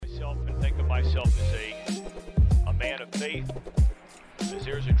think of myself as a man of faith. As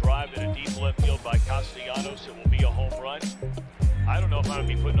there's a drive in a deep left field by Castellanos, it will be a home run. I don't know if I'm going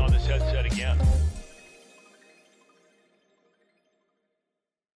to be putting on this headset again.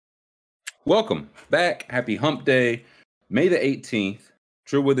 Welcome back. Happy Hump Day, May the 18th.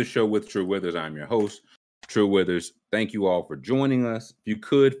 True Withers Show with True Withers. I'm your host, True Withers. Thank you all for joining us. If you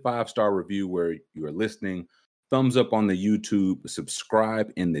could, 5-star review where you are listening. Thumbs up on the YouTube.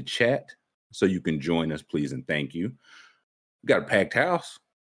 Subscribe in the chat so you can join us, please, and thank you. We got a packed house.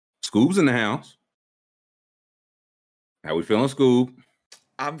 Scoob's in the house. How we feeling, Scoob?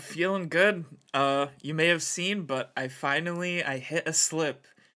 I'm feeling good. You may have seen, but I hit a slip.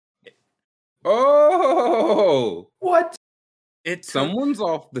 Oh! What? Someone's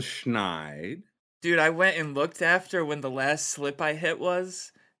off the schneid. Dude, I went and looked after when the last slip I hit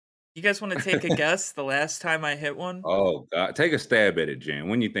was. You guys want to take a guess the last time I hit one? Oh, God. Take a stab at it, Jan.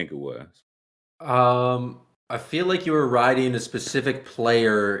 When do you think it was? I feel like you were riding a specific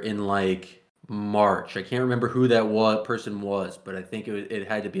player in like March. I can't remember who that person was, but I think it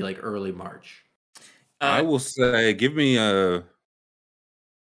had to be like early March. I will say, give me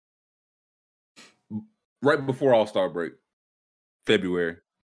right before All-Star break, February.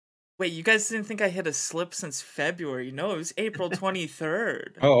 Wait, you guys didn't think I hit a slip since February? No, it was April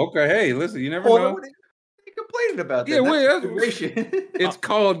 23rd. Oh, okay. Hey, listen, you never know. What are you complaining about? Yeah, wait, it's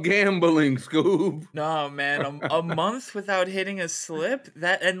called gambling, Scoob. No, man, a month without hitting a slip?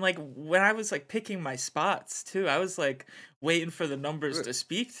 And like when I was like picking my spots too, I was like waiting for the numbers to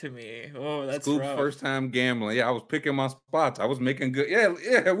speak to me. Oh, that's Scoob's rough. first time gambling. Yeah, I was picking my spots. I was making good.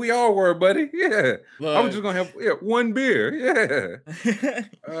 Yeah, we all were, buddy. Yeah. Look. I was just gonna have one beer.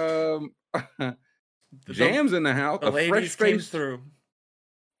 Yeah. Jam's in the house. The ladies came through.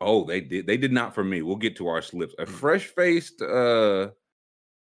 Oh, they did. They did not for me. We'll get to our slips. A fresh-faced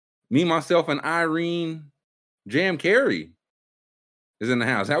me, myself, and Irene Jam Carey is in the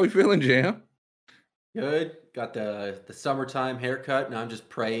house. How we feeling, Jam? Good. Got the summertime haircut, and I'm just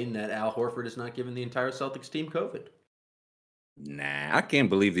praying that Al Horford is not giving the entire Celtics team COVID. Nah, I can't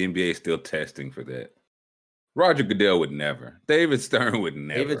believe the NBA is still testing for that. Roger Goodell would never. David Stern would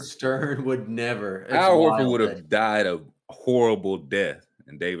never. David Stern would never. Al Horford would have died a horrible death,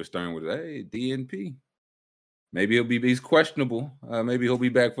 and David Stern would have, hey, DNP. Maybe he's questionable. Maybe he'll be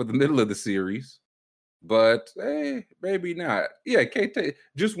back for the middle of the series. But, hey, maybe not. Yeah, KT,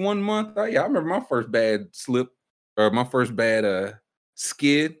 just 1 month. I remember my first bad slip, or my first bad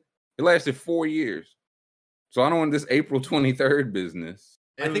skid. It lasted 4 years. So I don't want this April 23rd business.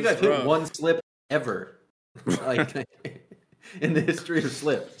 I think I've hit one slip ever, like in the history of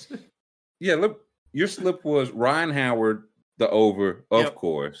slips. Yeah, look, your slip was Ryan Howard, the over, of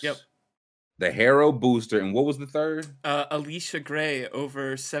course. Yep. The Harrow booster, and what was the third? Alicia Gray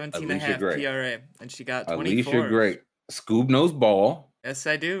over 17.5 PRA, and she got 24. Alicia Gray. Scoob knows ball. Yes,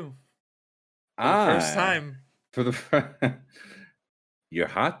 I do. First time. You're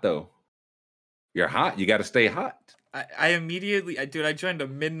hot, though. You're hot. You got to stay hot. I immediately, I joined a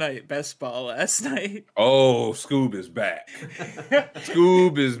midnight best ball last night. Oh, Scoob is back.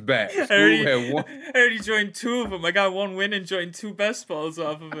 Scoob is back. I already joined 2 of them. I got 1 win and joined 2 best balls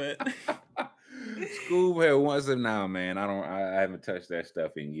off of it. Scoob had one. So now, man, I haven't touched that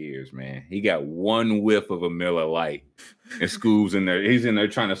stuff in years, man. He got 1 whiff of a Miller Lite, and Scoob's in there. He's in there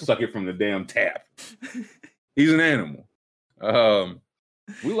trying to suck it from the damn tap. He's an animal.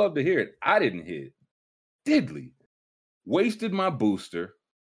 We love to hear it. I didn't hit. Diddly. Wasted my booster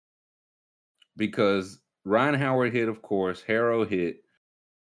because Ryan Howard hit, of course. Harrow hit.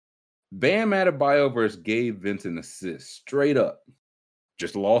 Bam Adebayo versus Gabe Vincent assist. Straight up.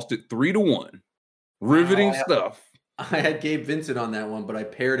 Just lost it 3-1. Riveting stuff. I had Gabe Vincent on that one, but I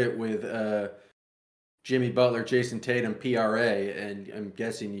paired it with Jimmy Butler, Jason Tatum, PRA, and I'm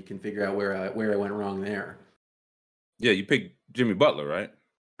guessing you can figure out where I went wrong there. Yeah, you picked Jimmy Butler, right?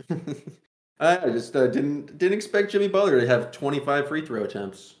 I just didn't expect Jimmy Butler to have 25 free throw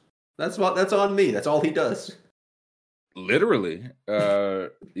attempts. That's on me. That's all he does. Literally.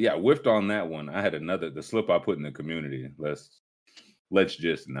 Yeah, whiffed on that one. I had the slip I put in the community. Let's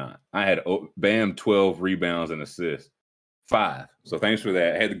just not. I had Bam 12 rebounds and assists. 5. So thanks for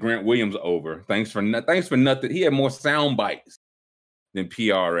that. I had the Grant Williams over. Thanks for nothing. He had more sound bites than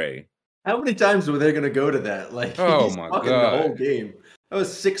PRA. How many times were they going to go to that? Like, oh my God, the whole game. That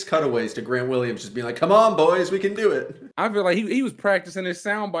was 6 cutaways to Grant Williams just being like, come on, boys, we can do it. I feel like he was practicing his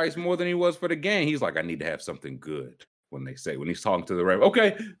sound bites more than he was for the game. He's like, I need to have something good when he's talking to the ref.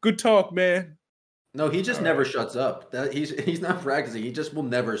 Okay, good talk, man. No, he just never shuts up. He's not practicing. He just will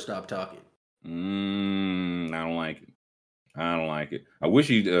never stop talking. I don't like it. I don't like it. I wish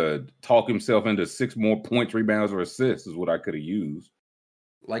he'd talk himself into 6 more points, rebounds, or assists is what I could have used.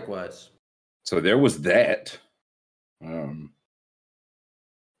 Likewise. So there was that.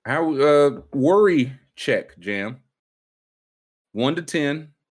 How worry check, Jam? 1 to 10,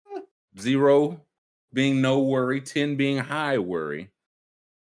 0 being no worry, 10 being high worry.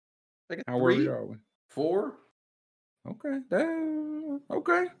 Like How worried are we? 4? Okay.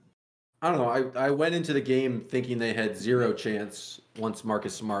 Okay. I don't know. I went into the game thinking they had 0 chance once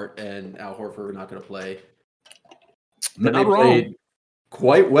Marcus Smart and Al Horford were not going to play. Then they played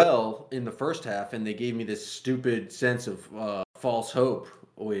quite well in the first half, and they gave me this stupid sense of false hope.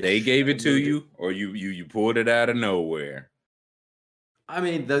 They gave it to you, or you pulled it out of nowhere? I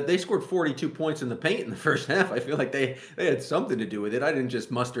mean, they scored 42 points in the paint in the first half. I feel like they had something to do with it. I didn't just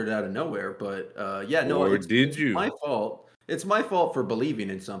muster it out of nowhere, but it's my fault. It's my fault for believing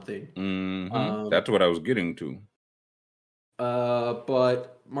in something. Mm-hmm. That's what I was getting to.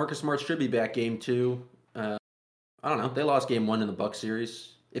 But Marcus Smart should be back game 2. I don't know. They lost game 1 in the Bucks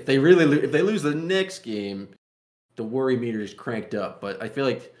series. If they lose the next game, the worry meter is cranked up. But I feel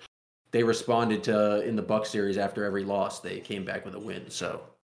like they responded to in the Bucks series after every loss. They came back with a win. So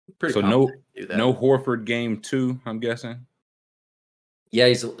no Horford game 2. I'm guessing. Yeah,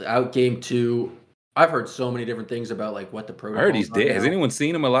 he's out game 2. I've heard so many different things about like what the protocol. I heard he's dead. Now. Has anyone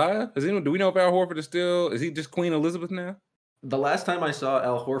seen him alive? Do we know if Al Horford is he just Queen Elizabeth now? The last time I saw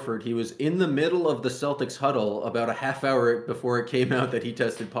Al Horford, he was in the middle of the Celtics huddle about a half hour before it came out that he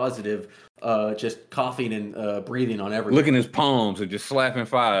tested positive, just coughing and breathing on everything. Licking his palms and just slapping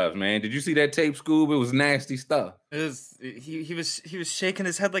fives, man. Did you see that tape, Scoob? It was nasty stuff. He was shaking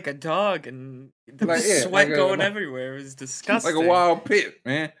his head like a dog, and there was sweat going everywhere. It was disgusting. Like a wild pit,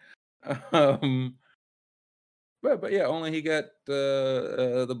 man. But yeah, only he got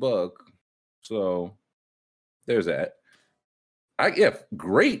the bug. So there's that.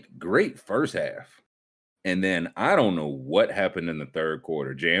 Great first half. And then I don't know what happened in the third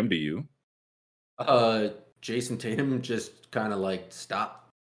quarter. Jam, to you? Jason Tatum just kind of like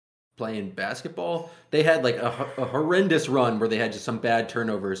stopped playing basketball. They had like a horrendous run where they had just some bad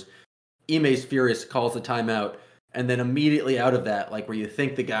turnovers. Ime's furious, calls the timeout, and then immediately out of that, like where you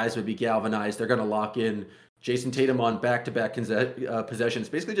think the guys would be galvanized, they're going to lock in. Jason Tatum on back-to-back possessions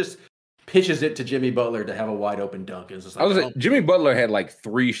basically just pitches it to Jimmy Butler to have a wide open dunk. It was just like, Jimmy Butler had like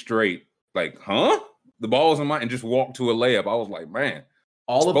 3 straight, like, huh? The ball was in mine and just walked to a layup. I was like, man.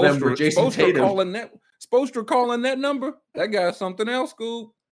 All of them were Jason Tatum. Spoelstra calling that number? That guy's something else,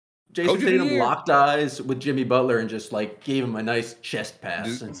 Scoob. Jason Tatum locked eyes with Jimmy Butler and just like gave him a nice chest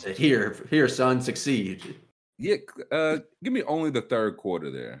pass and said, here, son, succeed. Yeah, give me only the third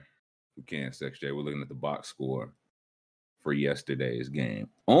quarter there. We can't, Sex J. We're looking at the box score for yesterday's game.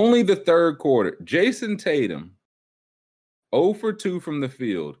 Only the third quarter. Jason Tatum, 0 for 2 from the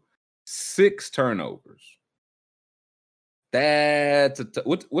field, 6 turnovers. That's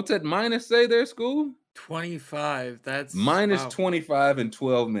what's that minus say there, School? 25. That's minus wow. 25 in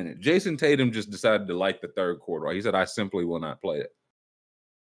 12 minutes. Jason Tatum just decided to like the third quarter. He said, "I simply will not play it."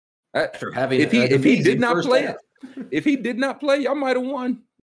 After having if he did not play, y'all might have won.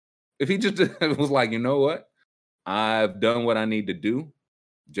 If he just was like, you know what? I've done what I need to do.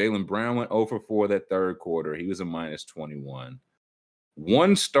 Jaylen Brown went 0 for 4 that third quarter. He was a minus 21.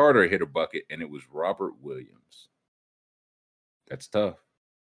 One starter hit a bucket, and it was Robert Williams. That's tough.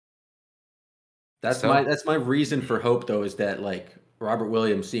 That's my reason for hope, though, is that like Robert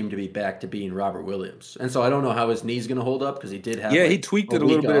Williams seemed to be back to being Robert Williams, and so I don't know how his knee's going to hold up because he did have. Yeah, he tweaked it a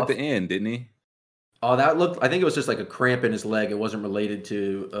little bit at the end, didn't he? Oh, that looked. I think it was just like a cramp in his leg. It wasn't related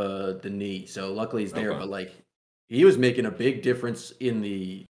to the knee. So luckily he's there. Okay. But like he was making a big difference in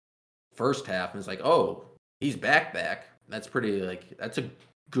the first half, and it's like, oh, he's back. That's pretty that's a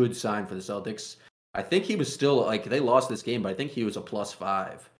good sign for the Celtics. I think he was still like they lost this game, but I think he was a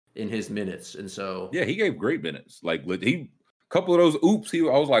 +5 in his minutes, and so yeah, he gave great minutes. Like a couple of those oops, I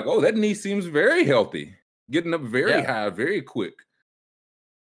was like, oh, that knee seems very healthy, getting up very high, very quick.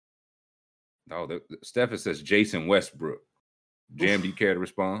 Oh, Stephen says Jason Westbrook. Jam, do you care to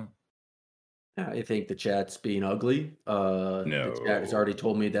respond? I think the chat's being ugly. No. The chat has already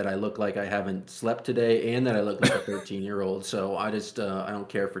told me that I look like I haven't slept today and that I look like a 13-year-old. So I just I don't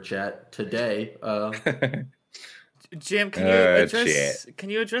care for chat today. Jam, can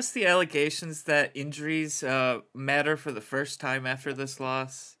you address the allegations that injuries matter for the first time after this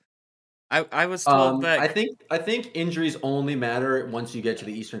loss? I was told that I think injuries only matter once you get to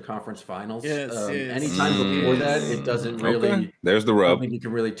the Eastern Conference Finals. Yes. Anytime before that, it doesn't really. Okay. There's the rub. I don't think you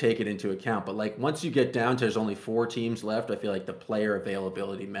can really take it into account. But like once you get down to there's only 4 teams left, I feel like the player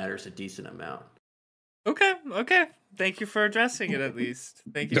availability matters a decent amount. Okay. Thank you for addressing it at least.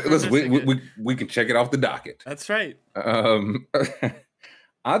 Thank you for Listen, addressing it. we can check it off the docket. That's right.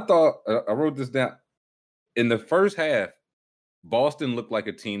 I thought I wrote this down. In the first half, Boston looked like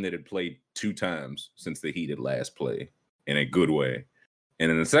a team that had played 2 times since the Heat had last played in a good way.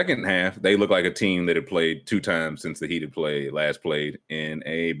 And in the second half, they looked like a team that had played 2 times since the Heat had last played in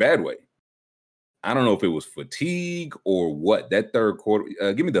a bad way. I don't know if it was fatigue or what. That third quarter,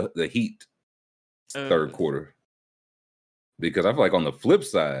 give me the Heat third quarter. Because I feel like on the flip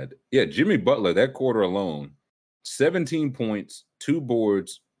side, Jimmy Butler, that quarter alone, 17 points, 2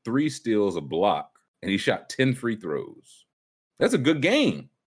 boards, 3 steals, a block, and he shot 10 free throws. That's a good game.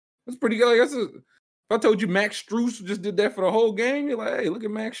 That's pretty good. Like, if I told you Max Strus just did that for the whole game, you're like, hey, look at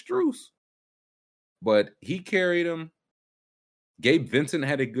Max Strus. But he carried him. Gabe Vincent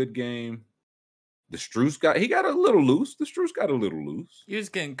had a good game. The Strus got a little loose. He was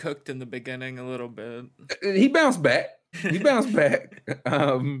getting cooked in the beginning a little bit. He bounced back.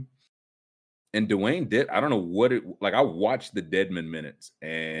 And Dwayne did. I don't know what it like. I watched the Dedmon minutes,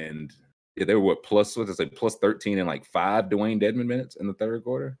 and they were plus 13 and like 5 Dwayne Dedmon minutes in the third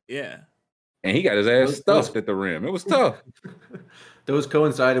quarter. Yeah, and he got his ass stuffed at the rim. It was tough. Those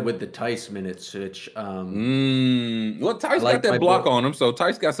coincided with the Tice minutes, which well, Tice got that block on him, so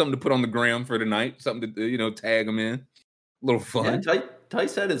Tice got something to put on the gram for tonight, something to tag him in. A little fun. Yeah,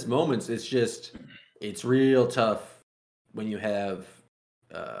 Tice had his moments. It's real tough when you have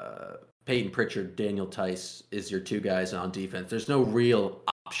Peyton Pritchard, Daniel Tice is your 2 guys on defense. There's no real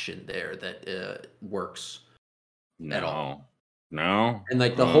option there that works at all. No. And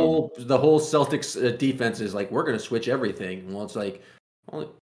like the whole Celtics defense is like, we're going to switch everything. Well, it's like, are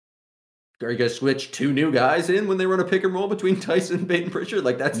you going to switch 2 new guys in when they run a pick and roll between Tyson and Peyton Pritchard?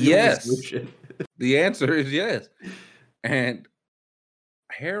 Like that's the only solution. The answer is yes. And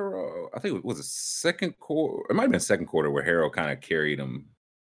Harrell, I think it was a second quarter. It might have been second quarter where Harrell kind of carried him.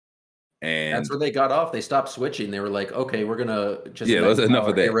 And that's where they got off. They stopped switching. They were like, okay, we're going to just that's enough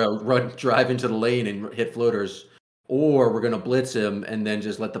of that. Harrell drive into the lane and hit floaters. Or we're going to blitz him and then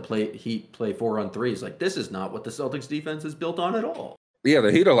just let the Heat play 4-on-3s. Like, this is not what the Celtics defense is built on at all. Yeah,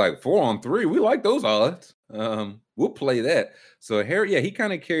 the Heat are like 4-on-3. We like those odds. We'll play that. So, Harry, he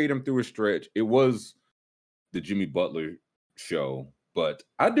kind of carried him through a stretch. It was the Jimmy Butler show. But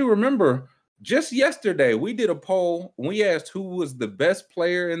I do remember just yesterday, we did a poll. We asked who was the best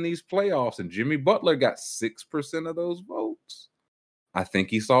player in these playoffs, and Jimmy Butler got 6% of those votes. I think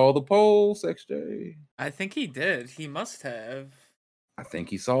he saw the poll, XJ. I think he did. He must have. I think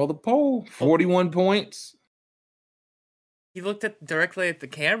he saw the poll. 41 points. He looked directly at the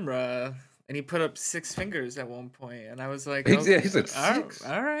camera, and he put up 6 fingers at one point, and I was like, he said 6.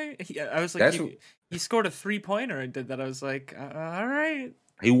 All right. I was like, he scored a 3-pointer and did that. I was like, all right.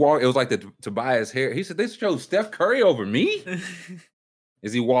 He walked. It was like the Tobias Harris. He said, "This chose Steph Curry over me."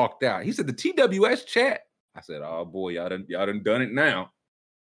 As he walked out, he said, "The TWS chat." I said, "Oh boy, y'all done done it now.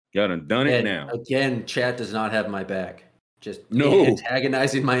 Y'all done it now." Again, chat does not have my back. Just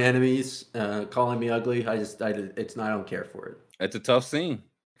antagonizing my enemies, calling me ugly. I don't care for it. It's a tough scene.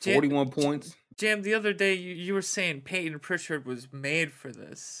 41 points. Jam, the other day you were saying Peyton Pritchard was made for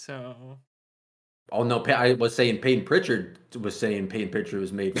this, so. Oh no, I was saying Peyton Pritchard was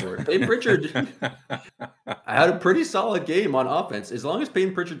made for it. Peyton Pritchard had a pretty solid game on offense. As long as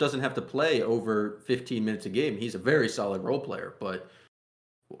Peyton Pritchard doesn't have to play over 15 minutes a game, he's a very solid role player. But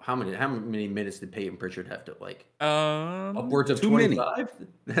how many minutes did Peyton Pritchard have to upwards of 25?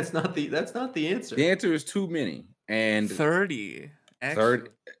 That's not the answer. The answer is too many. And 30. Actually. 30.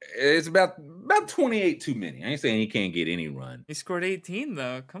 It's about 28 too many. I ain't saying he can't get any run. He scored 18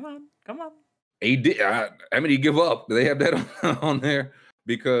 though. Come on. He did. How many give up? Do they have that on there?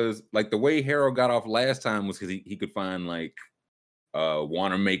 Because like the way Harrell got off last time was because he could find like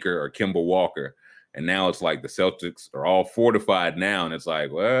Wanamaker or Kemba Walker, and now it's like the Celtics are all fortified now, and it's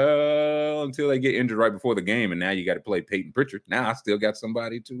like, well, until they get injured right before the game, and now you got to play Peyton Pritchard. Now I still got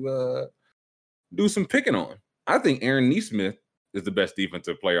somebody to do some picking on. I think Aaron Nesmith is the best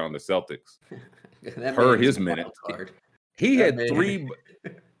defensive player on the Celtics. Per his minutes, he had 3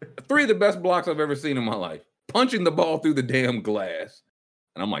 of the best blocks I've ever seen in my life, punching the ball through the damn glass.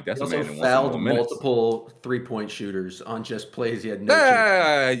 And I'm like, that's he a man also that fouled wants multiple 3-point shooters on just plays he had no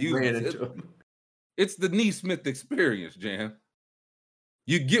chance. Ran into him. It's the Nesmith experience, Jam.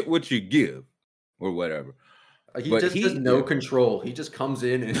 You get what you give, or whatever. He has no control. He just comes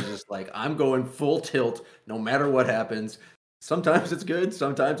in and is just like, I'm going full tilt no matter what happens. Sometimes it's good,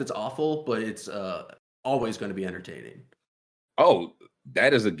 sometimes it's awful, but it's always going to be entertaining. Oh,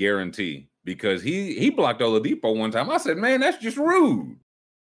 that is a guarantee, because he blocked Oladipo one time. I said, man, that's just rude.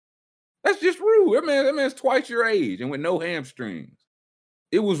 That's just rude. That man's twice your age and with no hamstrings.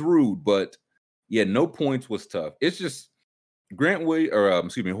 It was rude, but yeah, no points was tough. It's just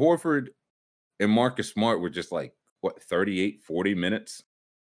Horford and Marcus Smart were just like, 38, 40 minutes?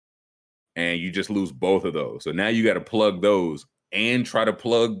 And you just lose both of those. So now you got to plug those and try to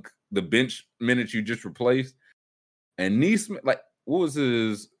plug the bench minutes you just replaced. And Nesmith, like, what was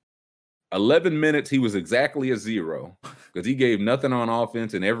his 11 minutes? He was exactly a 0 because he gave nothing on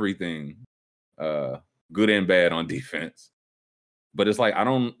offense and everything, good and bad on defense. But it's like,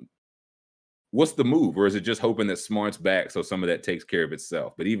 what's the move? Or is it just hoping that Smart's back so some of that takes care of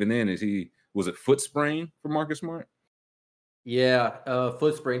itself? But even then, was it foot sprain for Marcus Smart? Yeah,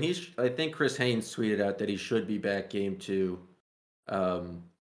 foot sprain. I think Chris Haynes tweeted out that he should be back game 2. I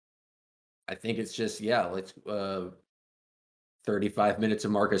think it's just, let's 35 minutes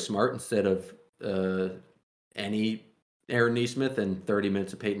of Marcus Smart instead of any Aaron Nesmith and 30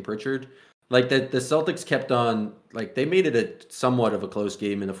 minutes of Peyton Pritchard. Like the Celtics kept on, like they made it somewhat of a close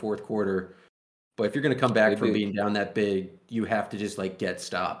game in the fourth quarter. But if you're going to come back from being down that big, you have to just like get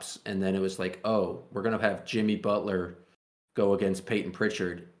stops. And then it was like, oh, we're going to have Jimmy Butler go against Peyton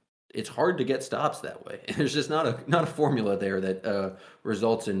Pritchard. It's hard to get stops that way. There's just not a formula there that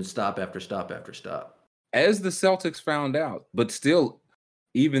results in stop after stop after stop. As the Celtics found out, but still,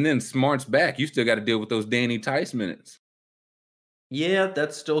 even then, Smart's back. You still got to deal with those Danny Tice minutes. Yeah,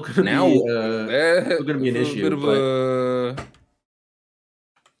 that's still going to be an issue.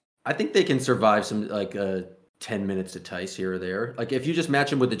 I think they can survive some 10 minutes to Tice here or there. Like if you just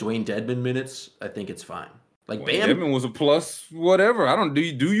match him with the Dwayne Dedmon minutes, I think it's fine. Like Bam Dedmon was a plus, whatever. Do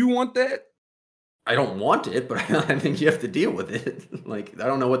you want that? I don't want it, but I think you have to deal with it. Like I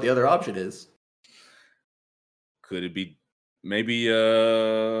don't know what the other option is. Could it be maybe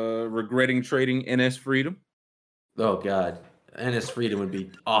regretting trading NS Freedom? Oh God, NS Freedom would be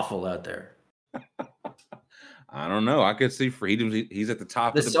awful out there. I don't know. I could see Freedom. He's at the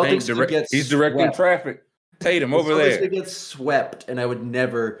top of the Celtics paint. He's directing traffic. Tatum over there. Celtics get swept, and I would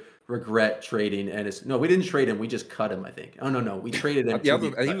never regret trading Ennis. No, we didn't trade him. We just cut him, I think. Oh, no. We traded him.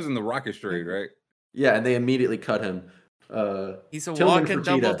 He was in the Rockets trade, right? Yeah, and they immediately cut him. He's a walking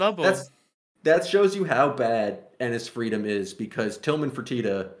double-double. That shows you how bad Ennis Freedom is because Tillman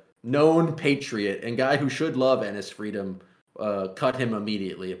Fertitta, known patriot and guy who should love Ennis Freedom, cut him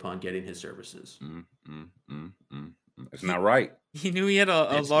immediately upon getting his services. It's not right. He knew he had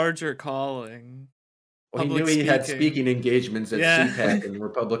a larger calling. Well, he knew he had speaking engagements at CPAC and the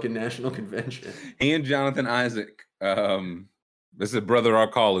Republican National Convention. He and Jonathan Isaac. This is brother. Our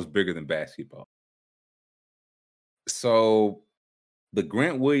call is bigger than basketball. So, the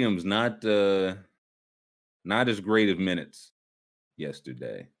Grant Williams not as great of minutes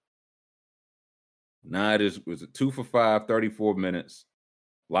yesterday. Was it 2 for 5, 34 minutes,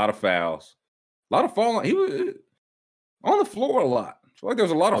 a lot of fouls, a lot of falling. He was on the floor a lot. I feel like there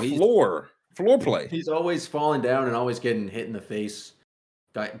was a lot of floor play. He's always falling down and always getting hit in the face.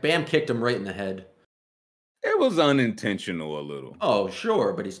 Bam kicked him right in the head. It was unintentional a little. Oh,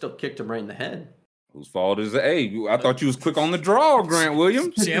 sure, but he still kicked him right in the head. Whose fault is it? Hey, I thought you was quick on the draw, Grant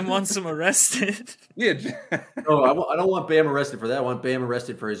Williams. Jam wants him arrested. Yeah. No, I don't want Bam arrested for that. I want Bam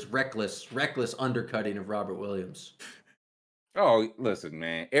arrested for his reckless undercutting of Robert Williams. Oh, listen,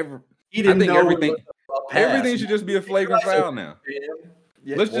 man. He didn't know everything should just be a flagrant foul now.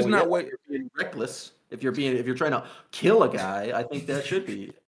 Yeah, Let's just not wait. If you're being reckless, if you're trying to kill a guy, I think that should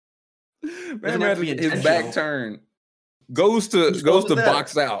be. Man, his back turn goes to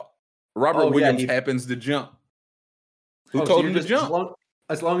box out. Robert Williams happens to jump. Who told him to jump?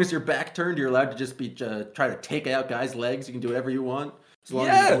 As long as your back turned, you're allowed to just be try to take out guys' legs. You can do whatever you want. As long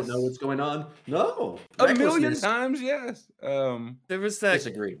as you don't know what's going on. No. A million times, yes. There was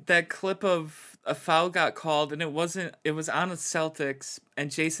that clip of a foul got called, and it was on the Celtics,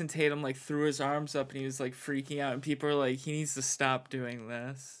 and Jason Tatum like threw his arms up and he was like freaking out, and people are like, he needs to stop doing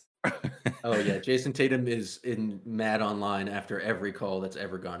this. Oh yeah, Jason Tatum is mad online after every call that's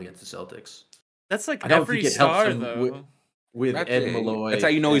ever gone against the Celtics. That's like every star though. With Ed Malloy. That's how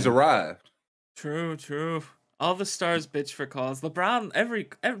you know he's arrived. True. All the stars bitch for calls.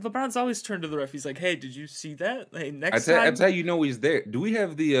 LeBron's always turned to the ref. He's like, "Hey, did you see that? Hey, next time." That's how you know he's there. Do we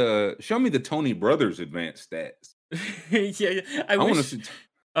have the? Show me the Tony Brothers advanced stats. Yeah. I want to see.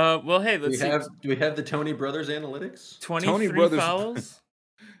 Well, hey, let's see. Do we have the Tony Brothers analytics? 23 fouls.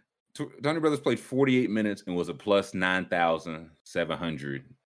 Tony Brothers played 48 minutes and was a plus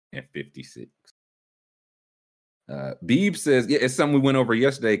 9,756. Beeb says, yeah, it's something we went over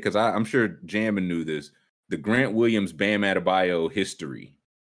yesterday because I'm sure Jammin knew this. The Grant Williams, Bam Adebayo history.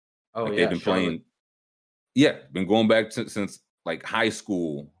 Oh, they've been playing. Yeah, been going back since like high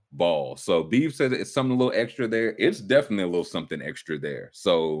school. ball. So Beef said it's something a little extra there. It's definitely a little something extra there.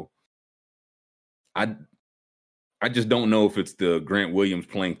 So I just don't know if it's the Grant Williams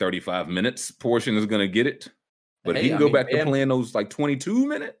playing 35 minutes portion is going to get it. But if he can go back to playing those like 22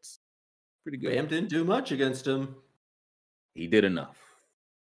 minutes, pretty good. Bam didn't do much against him. He did enough.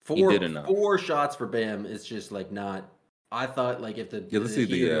 Four shots for Bam is just like not. I thought like if the let's see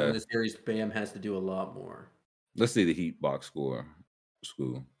the series, Bam has to do a lot more. Let's see the Heat box score.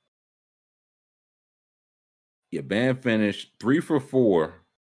 School. Yeah, Bam finished 3 for 4.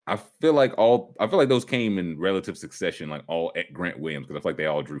 I feel like those came in relative succession, like all at Grant Williams, because I feel like they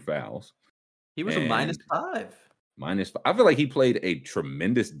all drew fouls. He was a -5. -5. I feel like he played a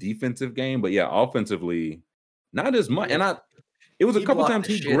tremendous defensive game, but yeah, offensively, not as much. And it was a couple times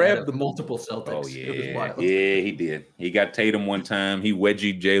he grabbed the multiple Celtics. Oh yeah, yeah, he did. He got Tatum one time. He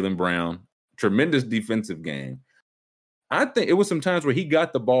wedgied Jaylen Brown. Tremendous defensive game. I think it was some times where he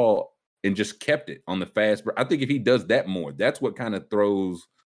got the ball and just kept it on the fast. I think if he does that more, that's what kind of throws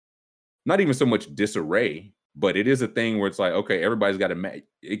not even so much disarray, but it is a thing where it's like, okay, everybody's got to match.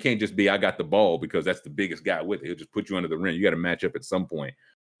 It can't just be I got the ball because that's the biggest guy with it. He'll just put you under the rim. You got to match up at some point.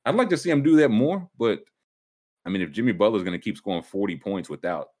 I'd like to see him do that more, but I mean, if Jimmy Butler's going to keep scoring 40 points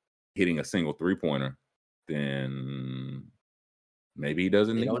without hitting a single three-pointer, then maybe he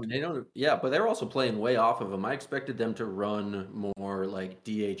doesn't need to. Yeah, but they're also playing way off of him. I expected them to run more like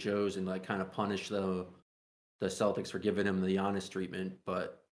DHOs and like kind of punish the Celtics for giving him the Giannis treatment,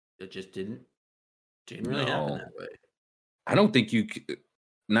 but it just didn't really happen that way. I don't think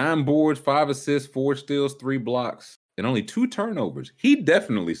 9 boards, 5 assists, 4 steals, 3 blocks, and only 2 turnovers. He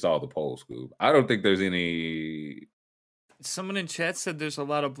definitely saw the pole, Scoob. I don't think there's any. Someone in chat said there's a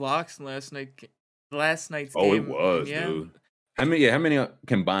lot of blocks in last night's game. Oh, it was, dude. How many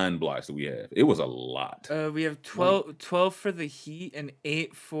combined blocks do we have? It was a lot. We have 12 for the Heat and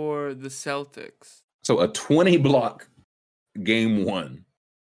 8 for the Celtics. So a 20 block game 1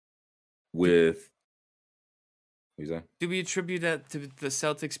 with. Do we attribute that to the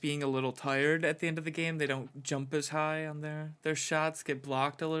Celtics being a little tired at the end of the game? They don't jump as high on their shots, get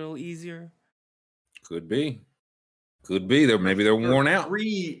blocked a little easier? Could be. Maybe they're worn out.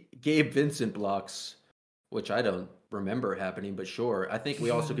 3 Gabe Vincent blocks, which I don't remember happening, but sure. I think we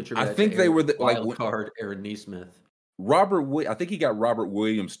also contributed. I think they were the wild card Aaron Nesmith. I think he got Robert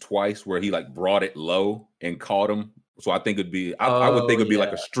Williams twice where he like brought it low and caught him. So I think it'd be. I would think it'd be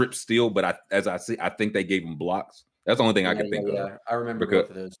like a strip steal, but I think they gave him blocks. That's the only thing I can think of. Yeah, I remember both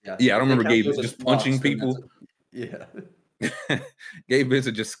of those. Yeah, I don't remember Gabe just punching people. Yeah. Gabe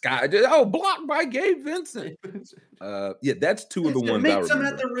Vincent blocked by Gabe Vincent. Yeah, that's 2 of the ones I remember. Him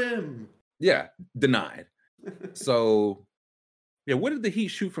at the rim. Yeah, denied. So, yeah, what did the Heat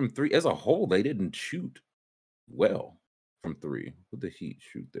shoot from 3? As a whole, they didn't shoot well from 3. What did the Heat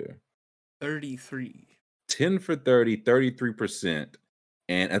shoot there? 33. 10 for 30, 33%.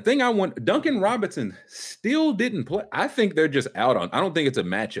 And a thing Duncan Robinson still didn't play. I think they're just out on. I don't think it's a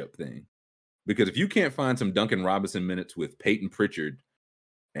matchup thing. Because if you can't find some Duncan Robinson minutes with Peyton Pritchard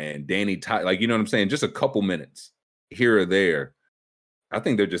and Danny Ty, like, you know what I'm saying? Just a couple minutes here or there. I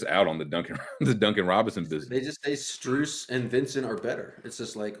think they're just out on the Duncan Robinson business. They just say Strus and Vincent are better. It's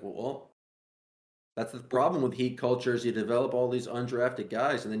just like, well, that's the problem with Heat culture is you develop all these undrafted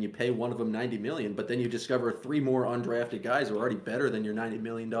guys and then you pay one of them $90 million, but then you discover 3 more undrafted guys who are already better than your $90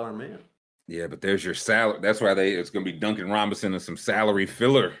 million man. Yeah, but there's your salary. That's why it's going to be Duncan Robinson and some salary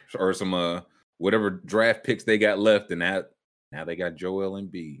filler or some whatever draft picks they got left. And now they got Joel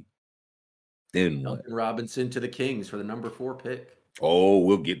Embiid. Then Duncan Robinson to the Kings for the number 4 pick. Oh,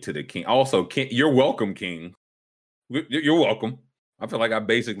 we'll get to the King. Also, King, you're welcome, King. You're welcome. I feel like I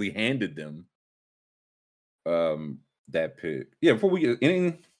basically handed them that pick. Yeah, before we get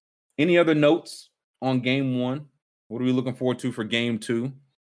any other notes on game 1? What are we looking forward to for game 2?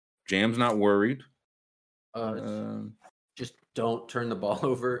 Jam's not worried. Just don't turn the ball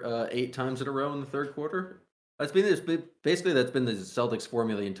over 8 times in a row in the third quarter. That's been the Celtics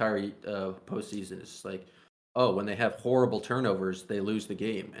formula the entire postseason. It's like, when they have horrible turnovers, they lose the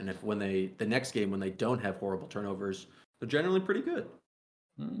game, and the next game when they don't have horrible turnovers, they're generally pretty good.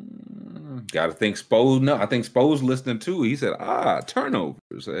 Got to think Spo. No, I think Spo's listening too. He said,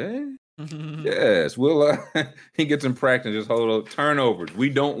 turnovers, eh? Yes, we'll. He gets in practice. Just hold up turnovers. We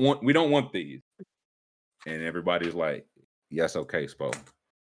don't want these. And everybody's like, yes, okay, Spo.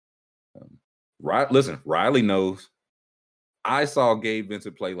 Listen, Riley knows. I saw Gabe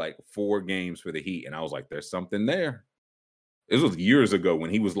Vincent play like 4 games for the Heat, and I was like, there's something there. This was years ago when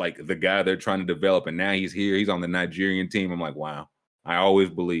he was like the guy they're trying to develop, and now he's here. He's on the Nigerian team. I'm like, wow. I always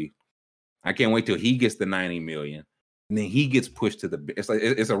believe. I can't wait till he gets the $90 million. and then he gets pushed to the. It's like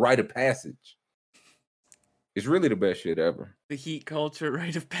it's a rite of passage. It's really the best shit ever. The Heat culture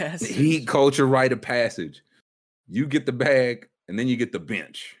rite of passage. The Heat culture rite of passage. You get the bag, and then you get the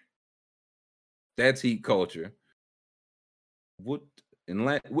bench. That's Heat culture. What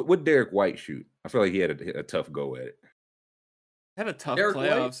Derek White shoot? I feel like he had a tough go at it. Had a tough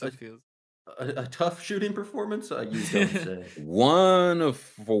playoffs. I feel a tough shooting performance. You don't say. 1 of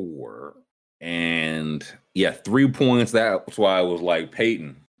 4, and 3 points. That's why I was like,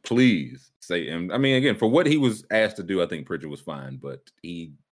 Peyton, please say. And I mean, again, for what he was asked to do, I think Pritchard was fine, but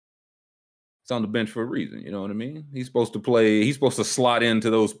he's on the bench for a reason. You know what I mean? He's supposed to play. He's supposed to slot into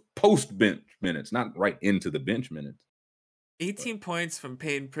those post bench minutes, not right into the bench minutes. 18 points from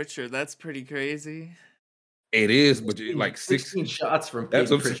Peyton Pritchard. That's pretty crazy. It is, but like 16 shots from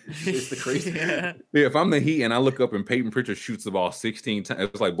Peyton Pritchard is the crazy. Yeah, if I'm the Heat and I look up and Peyton Pritchard shoots the ball 16 times,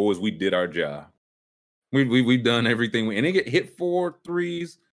 it's like, boys, we did our job. We've done everything. And they get hit 4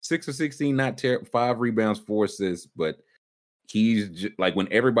 threes, 6 of 16, not terrible, 5 rebounds, 4 assists. But he's just, like, when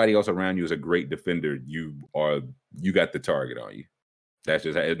everybody else around you is a great defender, you got the target on you. That's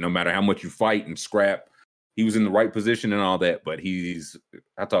just no matter how much you fight and scrap. He was in the right position and all that, but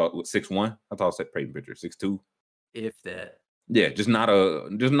I thought 6'1". I thought Peyton Pritchard 6'2". If that. Yeah, just not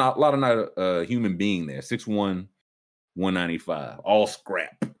a human being there. 6'1", 195. All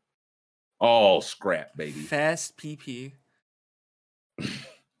scrap. All scrap, baby. Fast PP.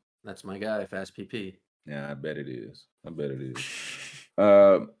 That's my guy, Fast PP. Yeah, I bet it is.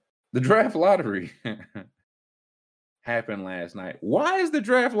 The draft lottery happened last night. Why is the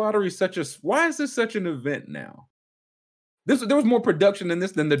draft lottery why is this such an event now? There was more production in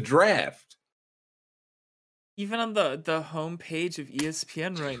this than the draft. Even on the homepage of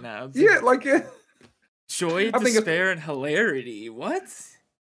ESPN right now. Joy, despair, and hilarity. What?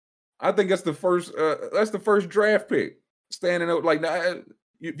 I think that's the first draft pick. Standing up like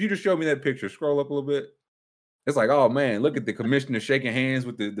if you just show me that picture, scroll up a little bit. It's like, oh man, look at the commissioner shaking hands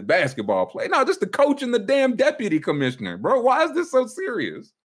with the basketball player. No, just the coach and the damn deputy commissioner, bro. Why is this so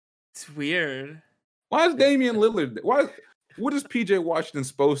serious? It's weird. Why is Damian Lillard? What is PJ Washington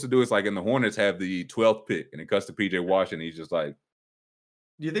supposed to do? It's like, and the Hornets have the 12th pick, and it cuts to PJ Washington. He's just like,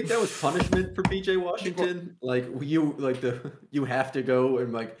 do you think that was punishment for PJ Washington? Like you have to go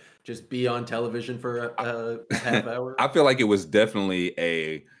and like just be on television for a half hour? I feel like it was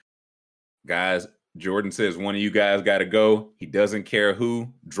definitely guys. Jordan says one of you guys got to go. He doesn't care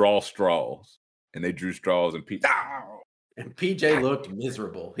who. Draw straws, and they drew straws, and PJ looked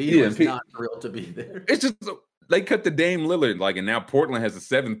miserable. He was not thrilled to be there. It's just they cut to Dame Lillard, and now Portland has the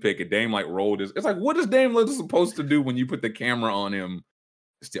 7th pick, and Dame rolled his. It's like, what is Dame Lillard supposed to do when you put the camera on him?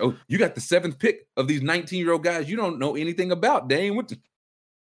 Oh, you got the 7th pick of these 19-year-old guys you don't know anything about, Dame.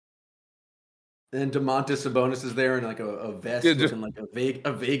 And Domantas Sabonis is there in like a vest, looking like a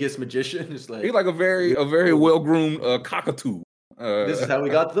Vegas magician. He's like a very well-groomed cockatoo. This is how we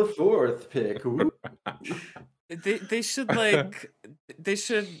got the 4th pick. They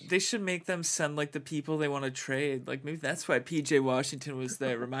should make them send like the people they want to trade. Like maybe that's why PJ Washington was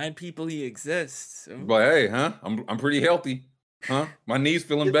there. Remind people he exists. But hey, I'm pretty healthy. My knee's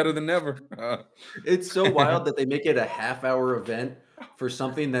feeling better than ever. It's so wild that they make it a half-hour event for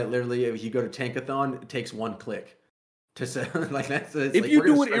something that literally, if you go to Tankathon, it takes 1 click to say. Like that's. If you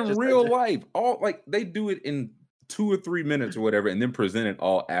do it in real life, they do it in 2 or 3 minutes or whatever, and then present it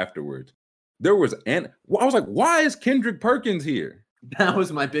all afterwards. I was like, why is Kendrick Perkins here? That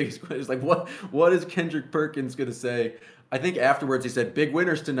was my biggest question. It's like, what is Kendrick Perkins gonna say? I think afterwards he said, "Big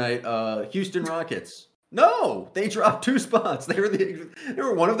winners tonight, Houston Rockets." No, they dropped 2 spots. They were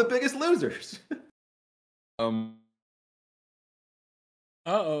one of the biggest losers. Uh-oh.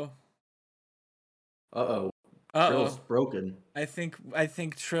 Trill's broken. I think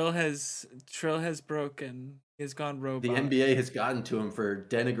Trill has broken. He's gone robot. The NBA has gotten to him for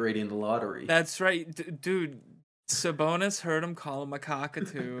denigrating the lottery. That's right, dude. Sabonis heard him call him a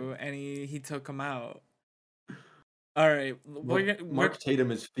cockatoo, and he took him out. All right, Mark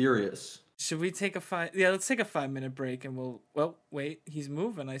Tatum is furious. Should we take let's take a 5-minute break, and wait, he's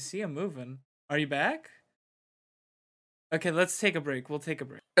moving. I see him moving. Are you back? Okay, let's take a break. We'll take a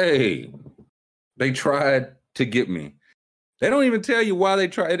break. Hey, they tried to get me. They don't even tell you why they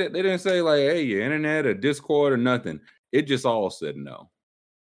tried. They didn't say like, hey, your internet or Discord or nothing. It just all said no.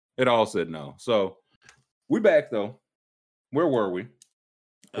 It all said no. So we back though. Where were we?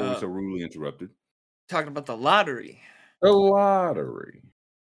 We were so rudely interrupted. Talking about the lottery. The lottery.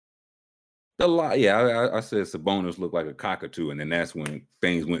 Yeah, I said Sabonis looked like a cockatoo, and then that's when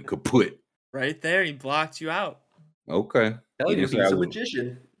things went kaput. Right there, he blocked you out. Okay. He's a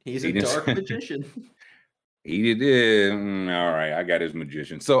magician. He's a dark magician. He did. All right, I got his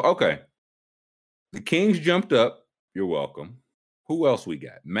magician. So, okay. The Kings jumped up. You're welcome. Who else we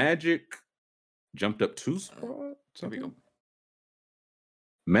got? Magic jumped up 2 spots. There we go.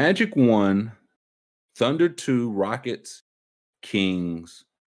 Magic 1, Thunder 2, Rockets, Kings,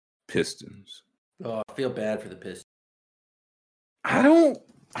 Pistons. Oh, I feel bad for the Pistons.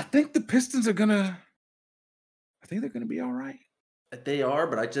 I think the Pistons are gonna. I think they're gonna be all right. They are,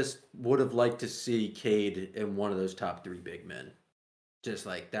 but I just would have liked to see Cade in one of those top 3 big men. Just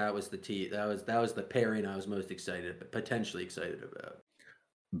like that was the pairing I was most potentially excited about.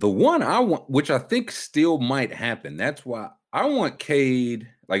 The one I want, which I think still might happen. That's why I want Cade.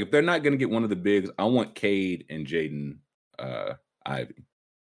 Like, if they're not going to get one of the bigs, I want Cade and Jaden Ivey,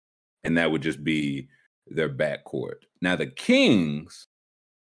 and that would just be their backcourt. Now the Kings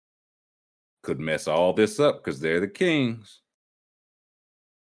could mess all this up because they're the Kings.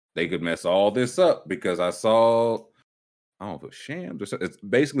 They could mess all this up because I saw. I don't know if it's Shams or something. It's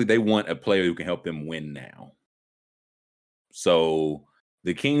basically they want a player who can help them win now. So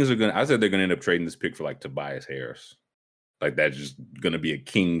the Kings are gonna. I said they're gonna end up trading this pick for like Tobias Harris. Like that's just gonna be a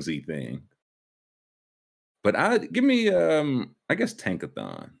Kingsy thing. But give me I guess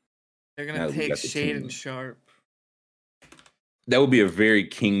Tankathon. They're gonna take Shaedon Sharpe. That would be a very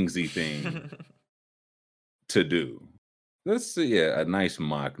Kingsy thing to do. Let's see a nice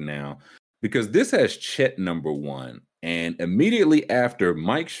mock now. Because this has Chet number 1. And immediately after,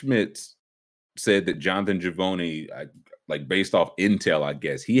 Mike Schmitz said that Jonathan Givony, like based off intel, I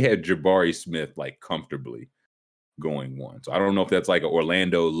guess, he had Jabari Smith like comfortably going 1. So I don't know if that's like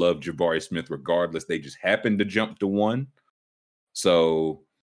Orlando loved Jabari Smith regardless. They just happened to jump to 1. So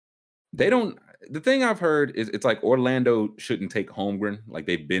they don't. The thing I've heard is it's like Orlando shouldn't take Holmgren. Like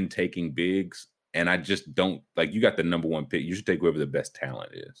they've been taking bigs. And I just don't like. You got the number 1 pick. You should take whoever the best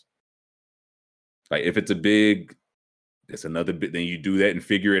talent is. Like if it's a big, it's another bit. Then you do that and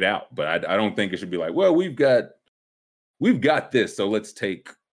figure it out. But I don't think it should be like, well, we've got this, so let's take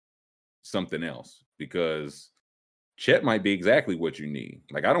something else because Chet might be exactly what you need.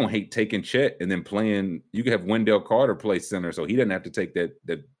 Like I don't hate taking Chet and then playing. You could have Wendell Carter play center, so he doesn't have to take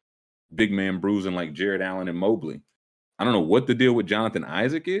that big man bruising like Jared Allen and Mobley. I don't know what the deal with Jonathan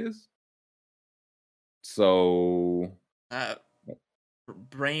Isaac is. So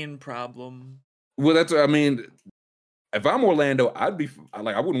brain problem. Well, that's what I mean. If I'm Orlando, I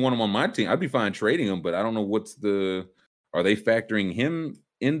wouldn't want him on my team. I'd be fine trading him, but I don't know are they factoring him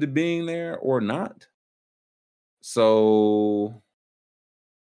into being there or not? So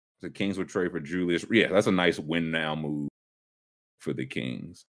the Kings would trade for Julius. Yeah, that's a nice win now move for the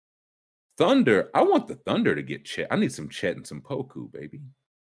Kings. Thunder, I want the Thunder to get Chet. I need some Chet and some Poku, baby.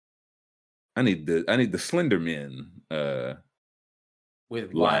 I need the Slender Men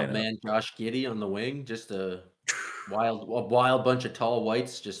with wild man Josh Giddey on the wing, just a wild bunch of tall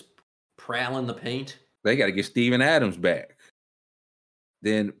whites just prowling the paint. They got to get Steven Adams back.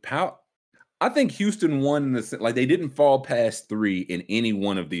 Then I think Houston won like they didn't fall past 3 in any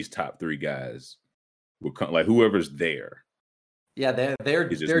one of these top 3 guys. Will come like whoever's there. Yeah, their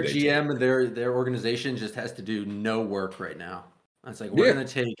GM and their organization just has to do no work right now. It's like we're gonna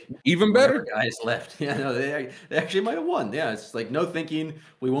take even better guys left. Yeah, no, they actually might have won. Yeah, it's like no thinking.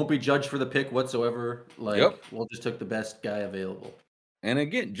 We won't be judged for the pick whatsoever. Like we'll just took the best guy available. And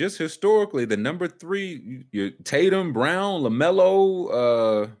again, just historically, the number 3, Tatum, Brown,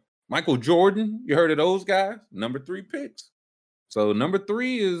 LaMelo, Michael Jordan. You heard of those guys? Number 3 picks. So number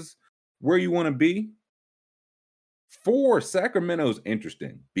 3 is where you want to be. 4, Sacramento's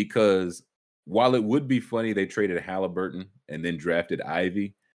interesting because while it would be funny they traded Halliburton and then drafted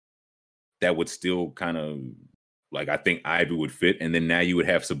Ivy, that would still kind of like I think Ivy would fit, and then now you would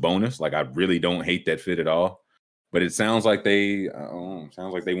have Sabonis. Like I really don't hate that fit at all, but it sounds like they want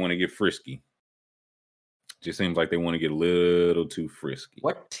to get frisky. Just seems like they want to get a little too frisky.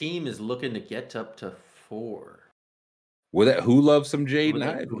 What team is looking to get up to 4? Well, who loves some Jaden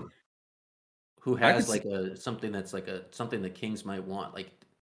Ivey? Who has like something the Kings might want? Like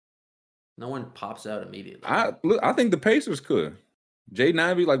no one pops out immediately. I think the Pacers could. Jaden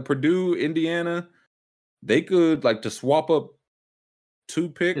Ivey, like Purdue, Indiana, they could like to swap up 2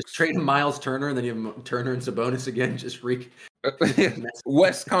 picks. Just trade Miles Turner and then you have Turner and Sabonis again. Just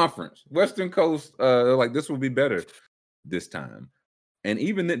West Conference, Western Coast. Like this will be better this time. And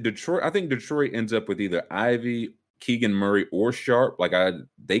even then, Detroit. I think Detroit ends up with either Ivy, Keegan Murray, or Sharp. Like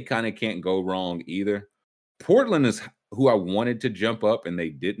they kind of can't go wrong either. Portland is who I wanted to jump up and they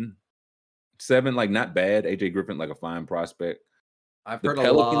didn't. 7, like not bad. AJ Griffin, like a fine prospect. I've heard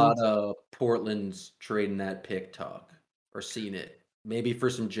a lot of Portland's trading that pick talk or seen it. maybe for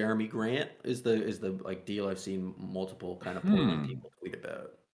some Jeremy Grant is the like deal I've seen multiple kind of Portland people tweet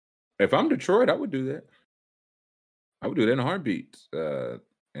about. If I'm Detroit, I would do that. I would do that in a heartbeat.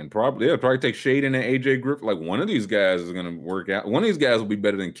 And probably take Shaedon and AJ Griffin. Like one of these guys is going to work out. One of these guys will be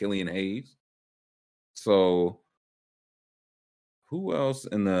better than Killian Hayes. So who else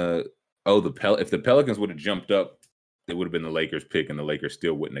in the if the Pelicans would have jumped up, it would have been the Lakers pick, and the Lakers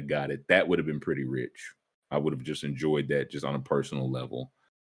still wouldn't have got it. That would have been pretty rich. I would have just enjoyed that just on a personal level.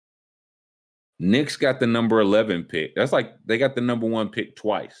 Knicks got the number 11 pick. That's like they got the number 1 pick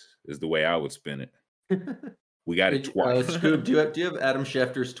twice, is the way I would spin it. We got it twice. Scoop, do you have Adam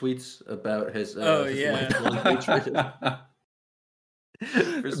Schefter's tweets about his?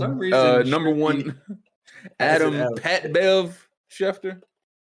 For some reason, number 1, Adam Pat Bev Schefter.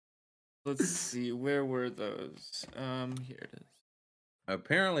 Let's see, where were those? Here it is.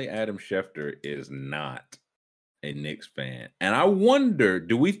 Apparently, Adam Schefter is not a Knicks fan, and I wonder,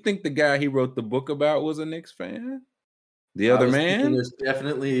 do we think the guy he wrote the book about was a Knicks fan? The other man? There's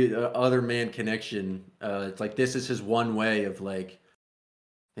definitely an other man connection. It's like this is his one way of like.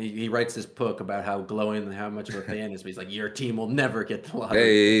 He writes this book about how glowing and how much of a fan is, but he's like, your team will never get the lottery.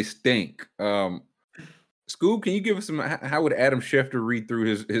 They stink. Scoob, can you give us some? How would Adam Schefter read through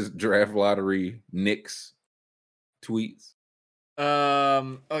his draft lottery Knicks tweets?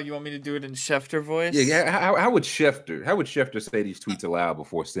 Oh, you want me to do it in Schefter voice? Yeah. How would Schefter say these tweets aloud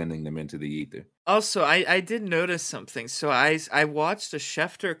before sending them into the ether? Also, I did notice something. So I watched a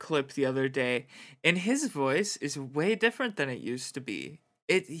Schefter clip the other day, and his voice is way different than it used to be.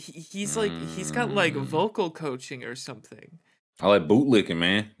 He's got like vocal coaching or something. I like bootlicking,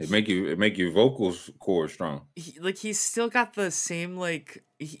 man. It make your vocals cord strong. He's still got the same like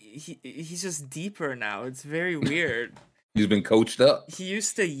he's just deeper now. It's very weird. He's been coached up. He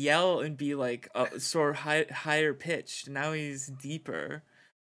used to yell and be like sort of higher pitched. Now he's deeper.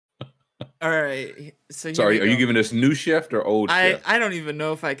 All right. So sorry, are you giving us new Schefter or old Schefter? I don't even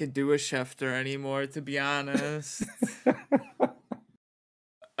know if I could do a Schefter anymore, to be honest.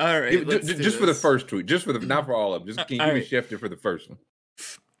 All right. Just for the first tweet. Just for not for all of them. Just can you give me Schefter for the first one?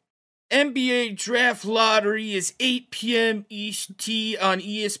 NBA draft lottery is 8 p.m. ET on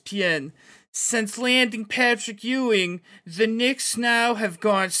ESPN. Since landing Patrick Ewing, the Knicks now have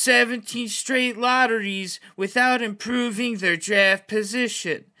gone 17 straight lotteries without improving their draft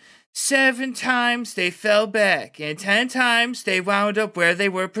position. 7 times they fell back, and 10 times they wound up where they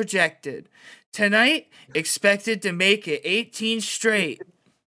were projected. Tonight, expected to make it 18 straight.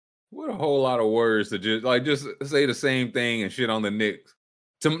 What a whole lot of words to just say the same thing and shit on the Knicks.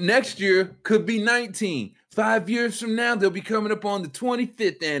 So next year could be 19. 5 years from now, they'll be coming up on the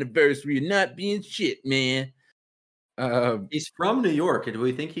 25th anniversary of not being shit, man. He's from New York. Do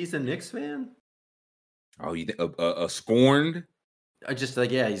we think he's a Knicks fan? Oh, you think a scorned? Just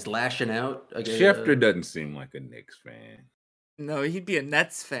like, yeah, he's lashing out. Schefter doesn't seem like a Knicks fan. No, he'd be a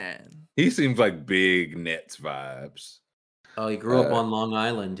Nets fan. He seems like big Nets vibes. Oh, he grew up on Long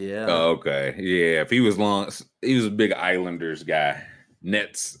Island, yeah. Oh, okay. Yeah, if he was a big Islanders guy.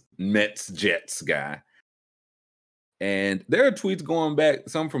 Mets, Jets guy. And there are tweets going back,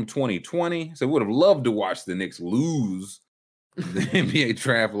 some from 2020. So would have loved to watch the Knicks lose the NBA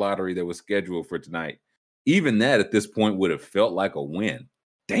draft lottery that was scheduled for tonight. Even that at this point would have felt like a win.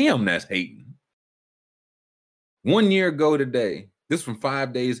 Damn, that's hating. 1 year ago today, this from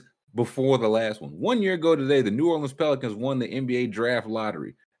 5 days before the last one. 1 year ago today, the New Orleans Pelicans won the NBA draft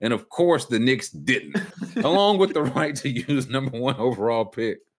lottery. And of course, the Knicks didn't, along with the right to use number 1 overall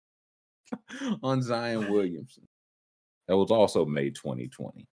pick on Zion Williamson. That was also May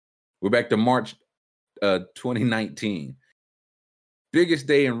 2020. We're back to March 2019. Biggest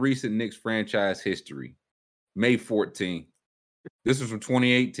day in recent Knicks franchise history, May 14th. This was from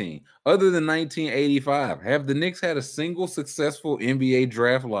 2018. Other than 1985, have the Knicks had a single successful NBA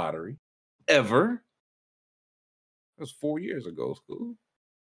draft lottery ever? That was 4 years ago, School.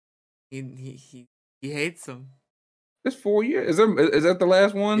 He hates them. It's 4 years. Is that the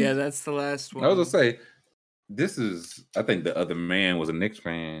last one? Yeah, that's the last one. I was gonna say, I think the other man was a Knicks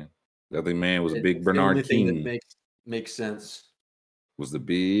fan. The other man was a big Bernard King. That makes sense. Was the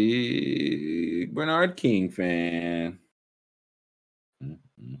big Bernard King fan.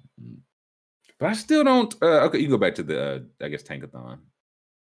 Mm-hmm. But I still don't. Okay, you go back to the, I guess, Tankathon.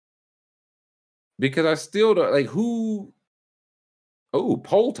 Because I still don't, like, who. Oh,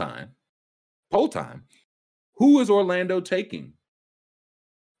 poll time. Poll time. Who is Orlando taking?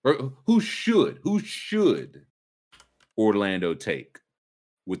 Or who should Orlando take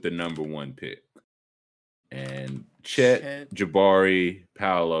with the number 1 pick? And Chet, Jabari,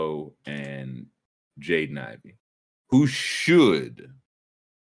 Paolo, and Jaden Ivey. Who should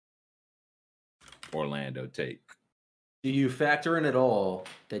Orlando take? Do you factor in at all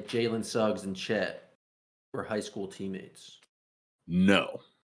that Jalen Suggs and Chet were high school teammates? No,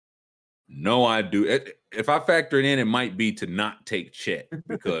 I do. If I factor it in, it might be to not take Chet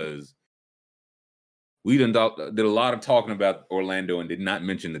because we did a lot of talking about Orlando and did not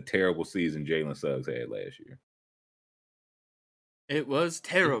mention the terrible season Jalen Suggs had last year. It was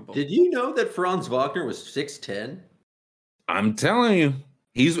terrible. Did you know that Franz Wagner was 6'10"? I'm telling you,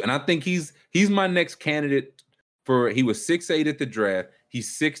 I think he's my next candidate for. He was 6'8" at the draft.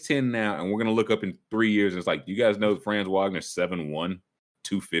 He's 6'10" now, and we're gonna look up in 3 years. And it's like, you guys know Franz Wagner's 7'1",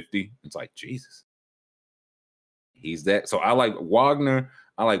 250. It's like, Jesus, he's that. So I like Wagner.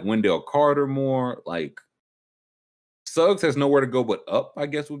 I like Wendell Carter more. Like Suggs has nowhere to go but up, I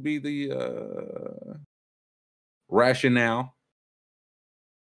guess would be the rationale.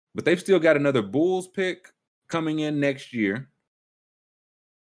 But they've still got another Bulls pick coming in next year.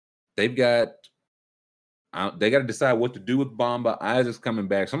 They got to decide what to do with Bamba. Isaac's coming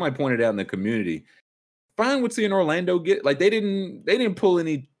back. Somebody pointed out in the community, fine with seeing Orlando get, like, they didn't pull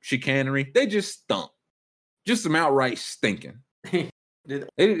any chicanery. They just stunk. Just some outright stinking. They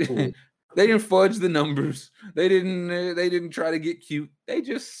didn't fudge the numbers. They didn't try to get cute. They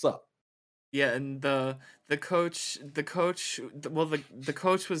just suck. Yeah, and the coach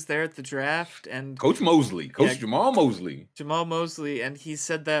was there at the draft, and Jamal Mosley. Jamal Mosley, and he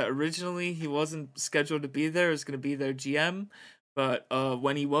said that originally he wasn't scheduled to be there. He was going to be their GM, but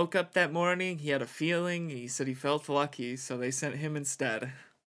when he woke up that morning, he had a feeling. He said he felt lucky, so they sent him instead.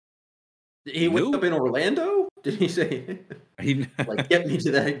 He woke up in Orlando? Did he say? Like, get me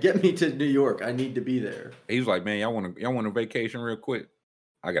to New York. I need to be there. He was like, man, y'all want a vacation real quick?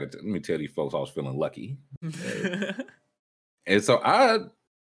 Let me tell these folks I was feeling lucky. And so I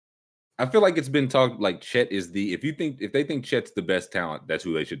feel like it's been talked like Chet is if they think Chet's the best talent, that's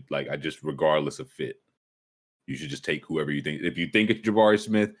who they should like. Regardless of fit, you should just take whoever you think. If you think it's Jabari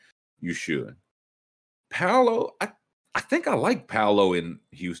Smith, you should. Paolo, I think I like Paolo in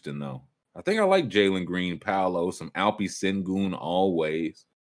Houston though. I think I like Jalen Green, Paolo, some Alpi Sengun always.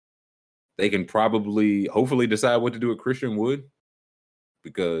 They can hopefully decide what to do with Christian Wood.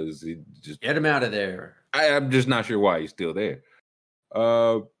 Because he just get him out of there. I'm just not sure why he's still there.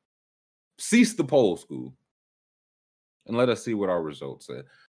 Cease the poll, school, and let us see what our results say.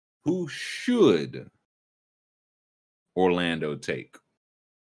 Who should Orlando take?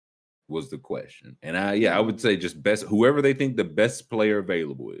 Was the question, and I would say just whoever they think the best player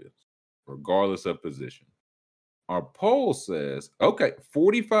available is, regardless of position. Our poll says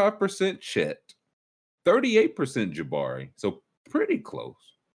 45% Chet, 38% Jabari. So pretty close.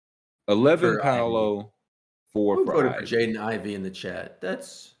 11 Paolo, 4 for voted for Jaden Ivey in the chat.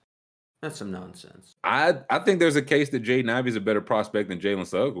 That's some nonsense. I think there's a case that Jaden Ivey is a better prospect than Jalen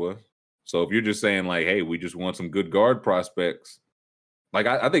Suggs was. So if you're just saying like, hey, we just want some good guard prospects, like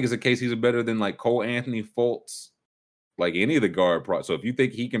I think it's a case he's better than like Cole Anthony, Fultz, like any of the guard So if you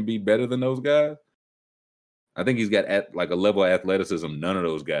think he can be better than those guys, I think he's got like a level of athleticism none of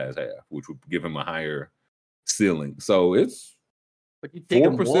those guys have, which would give him a higher ceiling. So it's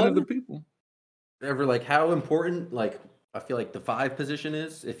 4% of the people. Ever like how important, like I feel like the 5 position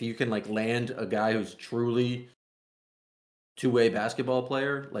is, if you can like land a guy who's truly two-way basketball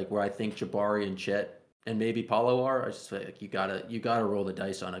player, like where I think Jabari and Chet and maybe Paolo are. I just feel like you gotta roll the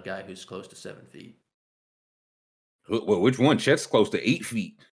dice on a guy who's close to 7 feet. Well, which one? Chet's close to 8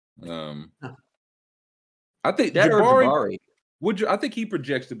 feet. I think Jabari. I think he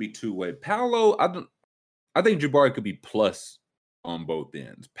projects to be two-way. Paolo, I think Jabari could be plus on both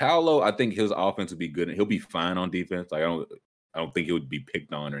ends. Paolo, I think his offense would be good and he'll be fine on defense. Like I don't think he would be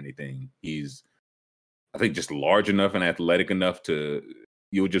picked on or anything. He's, I think, just large enough and athletic enough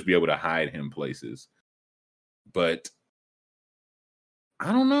you'll just be able to hide him places. But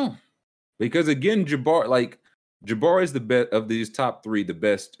I don't know. Because again, Jabari is the best of these top 3, the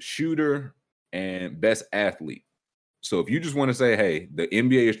best shooter and best athlete. So if you just want to say, hey, the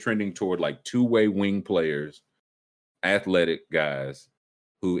NBA is trending toward like two-way wing players, athletic guys,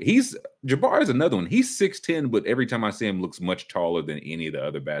 Jabari is another one. He's 6'10", but every time I see him looks much taller than any of the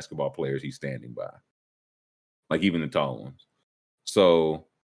other basketball players he's standing by. Like even the tall ones. So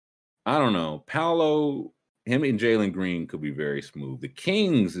I don't know. Paolo, him and Jalen Green could be very smooth. The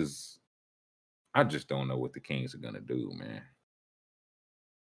Kings I just don't know what the Kings are gonna do, man.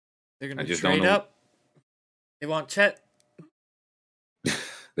 They're gonna trade up. They want Chet.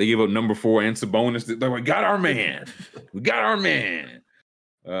 They give up number 4 and Sabonis. They're like, got our man. We got our man.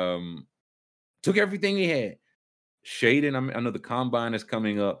 Took everything he had. Shaedon, I know the combine is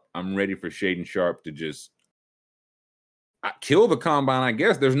coming up. I'm ready for Shaedon Sharpe to just kill the combine, I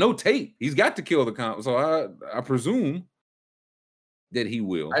guess. There's no tape. He's got to kill the combine. So I presume that he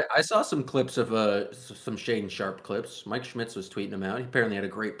will. I saw some clips of some Shaden Sharp clips. Mike Schmitz was tweeting them out. He apparently had a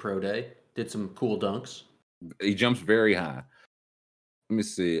great pro day. Did some cool dunks. He jumps very high. Let me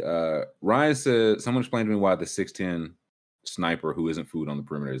see. Ryan said, someone explained to me why the 6'10 sniper who isn't food on the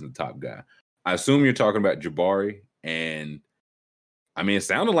perimeter isn't the top guy. I assume you're talking about Jabari. And I mean, it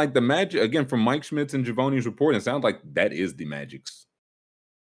sounded like the Magic, again, from Mike Schmitz and Javoni's report, it sounds like that is the Magic's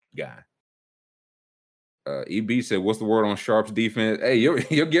guy. EB said, what's the word on Sharp's defense? Hey, your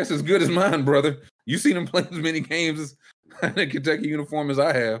guess is as good as mine, brother. You've seen him play as many games in a Kentucky uniform as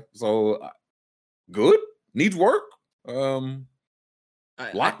I have. So, good. Needs work. Lockdown?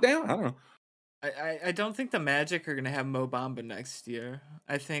 I don't know. I don't think the Magic are going to have Mo Bamba next year.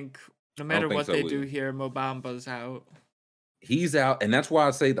 I think no matter what they do here, Mo Bamba's out. He's out, and that's why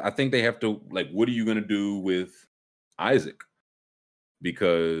I say I think they have to, like, what are you going to do with Isaac?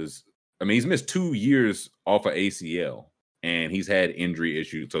 Because, I mean, he's missed 2 years off of ACL, and he's had injury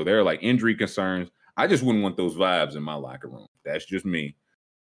issues. So there are, like, injury concerns. I just wouldn't want those vibes in my locker room. That's just me.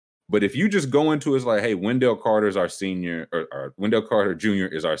 But if you just go into it like, hey, Wendell Carter's our senior, or Wendell Carter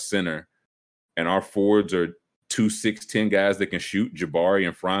Jr. is our center, and our forwards are 2 6'10 guys that can shoot, Jabari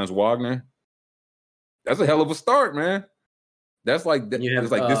and Franz Wagner, that's a hell of a start, man. That's like,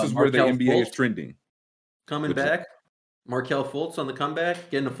 it's like this is where the NBA is trending. Coming back. Markelle Fultz on the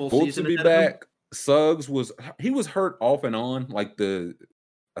comeback, getting a full Fultz season. Fultz will be back. Suggs was hurt off and on. Like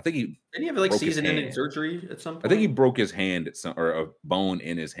I think he didn't he have like season-ending surgery at some point? I think he broke his hand at some, or a bone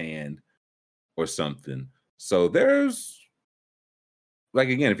in his hand or something. So there's, like,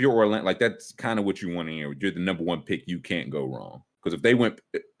 again, if you're Orlando, like, that's kind of what you want to hear. You're the number 1 pick. You can't go wrong. Because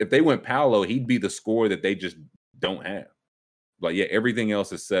if they went Paolo, he'd be the scorer that they just don't have. Like, yeah, everything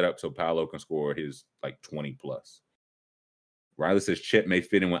else is set up so Paolo can score his, like, 20 plus. Riley says Chet may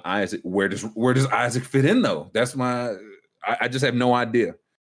fit in with Isaac. Where does Isaac fit in, though? That's I just have no idea.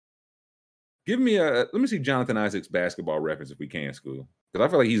 Give me let me see Jonathan Isaac's basketball reference if we can, School. Because I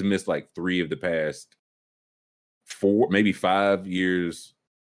feel like he's missed like 3 of the past 4, maybe 5 years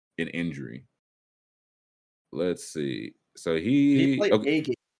in injury. Let's see. So he played a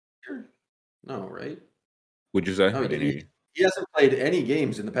game. No, right? What'd you say? No, he hasn't played any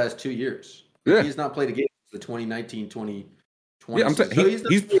games in the past 2 years. Yeah. He's not played a game since the 2019-2020. Yeah, I'm saying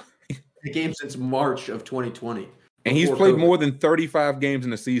he's played a game since March of 2020. And he's played more than 35 games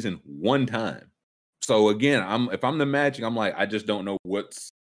in a season one time. So again, if I'm the Magic, I'm like, I just don't know what's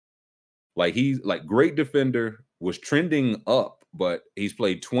like. He's like great defender, was trending up, but he's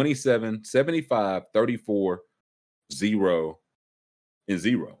played 27, 75, 34, 0, and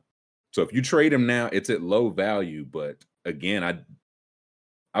 0. So if you trade him now, it's at low value. But again,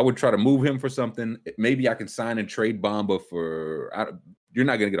 I would try to move him for something. Maybe I can sign and trade Bamba for. You're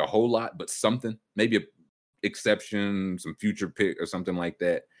not going to get a whole lot, but something. Maybe a exception, some future pick or something like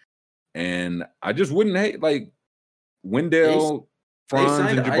that. And I just wouldn't hate like Wendell, Franz,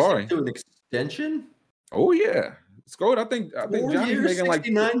 and Jabari to an extension. Oh yeah, Scott. I think Johnny's making like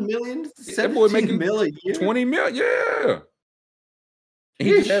 $69 million, that boy making $17 a year. $20 million. Yeah,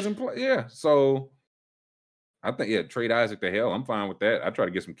 he just hasn't played. Yeah, so I think trade Isaac to hell. I'm fine with that. I try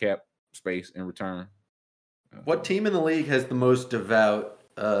to get some cap space in return. What team in the league has the most devout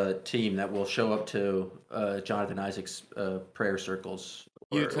team that will show up to Jonathan Isaac's prayer circles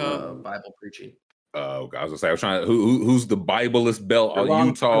or Utah Bible preaching? Oh, I was trying to who's the Bibleist belt?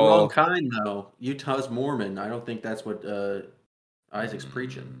 Utah. Wrong kind though. Utah's Mormon. I don't think that's what Isaac's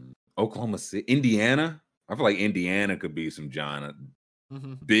preaching. Oklahoma City, Indiana. I feel like Indiana could be some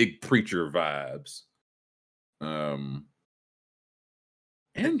big preacher vibes.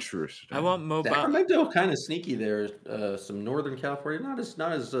 Interesting. I want Mo Bamba. Sacramento kind of sneaky there. Some Northern California, not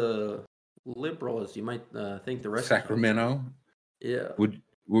as liberal as you might think. The rest Sacramento. Of yeah. What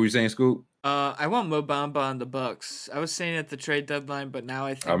were you saying, Scoop? I want Mo Bamba on the Bucks. I was saying at the trade deadline, but now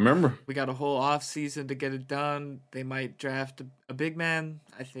I think I remember we got a whole off season to get it done. They might draft a big man.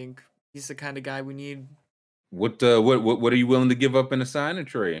 I think he's the kind of guy we need. What are you willing to give up in a signing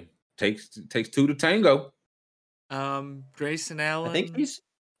trade? Takes 2 to tango. Grayson Allen. I think he's.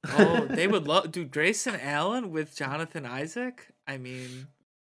 They would love, dude. Grayson Allen with Jonathan Isaac. I mean,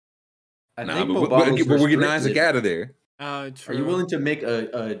 but we're getting Isaac out of there. True. Are you willing to make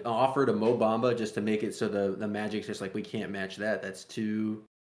an offer to Mo Bamba just to make it so the Magic's just like, we can't match that? That's too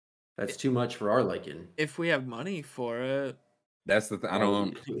much for our liking. If we have money for it. That's the thing. I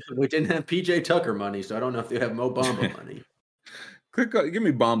don't. We didn't have PJ Tucker money, so I don't know if they have Mo Bamba money. Give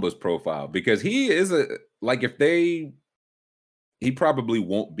me Bamba's profile because he is if they he probably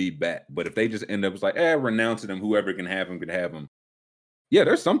won't be back. But if they just end up like, renouncing him, whoever can have him can have him. Yeah,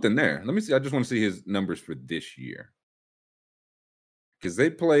 there's something there. Let me see. I just want to see his numbers for this year. Because they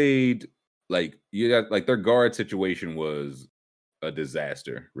played like their guard situation was a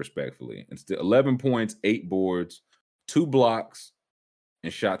disaster, respectfully. And still 11 points, 8 boards, 2 blocks,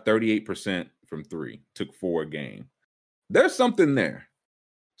 and shot 38% from 3. Took 4 a game. There's something there.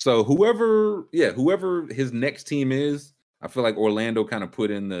 So whoever his next team is, I feel like Orlando kind of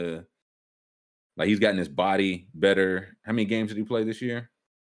put in he's gotten his body better. How many games did he play this year?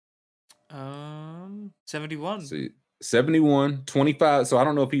 71. See, 71, 25. So I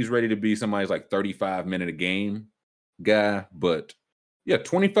don't know if he's ready to be somebody's like 35-minute a game guy, but yeah,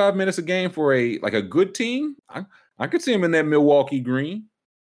 25 minutes a game for a good team. I could see him in that Milwaukee green.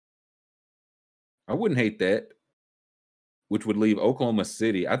 I wouldn't hate that. Which would leave Oklahoma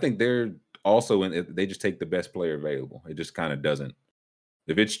City. I think they're also they just take the best player available. It just kind of doesn't.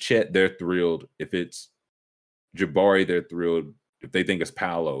 If it's Chet, they're thrilled. If it's Jabari, they're thrilled. If they think it's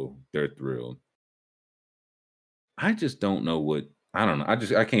Paolo, they're thrilled. I just don't know I don't know.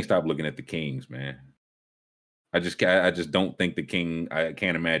 I can't stop looking at the Kings, man. I just don't think I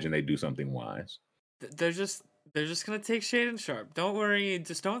can't imagine they do something wise. They're just gonna take Shaedon Sharpe. Don't worry.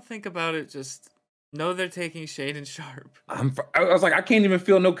 Just don't think about it. Just know they're taking Shaedon Sharpe. I was like, I can't even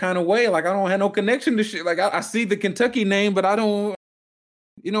feel no kind of way. Like I don't have no connection to shit. Like I see the Kentucky name, but I don't.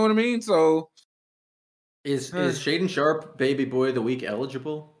 You know what I mean? So is Shaedon Sharpe baby boy of the week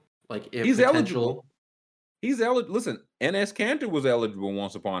eligible? Like if he's eligible. He's eligible. Listen, Enes Kanter was eligible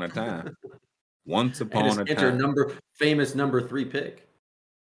once upon a time. Once upon a time. Famous number 3 pick.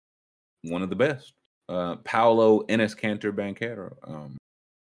 One of the best. Paolo, Enes Kanter, Banchero.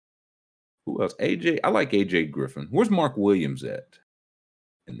 Who else? AJ. I like AJ Griffin. Where's Mark Williams at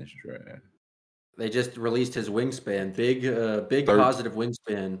in this draft? They just released his wingspan. Big positive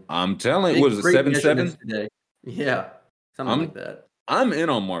wingspan. I'm telling you, what is it, 7'7"? Yeah. Something like that. I'm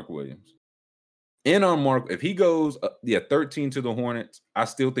in on Mark Williams. If he goes 13 to the Hornets, I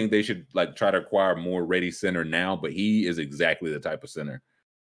still think they should try to acquire more ready center now, but he is exactly the type of center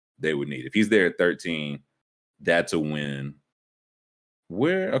they would need. If he's there at 13, that's a win.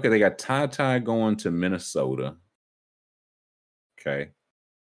 They got Ty going to Minnesota. Okay.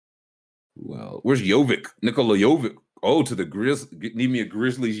 Well, where's Jovic? Nikola Jovic. Oh, to the Grizzlies. Need me a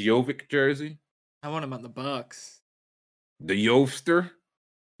Grizzlies Jovic jersey? I want him on the Bucks. The Yovster?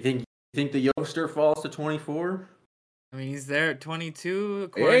 You think the Youngster falls to 24? I mean, he's there at 22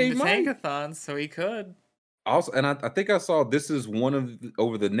 according to Tankathon, so he could. Also, and I think I saw this is one of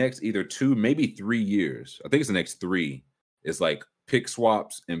over the next either 2, maybe 3 years. I think it's the next 3. It's like pick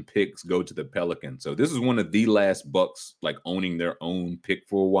swaps and picks go to the Pelicans. So this is one of the last Bucks owning their own pick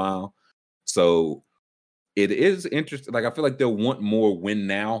for a while. So it is interesting. I feel like they'll want more win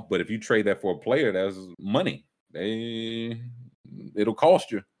now, but if you trade that for a player, that's money. It'll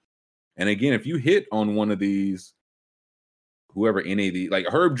cost you. And again, if you hit on one of these, whoever any of these,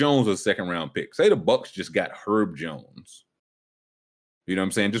 Herb Jones was a 2nd-round pick. Say the Bucks just got Herb Jones. You know what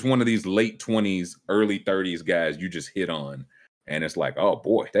I'm saying? Just one of these late 20s, early 30s guys you just hit on. And it's like, oh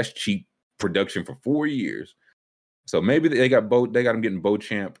boy, that's cheap production for 4 years. So maybe they got him getting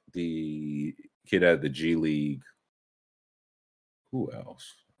Beauchamp, the kid out of the G League. Who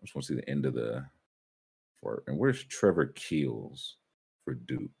else? I just want to see the end of and where's Trevor Keels for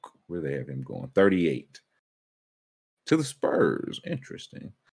Duke? Where they have him going? 38 to the Spurs.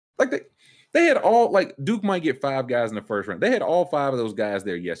 Interesting. They had all Duke might get 5 guys in the first round. They had all 5 of those guys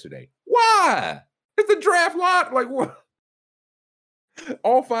there yesterday. Why? It's the draft lot. What?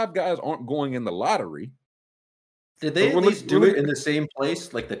 All 5 guys aren't going in the lottery. Did they at least do it in the same place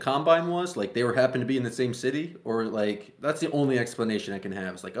the combine was? They were happened to be in the same city? Or that's the only explanation I can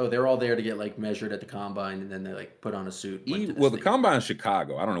have. It's they're all there to get measured at the combine and then they put on a suit. The combine is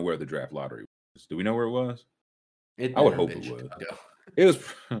Chicago. I don't know where the draft lottery was. Do we know where it was? I would hope it was. It was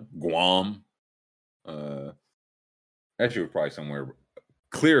Guam. Actually, it was probably somewhere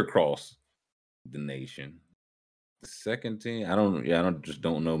clear across the nation. The second team, I don't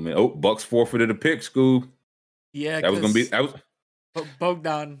know, man. Oh, Bucks forfeited a pick, Scoob. Yeah, that was gonna be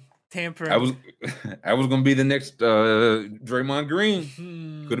Bogdan tampering. I was gonna be the next Draymond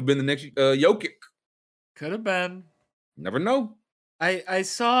Green. Could have been the next Jokic. Could have been. Never know. I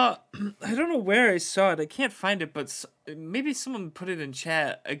saw. I don't know where I saw it. I can't find it, but maybe someone put it in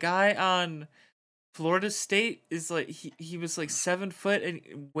chat. A guy on Florida State is he was 7 foot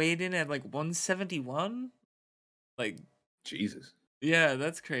and weighed in at 171. Jesus. Yeah,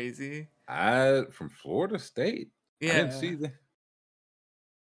 that's crazy. From Florida State. Yeah. I didn't see that.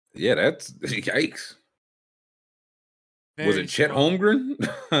 Yeah, that's yikes. Was it Chet Holmgren?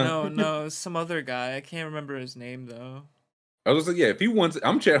 No, some other guy. I can't remember his name though. I was like, yeah, if he wants,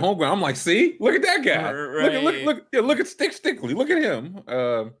 I'm Chet Holmgren. I'm like, see, look at that guy. Right. Look at Stick Stickley. Look at him.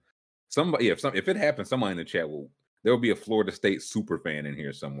 Somebody, if it happens, somebody in the chat there will be a Florida State super fan in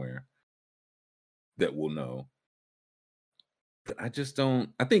here somewhere that will know. But I just don't.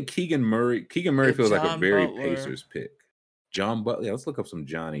 I think Keegan Murray feels like a very Pacers pick. John Butler. Yeah, let's look up some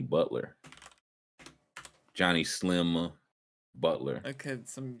Johnny Butler. Johnny Slim Butler. Okay,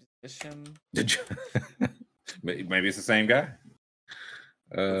 some musician. Maybe it's the same guy.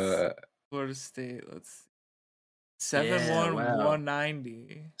 Florida State. Let's see. 7'1",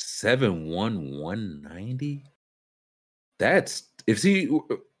 190. That's is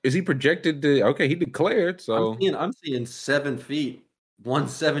he projected to? Okay, he declared. So I'm seeing 7 feet,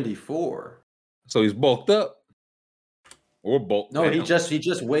 174. So he's bulked up. Or bulk. No, down. he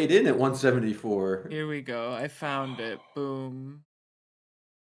just weighed in at 174. Here we go. I found it. Boom.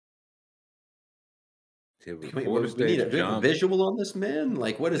 We need a visual on this man.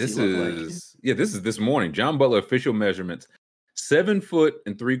 Like, what does he look like? Yeah, this is this morning. John Butler official measurements: 7 foot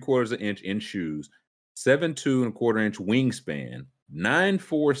and 3/4 inch in shoes, 7'2" 1/4 inch wingspan,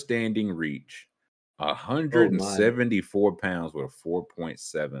 9'4" standing reach, 174 pounds with a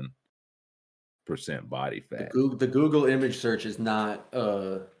 4.7% body fat. The Google image search is not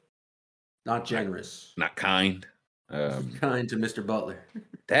generous. Not kind. Kind to Mr. Butler.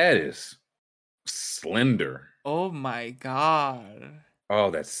 That is slender. Oh my god.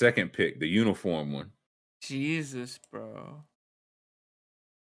 Oh, that second pick, the uniform one. Jesus, bro.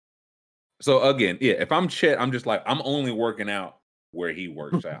 So again, yeah, if I'm Chet, I'm just like, I'm only working out where he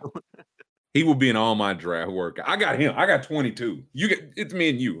works out. He will be in all my draft workout. I got him. I got 22. It's me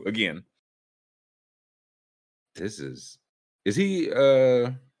and you again. Is he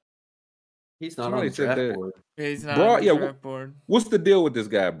he's not on the draft board. He's not on the draft board. What's the deal with this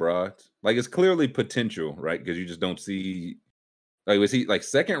guy, bro? Like, it's clearly potential, right? Because you just don't see, like, was he like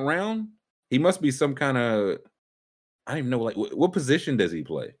second round? He must be some kind of, I don't even know, like, what position does he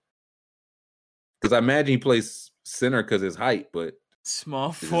play? Because I imagine he plays center because his height, but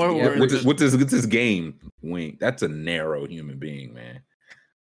small forward. What's his game wing? That's a narrow human being, man.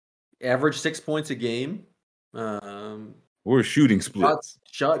 Average 6 points a game. We're shooting splits.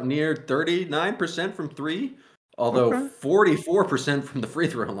 Shot near 39% from 3, although 44% from the free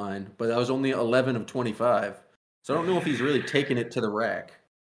throw line. But that was only 11 of 25. So I don't know if he's really taking it to the rack.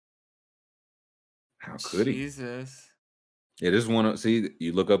 How could he? Jesus. Yeah, this one. See,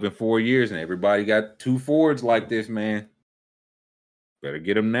 you look up in 4 years, and everybody got 2 forwards like this, man. Better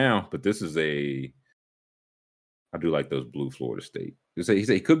get him now. But this is I do like those blue Florida State. He said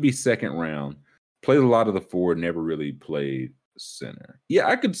he could be second round. Played a lot of the forward, never really played center. Yeah,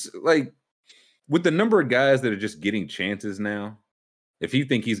 I could, like, with the number of guys that are just getting chances now, if you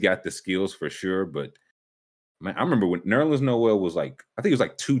think he's got the skills for sure, but man, I remember when Nerlens Noel was like, I think it was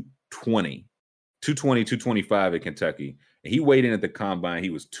like 220, 225 at Kentucky. And he weighed in at the combine.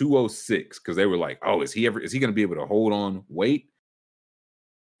 He was 206 because they were like, oh, is he going to be able to hold on weight?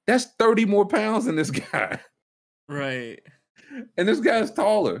 That's 30 more pounds than this guy. Right. And this guy's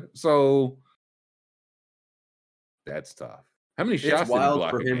taller. So that's tough. How many shots did he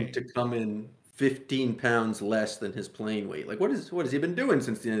block for him game? To come in 15 pounds less than his playing weight? Like, what has he been doing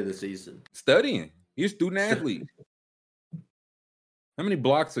since the end of the season? Studying. He's a student athlete. How many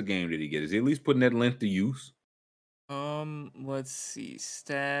blocks a game did he get? Is he at least putting that length to use? Let's see.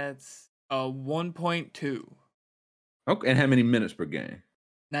 Stats. 1.2. Okay, and how many minutes per game?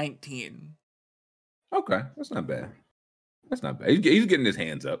 19. Okay, that's not bad. That's not bad. He's getting his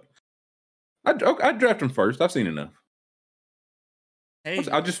hands up. I'd draft him first. I've seen enough. Hey,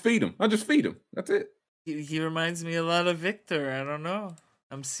 I'll just feed him. That's it. He reminds me a lot of Victor. I don't know.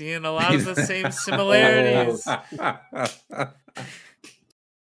 I'm seeing a lot of the same similarities.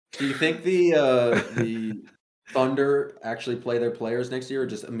 Do you think the Thunder actually play their players next year, or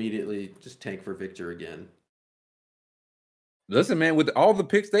just immediately just tank for Victor again? Listen, man, with all the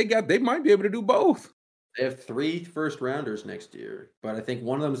picks they got, they might be able to do both. They have 3 first-rounders next year, but I think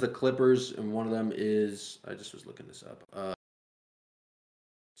one of them is the Clippers, and one of them is, I just was looking this up,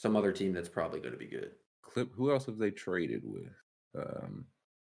 some other team that's probably going to be good. Who else have they traded with?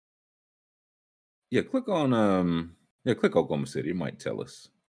 Click Oklahoma City. It might tell us.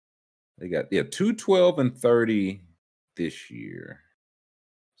 They got 212 and 30 this year.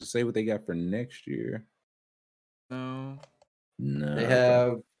 To say what they got for next year. No. They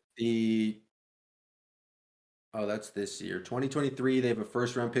have that's this year. 2023, they have a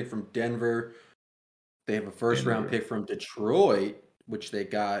first-round pick from Denver. They have a first-round pick from Detroit, which they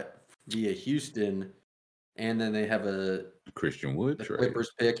got via Houston. and then they have a Christian Wood the trade.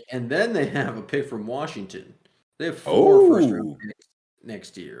 Clippers pick, and then they have a pick from Washington. They have 4 first-round picks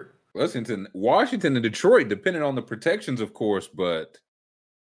next year. Washington, and Detroit, depending on the protections, of course, but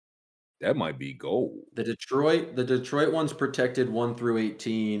that might be gold. The Detroit one's protected 1 through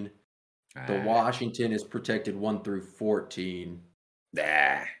 18. The Washington is protected 1 through 14.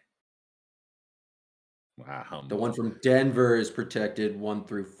 Wow. The one from Denver is protected 1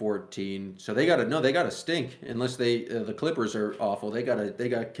 through 14. So they gotta stink unless the Clippers are awful. They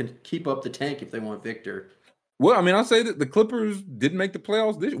can keep up the tank if they want Victor. Well, I mean, I'll say that the Clippers didn't make the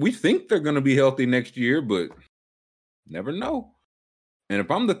playoffs this year. We think they're going to be healthy next year, but never know. And if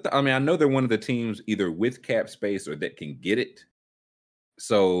I'm I know they're one of the teams either with cap space or that can get it.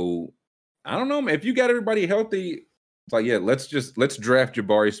 So I don't know, man. If you got everybody healthy, it's like, yeah, let's draft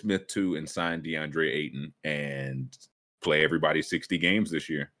Jabari Smith too and sign DeAndre Ayton and play everybody 60 games this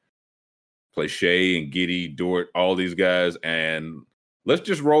year. Play Shea and Giddey, Dort, all these guys, and let's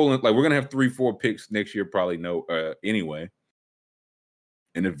just roll in. Like, we're gonna have 3-4 picks next year, probably anyway.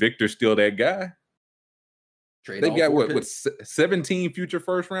 And if Victor's still that guy, they got what 17 future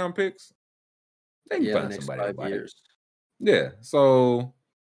first round picks. They can find somebody 5 years. Yeah, so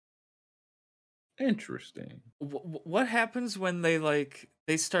interesting. What happens when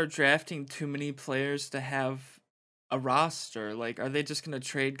they start drafting too many players to have a roster? Like, are they just going to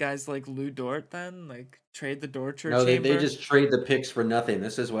trade guys like Lou Dort then? Like, trade the Dortcher chamber? No, they just trade the picks for nothing.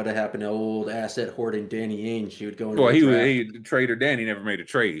 This is what happened to old asset hoarding Danny Ainge. He would go into he trader Danny never made a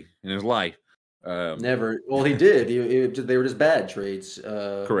trade in his life. Never. Well, he did. They were just bad trades.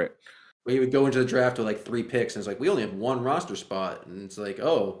 Correct. He would go into the draft with like 3 picks, and it's like, we only have 1 roster spot. And it's like,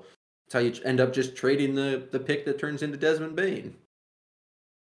 oh, that's how you end up just trading the pick that turns into Desmond Bane.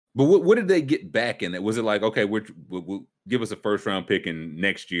 But what did they get back in that? Was it like, okay, we'll give us a first round pick in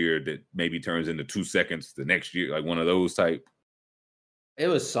next year that maybe turns into 2 seconds the next year, like one of those type? It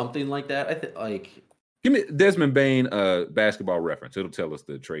was something like that. I think like give me Desmond Bane Basketball Reference. It'll tell us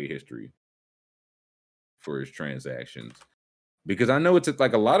the trade history for his transactions. Because I know it's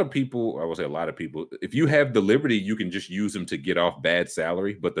like a lot of people, I will say a lot of people, if you have the liberty, you can just use them to get off bad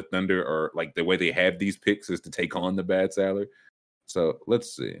salary. But the Thunder are like, the way they have these picks is to take on the bad salary. So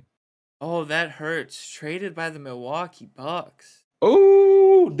let's see. Oh, that hurts. Traded by the Milwaukee Bucks.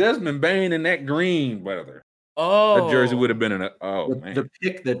 Oh, Desmond Bane in that green, brother. Oh, that jersey would have been man. The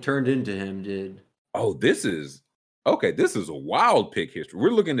pick that turned into him did. Oh, this is a wild pick history.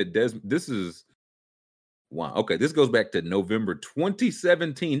 We're looking at this is wow. Okay, this goes back to November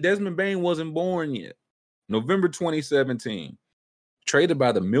 2017. Desmond Bane wasn't born yet. November 2017. Traded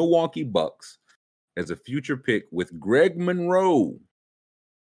by the Milwaukee Bucks as a future pick with Greg Monroe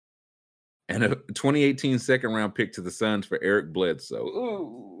and a 2018 second round pick to the Suns for Eric Bledsoe.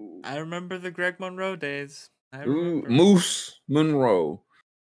 Ooh. I remember the Greg Monroe days. Moose Monroe.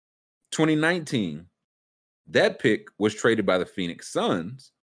 2019. That pick was traded by the Phoenix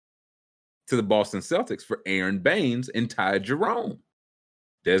Suns to the Boston Celtics for Aaron Baines and Ty Jerome.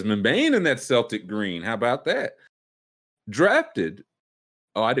 Desmond Bane in that Celtic green. How about that? Drafted.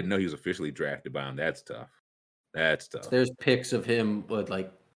 Oh, I didn't know he was officially drafted by him. That's tough. There's pics of him with like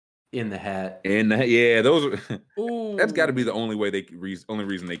in the hat. Yeah, those are. That's got to be the only way only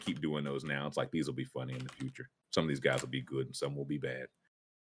reason they keep doing those now. It's like these will be funny in the future. Some of these guys will be good and some will be bad.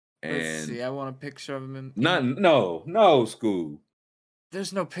 And let's see. I want a picture of him in. No, Scoob.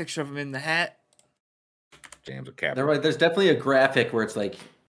 There's no picture of him in the hat. Jams a cap. There's definitely a graphic where it's like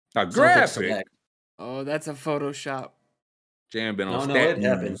a graphic. Oh, that's a Photoshop. Jam been on stat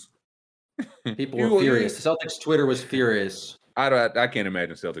news. People were furious. The Celtics Twitter was furious. I can't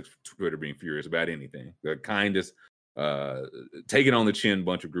imagine Celtics Twitter being furious about anything. The kindest, taking on the chin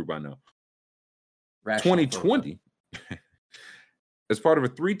bunch of group I know. 2020, as part of a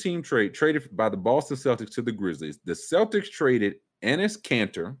 3-team trade traded by the Boston Celtics to the Grizzlies, the Celtics traded Enes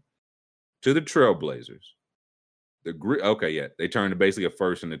Kanter to the Trailblazers. They turned to basically a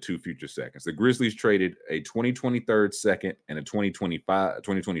first and 2 future seconds. The Grizzlies traded a 2023 second and a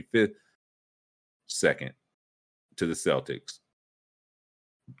 2025 second to the Celtics.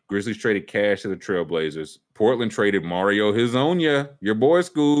 Grizzlies traded cash to the Trailblazers. Portland traded Mario Hezonja, your boy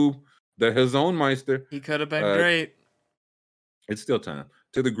Scoob, the Hezonmeister. He could have been great. It's still time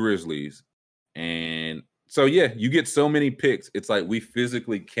to the Grizzlies. And so, yeah, you get so many picks. It's like we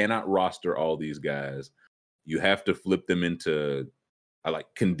physically cannot roster all these guys. You have to flip them into like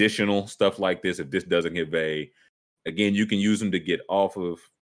conditional stuff like this. If this doesn't get vague, again, you can use them to get off of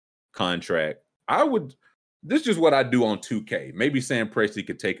contract. This is just what I do on 2K. Maybe Sam Presti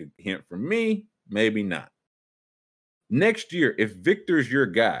could take a hint from me. Maybe not. Next year, if Victor's your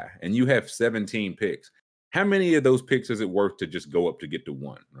guy and you have 17 picks, how many of those picks is it worth to just go up to get to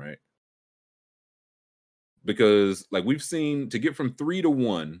 1, right? Because like we've seen to get from 3 to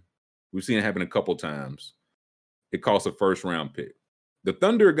 1, we've seen it happen a couple times. It costs a first round pick. The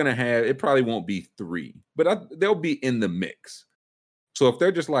Thunder are going to have, it probably won't be 3, but they'll be in the mix. So if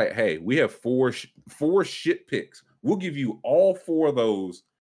they're just like, hey, we have four shit picks, we'll give you all 4 of those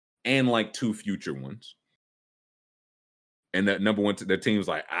and like 2 future ones. And that number one, their team's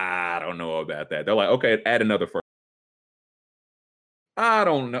like, I don't know about that. They're like, okay, add another first. I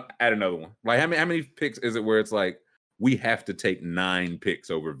don't know, add another one. Like how many picks is it where it's like, we have to take 9 picks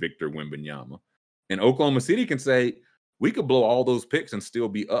over Victor Wembanyama? And Oklahoma City can say, we could blow all those picks and still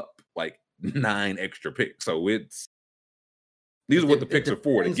be up like 9 extra picks. So these are what the picks are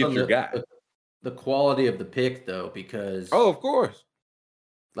for, to get your guy. The quality of the pick, though, because of course,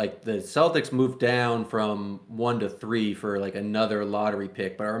 like the Celtics moved down from 1 to 3 for like another lottery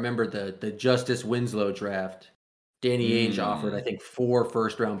pick. But I remember the Justice Winslow draft. Danny Ainge offered, I think, 4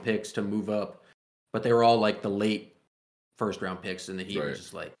 first-round picks to move up, but they were all like the late first-round picks, and the Heat was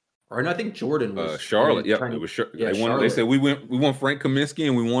just like. Or I think Jordan was Charlotte. Yep, it was Charlotte. They said we want Frank Kaminsky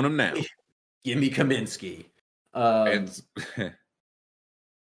and we want him now. Give me Kaminsky.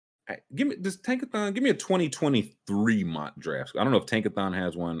 Give me Tankathon. Give me a 2023 mock draft. I don't know if Tankathon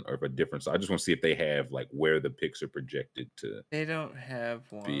has one or if a different. So I just want to see if they have like where the picks are projected to. They don't have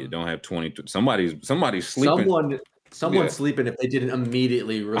one. You don't have 20. Somebody's sleeping. Someone's sleeping if they didn't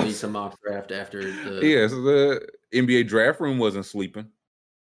immediately release a mock draft after the. Yeah, so the NBA draft room wasn't sleeping.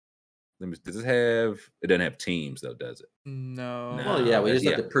 Does it have? It doesn't have teams though, does it? No. Well, yeah, we just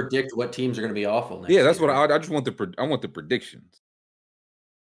have to predict what teams are going to be awful next. Yeah, that's what I just want I want the predictions.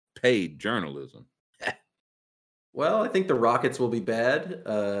 Paid journalism. Well, I think the Rockets will be bad.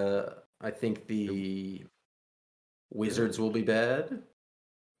 I think the Wizards will be bad.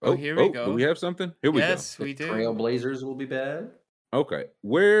 Oh, here we go. Do we have something? Here we go. Yes, we do. Trailblazers will be bad. Okay.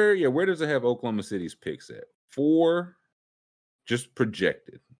 Where does it have Oklahoma City's picks at? 4, just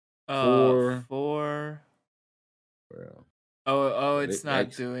projected. 4. Well. It's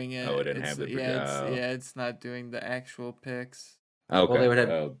not doing it. Oh, it didn't have the it's not doing the actual picks. Okay. Well, they would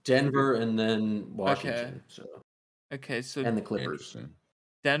have Denver and then Washington. Okay, so and the Clippers.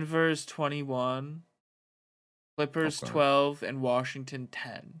 Denver's 21, Clippers 12, and Washington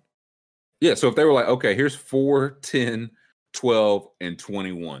 10. Yeah, so if they were like, okay, here's 4, 10, 12, and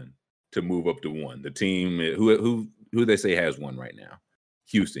 21 to move up to 1. The team who they say has 1 right now.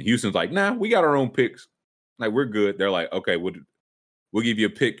 Houston. Houston's like, nah, we got our own picks. Like, we're good. They're like, okay, we'll give you a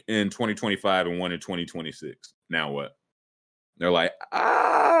pick in 2025 and 1 in 2026. Now what? They're like,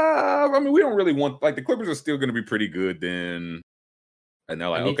 I mean, we don't really want, like, the Clippers are still going to be pretty good then. And they're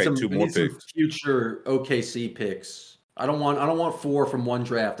like, okay, 2 more picks. Future OKC picks. I don't want 4 from one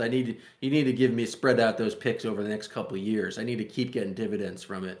draft. You need to give me spread out those picks over the next couple of years. I need to keep getting dividends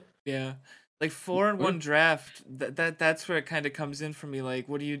from it. Yeah. Like 4 in one draft, that's where it kind of comes in for me. Like,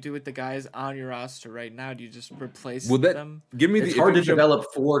 what do you do with the guys on your roster right now? Do you just replace them? It's hard to develop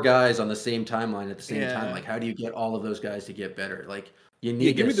 4 guys on the same timeline at the same time. Like, how do you get all of those guys to get better? Like, you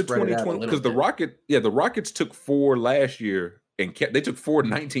need to spread it out a little bit. Because the Rockets took 4 last year and they took 4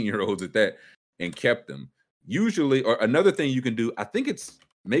 19-year-olds at that and kept them. Usually, or another thing you can do, I think it's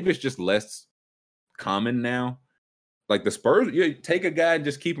just less common now. Like the Spurs, you take a guy and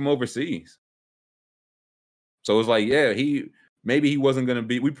just keep him overseas. So it's like, yeah, maybe he wasn't going to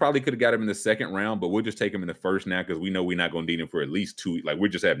be. We probably could have got him in the second round, but we'll just take him in the first now because we know we're not going to need him for at least 2. Like we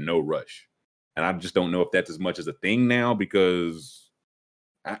just have no rush, and I just don't know if that's as much as a thing now because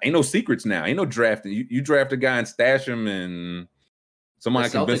ain't no secrets now. Ain't no drafting. You draft a guy and stash him, and somebody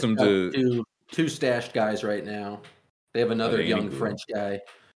convince him to. Two stashed guys right now. They have another young French guy.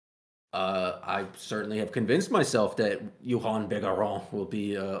 I certainly have convinced myself that Johan Begaron will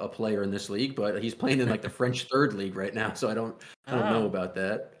be a player in this league, but he's playing in like the French third league right now, so I don't know about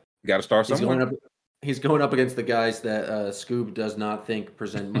that. You got to start somewhere. He's going up against the guys that Scoob does not think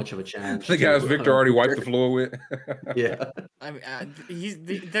present much of a challenge. The guys Victor already wiped the floor with. Yeah, I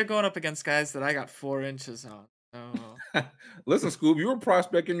mean, they're going up against guys that I got 4 inches on. Oh. Listen, Scoob, you're a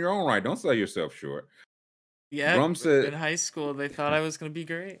prospect in your own right. Don't sell yourself short. Yeah, Rum said, in high school they thought I was going to be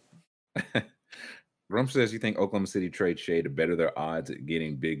great. Rum says you think Oklahoma City trade Shea to better their odds at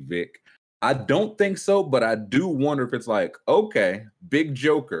getting Big Vic. I don't think so, but I do wonder if it's like, okay, Big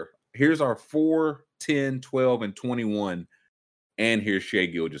Joker, here's our 4, 10, 12, and 21, and here's Shea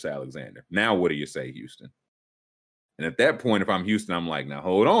Gilgeous-Alexander. Now what do you say, Houston? And at that point, if I'm Houston, I'm like, now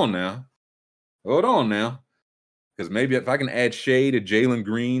hold on now. Because maybe if I can add Shea to Jalen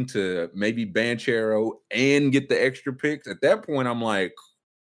Green to maybe Banchero and get the extra picks, at that point I'm like,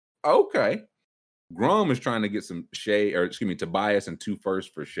 okay, Grum is trying to get some Tobias and 2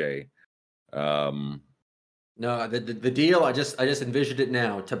 firsts for Shea. No, the deal. I just envisioned it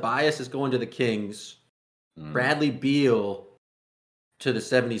now. Tobias is going to the Kings. Bradley Beal to the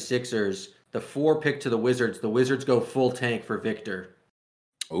 76ers. The 4 pick to the Wizards. The Wizards go full tank for Victor.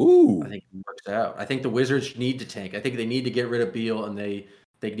 Ooh, I think it works out. I think the Wizards need to tank. I think they need to get rid of Beal, and they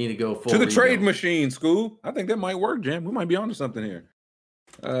need to go full to the rebuild. trade machine. School. I think that might work, Jam. We might be onto something here.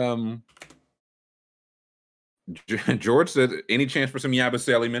 George said, "Any chance for some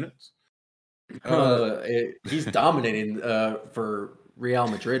Yabusele minutes?" He's dominating for Real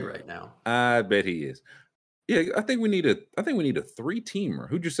Madrid right now. I bet he is. Yeah, I think we need a 3-teamer.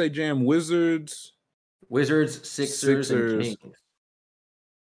 Who'd you say, Jam? Wizards, Sixers, and Kings.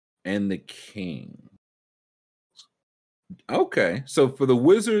 And the Kings. Okay, so for the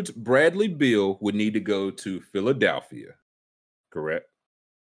Wizards, Bradley Beal would need to go to Philadelphia, correct?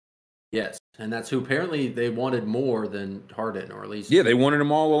 Yes, and that's who apparently they wanted more than Harden, or at least they wanted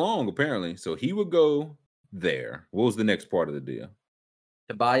him all along apparently. So he would go there. What was the next part of the deal?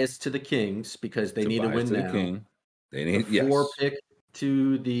 Tobias to the Kings because they need to win now. They need the 4 pick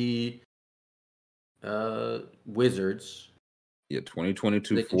to the Wizards. Yeah,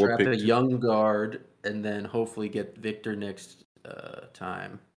 2022 they can 4 draft pick. a young guard and then hopefully get Victor next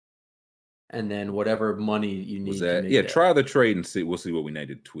time. And then whatever money you need. Try the trade and see. We'll see what we need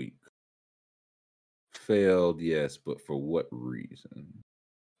to tweak. Failed, yes, but for what reason?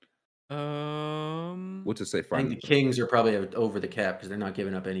 What's it say? I think the Kings are probably over the cap because they're not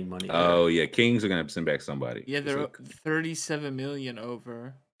giving up any money. Oh yeah, Kings are gonna have to send back somebody. Yeah, they're 37 million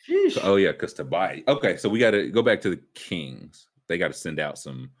over. Sheesh. Oh yeah, because to buy. Okay, so we got to go back to the Kings. They got to send out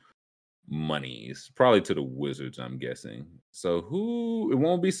some monies, probably to the Wizards, I'm guessing. So it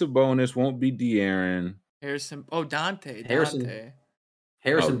won't be Sabonis, won't be De'Aaron. Harrison. Oh, Dante.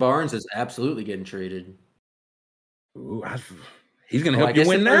 Harrison Barnes is absolutely getting traded. Ooh, he's going to help you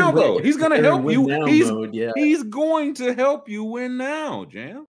win now, though. He's going to help you. He's going to help you win now,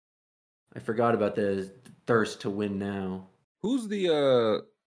 Jam. I forgot about the thirst to win now. Who's the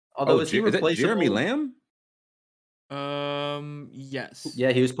is that Jeremy Lamb? Yes.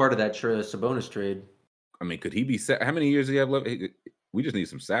 Yeah, he was part of that Sabonis trade. I mean, could he be set? How many years do he have left? We just need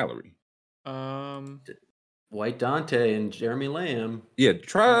some salary. White Dante and Jeremy Lamb. Yeah,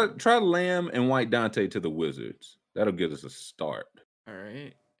 try Lamb and White Dante to the Wizards. That'll give us a start. All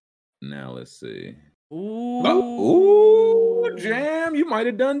right. Now let's see. Ooh, Jam, you might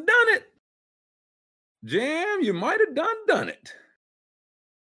have done it. Jam, you might have done it.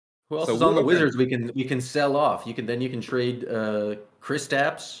 Who else is on the Wizards? We can sell off. You can trade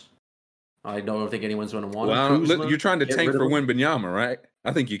Kristaps. I don't think anyone's going to want him. Well, you're trying to tank for Wembanyama, right?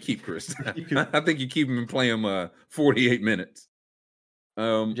 I think you keep Kristaps. I think you keep him and play him 48 minutes.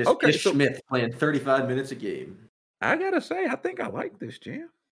 Smith playing 35 minutes a game. I gotta say, I think I like this, Jam.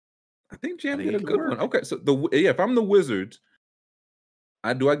 I think Jam did a good one. Okay, so if I'm the Wizards,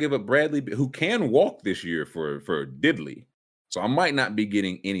 I give up Bradley, who can walk this year for Diddley. So I might not be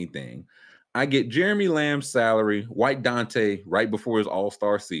getting anything. I get Jeremy Lamb's salary, White Dante right before his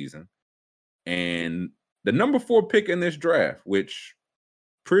All-Star season, and the number 4 pick in this draft, which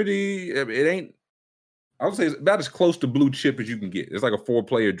it ain't. I would say it's about as close to blue chip as you can get. It's like a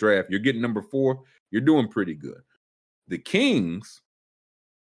 4-player draft. You're getting number 4. You're doing pretty good. The Kings,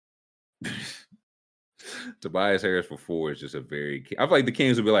 Tobias Harris for 4 is just a very. I feel like the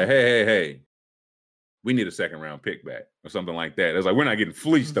Kings would be like, hey. We need a 2nd-round pick back or something like that. It's like we're not getting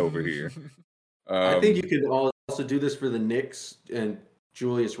fleeced over here. I think you could also do this for the Knicks and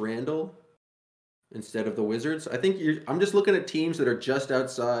Julius Randle instead of the Wizards. I think I'm just looking at teams that are just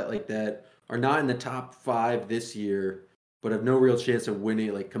outside, like that, are not in the top 5 this year, but have no real chance of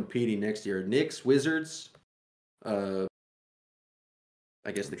winning, like competing next year. Knicks, Wizards.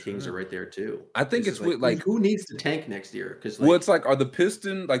 I guess the Kings are right there too. I think it's like who needs to tank next year? Because it's like, are the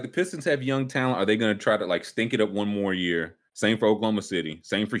Pistons have young talent? Are they going to try to stink it up one more year? Same for Oklahoma City.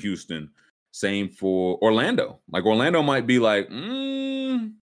 Same for Houston. Same for Orlando. Like Orlando might be like,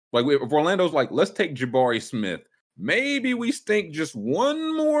 if Orlando's like, let's take Jabari Smith. Maybe we stink just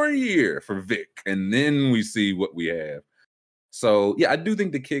one more year for Vic, and then we see what we have. So yeah, I do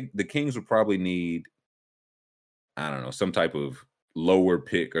think the Kings would probably need, I don't know, some type of lower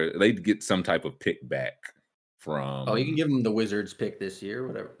pick, or they'd get some type of pick back from. Oh, you can give them the Wizards pick this year,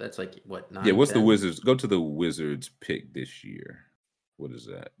 whatever. That's like what? 9, yeah, what's 10? the Wizards? Go to the Wizards pick this year. What is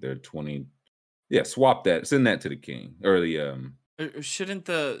that? They're 20. Yeah, swap that. Send that to the King or the. Shouldn't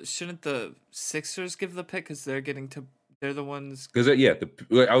the Sixers give the pick because they're the ones? Because I was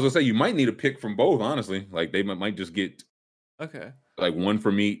gonna say you might need a pick from both. Honestly, like they might just get. Okay. like one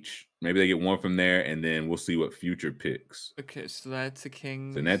from each. Maybe they get one from there, and then we'll see what future picks. Okay, so that's the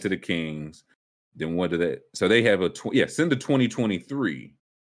Kings. Send that to the Kings. Then what do they? So they have send the 2023.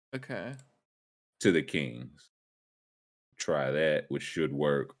 Okay. To the Kings. Try that, which should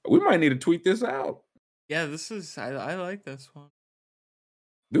work. We might need to tweet this out. Yeah, this is I like this one.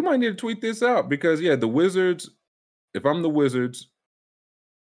 We might need to tweet this out because the Wizards. If I'm the Wizards,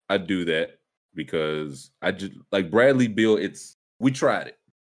 I'd do that because I just like Bradley Beal. We tried it.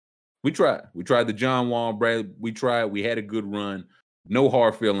 We tried the John Wall, Brad. We tried. We had a good run. No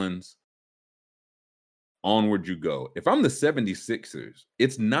hard feelings. Onward you go. If I'm the 76ers,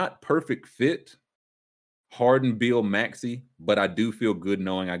 it's not perfect fit. Harden, Beal, Maxey, but I do feel good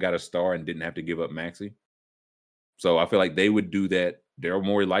knowing I got a star and didn't have to give up Maxey. So I feel like they would do that. Daryl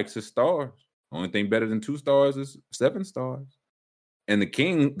Morey likes his stars. Only thing better than 2 stars is 7 stars. And the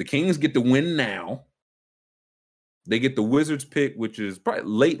Kings get to win now. They get the Wizards pick, which is probably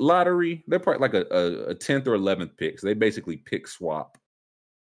late lottery. They're probably like a 10th or 11th pick. So they basically pick swap.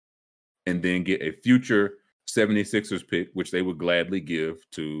 And then get a future 76ers pick, which they would gladly give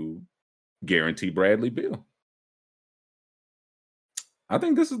to guarantee Bradley Beal. I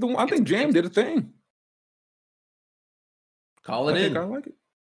think this is the one. I think Jam did a thing. Call it in. I like it.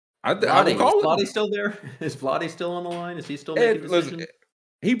 Is Vlade still there? Is Vlade still on the line? Is he still making decisions?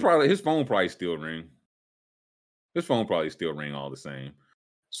 Listen, his phone probably still ring. His phone probably still ring all the same.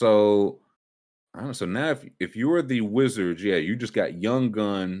 So I don't know. So now if you're the Wizards, you just got young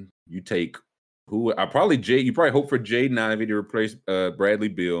gun. You take who you probably hope for Jaden Ivey to replace Bradley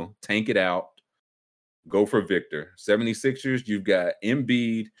Beal, tank it out, go for Victor. 76ers, you've got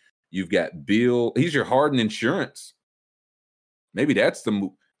Embiid, you've got Beal. He's your Harden insurance. Maybe that's the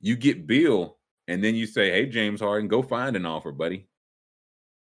move. You get Beal, and then you say, hey, James Harden, go find an offer, buddy.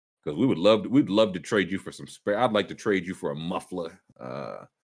 Because we'd love to trade you for some spare. I'd like to trade you for a muffler.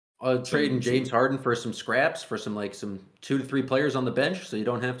 Trading James Harden for some scraps, for some 2 to 3 players on the bench, so you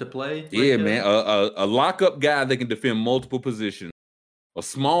don't have to play. Man, a lockup guy that can defend multiple positions, a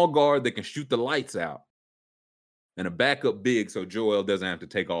small guard that can shoot the lights out, and a backup big so Joel doesn't have to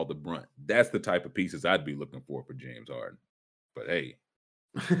take all the brunt. That's the type of pieces I'd be looking for James Harden. But hey,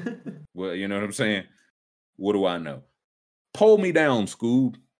 well, you know what I'm saying? What do I know? Pull me down,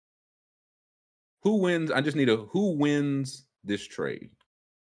 Scoob. Who wins? I just need who wins this trade?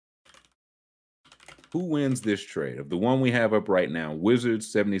 Who wins this trade? Of the one we have up right now,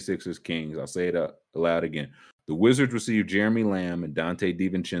 Wizards, 76ers, Kings. I'll say it aloud again. The Wizards receive Jeremy Lamb and Dante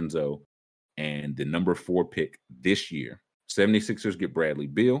DiVincenzo and the number 4 pick this year. 76ers get Bradley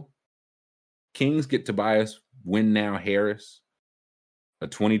Beal. Kings get Tobias Harris, a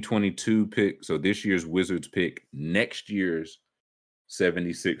 2022 pick. So this year's Wizards pick, next year's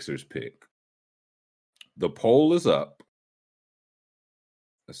 76ers pick. The poll is up.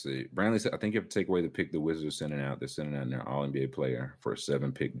 Let's see. Brantley said, I think you have to take away the pick the Wizards are sending out. They're sending out their All-NBA player for a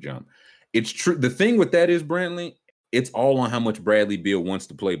 7-pick jump. It's true. The thing with that is, Brantley, it's all on how much Bradley Beal wants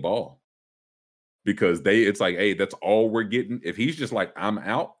to play ball. Because it's like, hey, that's all we're getting. If he's just like, I'm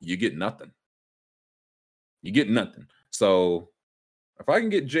out, you get nothing. You get nothing. So if I can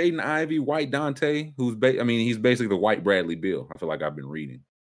get Jaden Ivey, White Dante, he's basically the white Bradley Beal. I feel like I've been reading.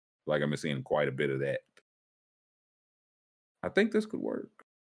 I feel like I've been seeing quite a bit of that. I think this could work.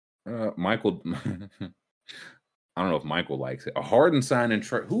 Michael, I don't know if Michael likes it. A Harden sign and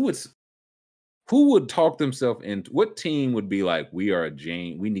trade. Who would talk themselves into? What team would be like? We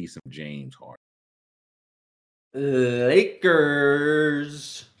need some James Harden.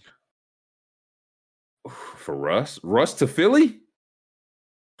 Lakers. For Russ to Philly.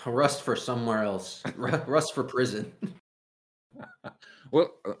 Rust for somewhere else. Rust for prison.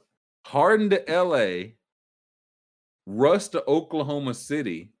 Well, Harden to LA. Russ to Oklahoma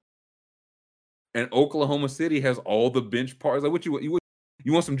City. And Oklahoma City has all the bench parts. Like, what you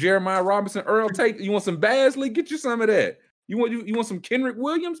want some Jeremiah Robinson, Earl Tate? You want some Basley? Get you some of that. You want some Kenrich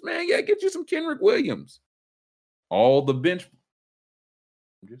Williams, man? Yeah, get you some Kenrich Williams. All the bench.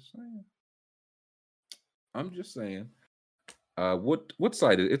 I'm just saying. What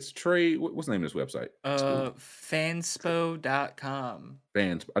site is it? It's trade. What's the name of this website? Fanspo.com.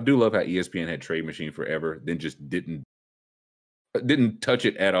 Fans. I do love how ESPN had Trade Machine forever, then just didn't touch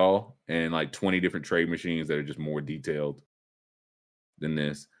it at all, and like 20 different trade machines that are just more detailed than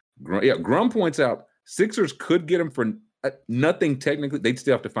this. Grum points out Sixers could get him for nothing technically. They'd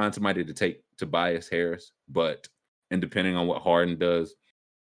still have to find somebody to take Tobias Harris, and depending on what Harden does.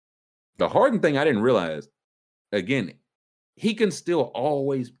 The Harden thing I didn't realize, again, he can still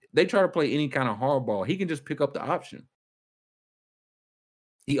always, they try to play any kind of hardball. He can just pick up the option.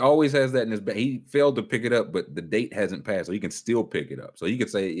 He always has that in his bag. He failed to pick it up, but the date hasn't passed, so he can still pick it up. So he could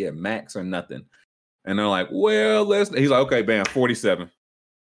say, yeah, max or nothing. And they're like, well, he's like, okay, bam, 47.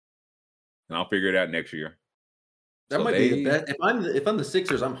 And I'll figure it out next year. That might be the best. If I'm the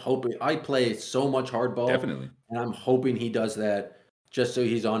Sixers, I'm hoping I play so much hardball. Definitely. And I'm hoping he does that just so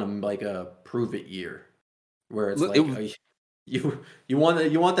he's on him like a prove it year. Where it's you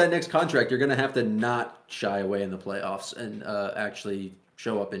want that next contract, you're gonna have to not shy away in the playoffs and actually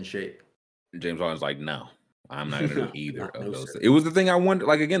show up in shape. James Harden's like, no, I'm not gonna do either of those. It was the thing I wondered,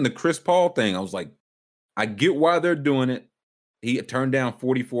 like again, the Chris Paul thing. I was like, I get why they're doing it. He turned down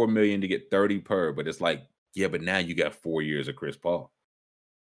 $44 million to get 30 per, but it's like, yeah, but now you got 4 years of Chris Paul.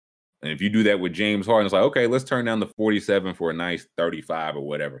 And if you do that with James Harden, it's like, okay, let's turn down the 47 for a nice 35 or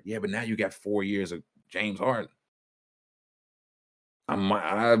whatever. Yeah, but now you got 4 years of James Harden.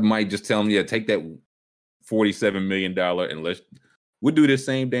 I might just tell him, yeah, take that $47 million and we'll do this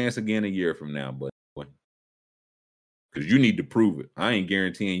same dance again a year from now, but because you need to prove it. I ain't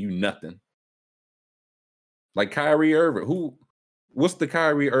guaranteeing you nothing. Like Kyrie Irving, what's the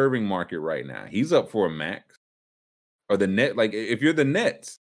Kyrie Irving market right now? He's up for a max. Or the net, like if you're the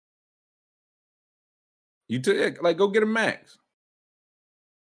Nets, go get a max.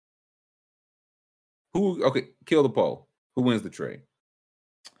 Kill the poll. Who wins the trade?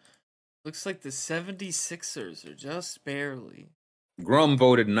 Looks like the 76ers are just barely. Grum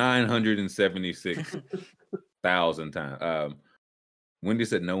voted 976,000 times. Wendy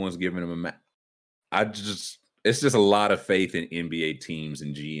said no one's giving him a max. It's just a lot of faith in NBA teams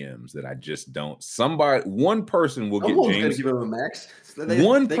and GMs that I just don't. One person will get James. Give him a max.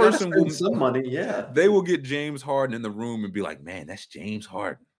 One person will some money. Yeah, they will get James Harden in the room and be like, "Man, that's James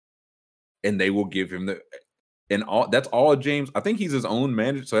Harden," and they will give him that's all James. I think he's his own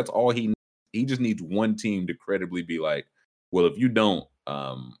manager, so that's all he needs. He just needs one team to credibly be like, "Well, if you don't,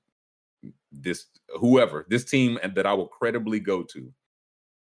 this team that I will credibly go to."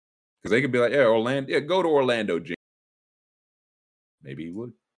 Because they could be like, yeah, Orlando, go to Orlando, James. Maybe he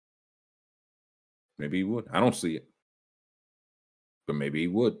would. I don't see it. But maybe he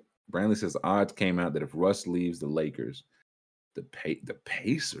would. Brandley says odds came out that if Russ leaves the Lakers, the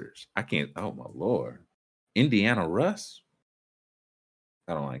Pacers. I can't. Oh my Lord. Indiana Russ?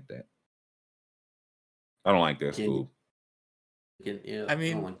 I don't like that. I don't like that school. I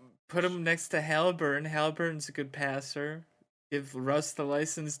mean, put him next to Halliburton. Halliburton's a good passer. Give Russ the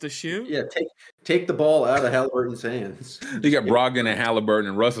license to shoot. Yeah, take the ball out of Halliburton's hands. You got Brogdon and Halliburton,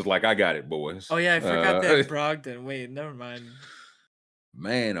 and Russ is like, I got it, boys. Oh yeah, I forgot that Brogdon. Wait, never mind.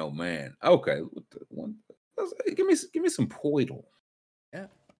 Man, oh man. Okay, give me some Poeltl. Yeah,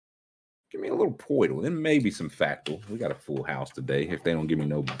 give me a little Poeltl, and maybe some Factual. We got a full house today. If they don't give me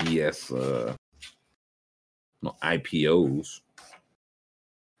no BS, no IPOs.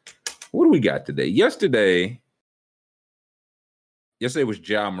 What do we got today? Yesterday was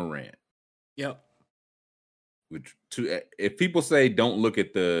Ja Morant. Yep. If people say don't look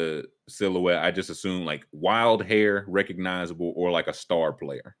at the silhouette, I just assume like wild hair, recognizable, or like a star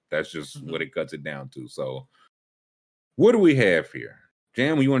player. That's just what it cuts it down to. So, what do we have here?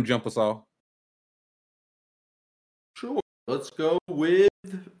 Jam, you want to jump us off? Sure. Let's go with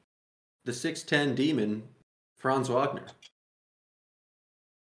the 6'10 demon, Franz Wagner.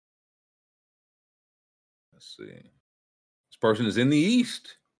 Let's see. Person is in the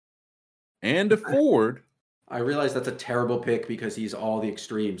East and a forward. I realize that's a terrible pick because he's all the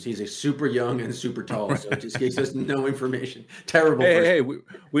extremes. He's a super young and super tall, so it just gives us no information. Terrible. Hey,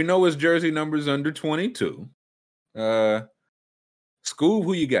 we know his jersey number is under 22. School,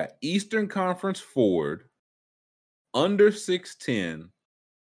 who you got? Eastern Conference forward, under 6'10",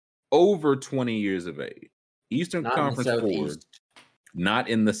 over 20 years of age. Eastern Conference forward, not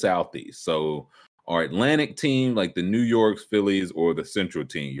in the Southeast. So our Atlantic team, like the New Yorks, Phillies, or the Central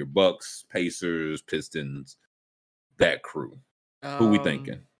team, your Bucks, Pacers, Pistons, that crew. Who we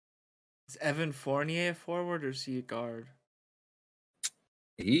thinking? Is Evan Fournier a forward or is he a guard?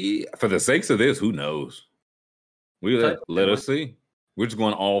 For the sakes of this, who knows? Let us see. We're just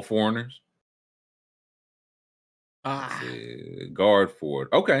going all foreigners. Guard forward.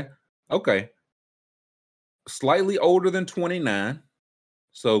 Okay. Slightly older than 29.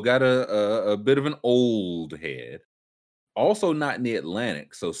 So got a bit of an old head. Also not in the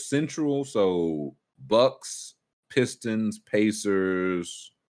Atlantic. So Central, so Bucks, Pistons,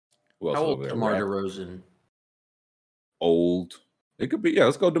 Pacers. Who else? How old DeMar DeRozan? Old. It could be,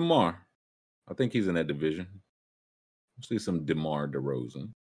 let's go DeMar. I think he's in that division. Let's see some DeMar DeRozan.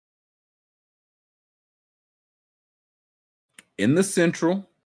 In the Central,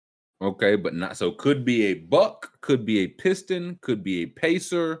 Okay, but not so. Could be a Buck, could be a Piston, could be a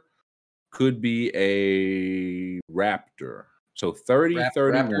Pacer, could be a Raptor. So 30,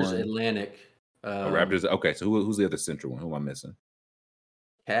 31. Raptors, Atlantic. Raptors. Okay, so who's the other central one? Who am I missing?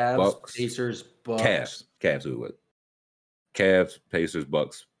 Cavs, Bucks, Pacers, Bucks. Cavs. Who was? Cavs, Pacers,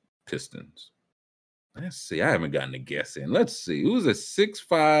 Bucks, Pistons. Let's see. I haven't gotten a guess in. Let's see. Who's a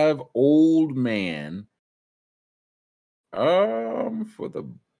 6'5" old man? For the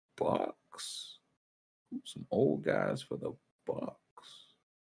Bucks. Some old guys for the Bucks.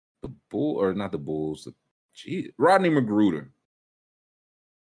 The Bull or not the Bulls? Rodney McGruder.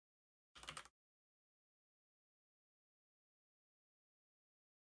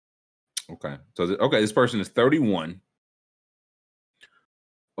 Okay, so this person is 31.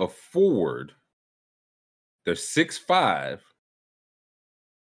 A forward. They're 6'5".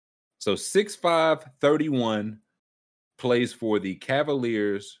 So 6'5", 31, plays for the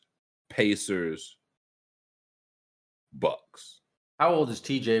Cavaliers, Pacers, Bucks. How old is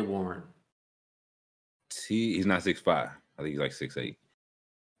TJ Warren? He's not 6'5". I think he's like 6'8".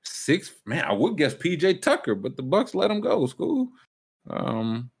 Man, I would guess PJ Tucker, but the Bucks let him go. School.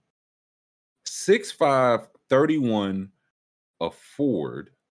 6'5", 31, a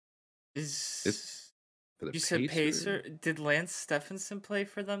forward. You said Pacer? Did Lance Stephenson play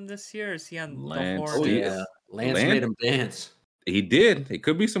for them this year? Or is he on the Hornets? Oh yeah, Lance made him dance. He did. It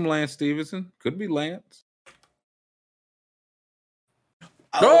could be some Lance Stevenson. Could be Lance.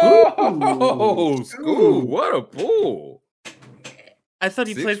 Oh, School! What a pull! I thought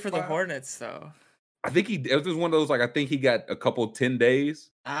he played for the Hornets, though. I think it was one of those, like, I think he got a couple 10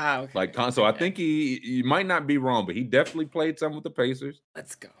 days. Okay. Like, so I think you might not be wrong, but he definitely played some with the Pacers.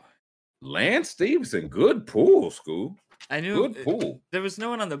 Let's go. Lance Stevenson, good pull, School. I knew good pull. There was no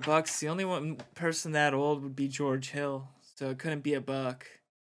one on the Bucks. The only one person that old would be George Hill, so it couldn't be a Buck.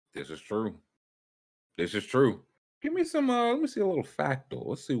 This is true. Give me some. Let me see a little factal.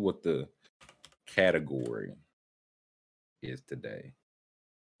 Let's see what the category is today.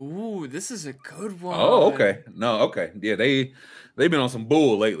 Ooh, this is a good one. Oh, okay. No, okay. Yeah, they've been on some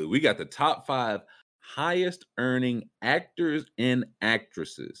bull lately. We got the top 5 highest earning actors and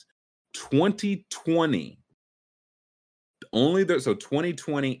actresses. 2020. So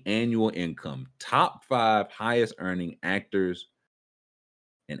 2020 annual income. Top 5 highest earning actors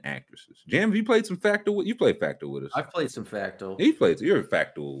and actresses. Jam, have you played some Factal? You played Factal with us. I've played some Factal. You're a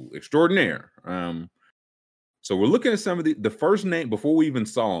Factal extraordinaire. So we're looking at some of the first name before we even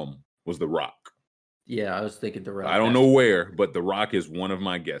saw him was The Rock. Yeah, I was thinking The Rock. I don't know where, but The Rock is one of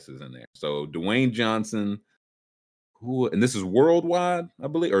my guesses in there. So Dwayne Johnson, and this is worldwide, I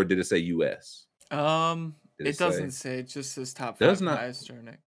believe, or did it say U.S.? It doesn't say. It just says top 5 highest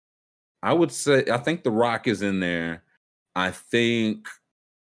earning. I would say, I think The Rock is in there. I think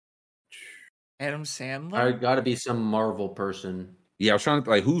Adam Sandler. I got to be some Marvel person. Yeah, I was trying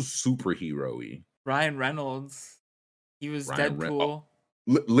to who's superhero-y? Ryan Reynolds. He was Deadpool.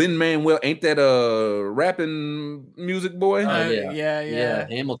 Lin-Manuel, ain't that a rapping music boy? Yeah.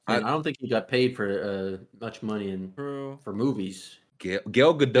 Hamilton. I don't think he got paid for much money for movies.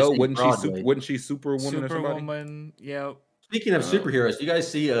 Gal Gadot, wasn't she Superwoman or somebody? Superwoman, yeah. Speaking of superheroes, do you guys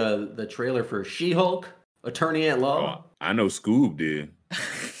see the trailer for She-Hulk, Attorney at Law? I know Scoob did.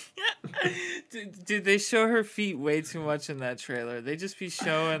 Did they show her feet way too much in that trailer? They just be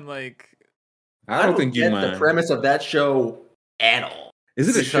showing I don't think you mind the premise of that show at all. Is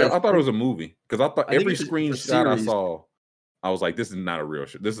it a show? I thought it was a movie because I thought every screenshot I saw, I was like, "This is not a real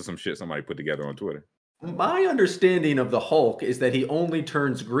shit. This is some shit somebody put together on Twitter." My understanding of the Hulk is that he only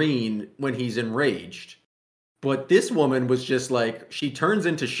turns green when he's enraged, but this woman was just like she turns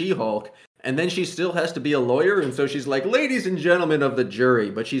into She-Hulk, and then she still has to be a lawyer, and so she's like, "Ladies and gentlemen of the jury,"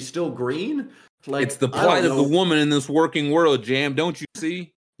 but she's still green. Like it's the plight of the woman in this working world, Jam. Don't you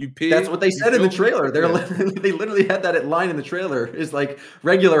see? You pig. That's what they said in the trailer. They literally had that line in the trailer. Is like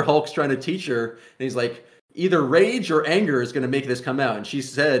regular Hulk's trying to teach her, and he's like, either rage or anger is going to make this come out. And she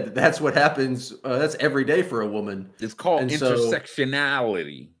said that's what happens. That's every day for a woman. It's called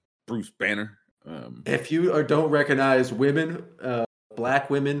intersectionality. Bruce Banner. If you don't recognize women, black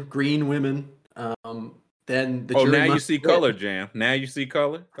women, green women, then the jury now must you see color, Jam. Now you see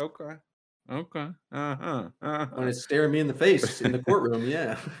color. Okay. When it's staring me in the face in the courtroom,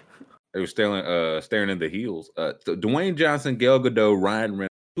 yeah. They were staring in the heels. So Dwayne Johnson, Gal Gadot, Ryan Reynolds.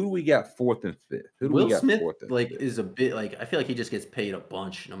 Who do we got 4th and 5th? Will Smith is a bit I feel like he just gets paid a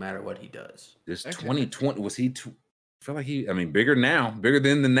bunch no matter what he does. This 2020 was he? I feel like bigger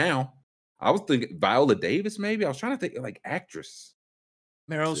than the now. I was thinking Viola Davis, maybe. I was trying to think actress.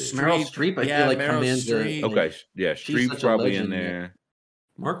 Meryl Streep. I feel like commands okay, yeah, Streep's probably in there.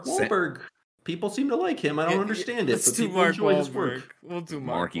 Mark Wahlberg. People seem to like him. I don't understand it, but people enjoy his work. We'll do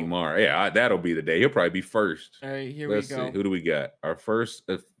Marky Mark. Yeah, that'll be the day. He'll probably be first. All right, here Let's we go. see. Who do we got? Our first.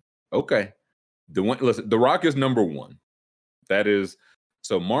 Okay. Listen, The Rock is number one. That is.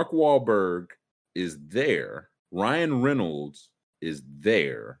 So Mark Wahlberg is there. Ryan Reynolds is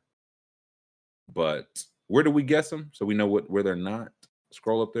there. But where do we guess them? So we know where they're not.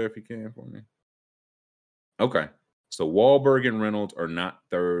 Scroll up there if you can for me. Okay. So Wahlberg and Reynolds are not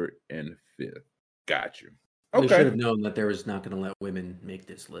third and fifth. Got you. Okay. They should have known that they was not going to let women make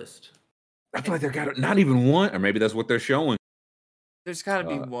this list. I feel like they got not even one, or maybe that's what they're showing. There's got to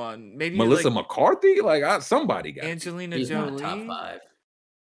be one. Maybe Melissa McCarthy. Somebody got Angelina He's Jolie. Not top 5.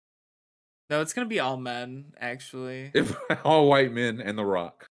 No, it's gonna be all men actually. All white men and The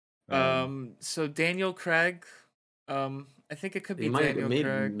Rock. So Daniel Craig. I think it could be Daniel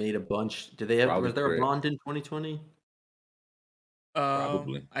Craig. Made a bunch. Did they have? Was there a blonde in 2020?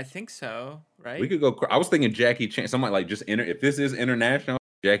 Probably. I think so. Right. We could go. I was thinking Jackie Chan. Somebody like just if this is international,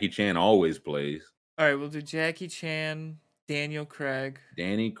 Jackie Chan always plays. All right, we'll do Jackie Chan, Daniel Craig,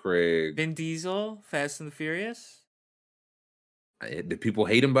 Danny Craig, Vin Diesel, Fast and the Furious. Did people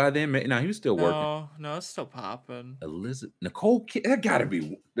hate him by then? No, he was still working. No, it's still popping. Elizabeth Nicole Kidman. That gotta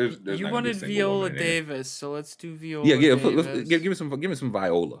be. There's you wanted Viola Davis, so let's do Viola. Yeah. Davis. Give me some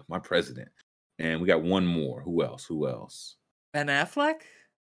Viola, my president. And we got one more. Who else? Ben Affleck.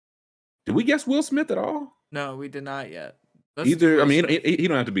 Did we guess Will Smith at all? No, we did not yet. Either. I mean, he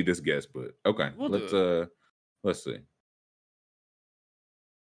don't have to be this guest, but okay. Let's see.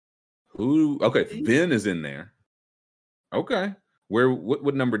 Who? Okay, Vin is in there. Okay.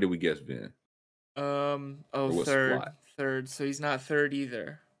 What number did we guess, Vin? Third. So he's not third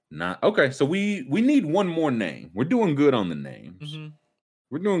either. Not okay. So we need one more name. We're doing good on the names. Mm-hmm.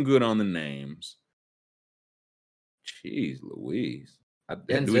 We're doing good on the names. Jeez, Louise. I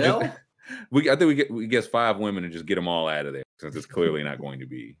think we guess 5 women and just get them all out of there since it's clearly not going to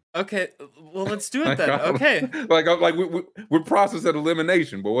be. Okay, well let's do it then. Okay. We're processing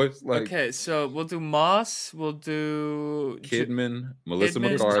elimination, boys. Okay, so we'll do Moss. We'll do Kidman, Melissa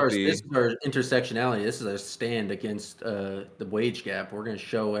McCarthy. This is our intersectionality. This is our stand against the wage gap. We're going to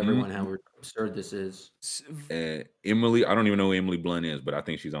show everyone how absurd this is. Emily, I don't even know who Emily Blunt is, but I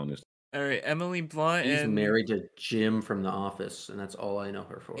think she's on this. All right, Emily Blunt. She's married to Jim from The Office, and that's all I know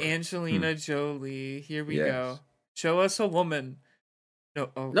her for. Angelina Jolie. Here we go. Show us a woman.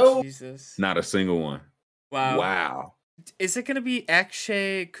 No, Jesus. Not a single one. Wow. Is it going to be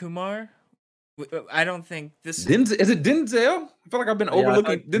Akshay Kumar? I don't think this is it Denzel? I feel like I've been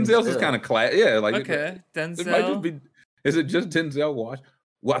overlooking. Denzel's is kind of class. Yeah, okay. Denzel. It might just be. Is it just Denzel Washington?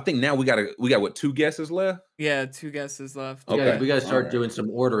 Well, I think now we got what, 2 guesses left? Yeah, 2 guesses left. Okay, we got to start doing some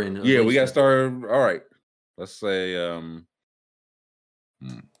ordering. Yeah, we got to start. All right, let's say.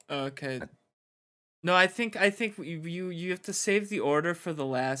 Okay. No, I think you have to save the order for the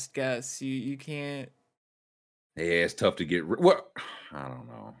last guess. You can't. Yeah, it's tough to get. What? I don't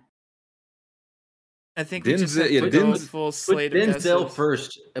know. I think we just have to go with full slate of guesses. Denzel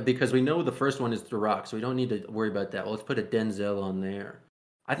first, because we know the first one is The Rock, so we don't need to worry about that. Well, let's put a Denzel on there.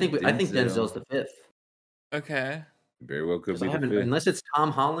 I think Denzel's the 5th. Okay. Very well could be the 5th. Unless it's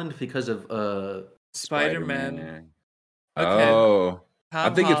Tom Holland because of Spider-Man. Okay. Oh. I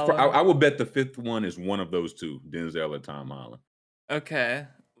think I would bet the 5th one is one of those 2, Denzel or Tom Holland. Okay.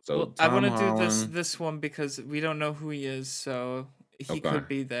 So I want to do this one because we don't know who he is, so he could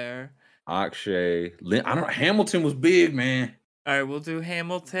be there. Akshay, I don't know. Hamilton was big, man. All right, we'll do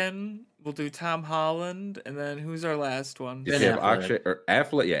Hamilton. We'll do Tom Holland, and then who's our last one? Does have Akshay or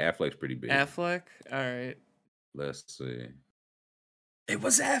Affleck? Yeah, Affleck's pretty big. Affleck. All right. Let's see. It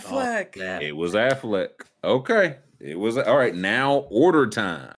was Affleck. It was Affleck. Okay. It was all right. Now order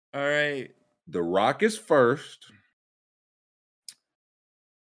time. All right. The Rock is first.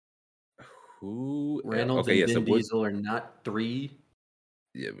 Who? Reynolds and Vin Diesel are not 3.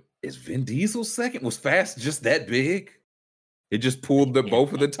 Yeah, is Vin Diesel second? Was Fast just that big? It just pulled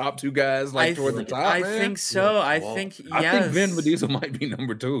both of the top 2 guys toward the top. I think so. I think Vin Diesel might be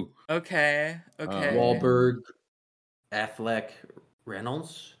number 2. Okay. Wahlberg, Affleck,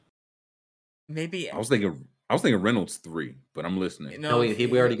 Reynolds. Maybe I was thinking Reynolds 3, but I'm listening. No,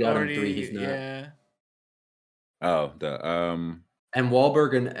 we already got him 3. He's not. Yeah. Oh, and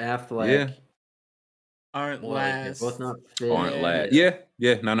Wahlberg and Affleck aren't last. They're both not fit. Aren't last. Yeah.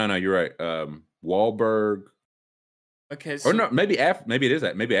 No. You're right. Wahlberg. Okay. So, or no, maybe it is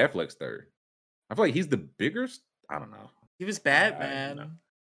that. Maybe Affleck's 3rd. I feel like he's the biggest. I don't know. He was Batman.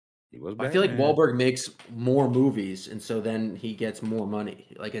 He was I feel like Wahlberg makes more movies, and so then he gets more money.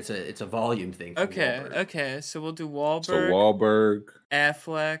 Like it's a volume thing. Okay. So we'll do Wahlberg. So Wahlberg,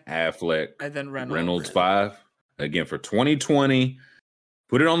 Affleck, and then Reynolds 5 again for 2020.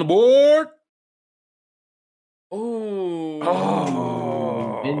 Put it on the board.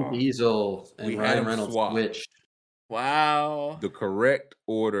 Oh, Vin Diesel and Ryan Reynolds switched. Wow. The correct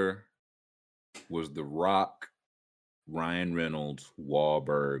order was The Rock, Ryan Reynolds,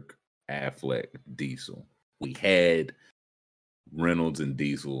 Wahlberg, Affleck, Diesel. We had Reynolds and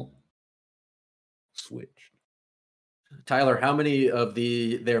Diesel switched. Tyler, how many of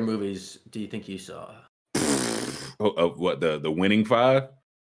their movies do you think you saw? Of what, the winning 5?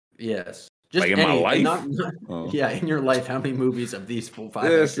 Yes. Just like in my life? Yeah, in your life, how many movies of these 5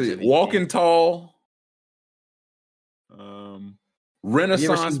 actors have you Walking seen? Tall.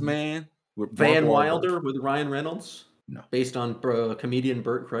 Renaissance Man. With Van Wilder with Ryan Reynolds? No. Based on comedian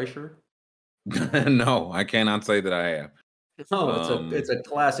Bert Kreischer? No, I cannot say that I have. Oh, it's a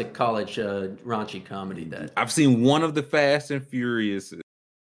classic college raunchy comedy that I've seen one of the Fast and Furious.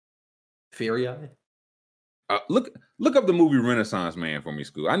 Fury Eye? Look up the movie Renaissance Man for me,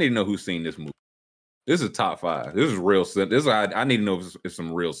 School. I need to know who's seen this movie. This is top 5. This is real. I need to know if it's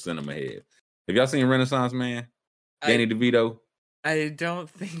some real cinema head. Have y'all seen Renaissance Man? Danny DeVito? I don't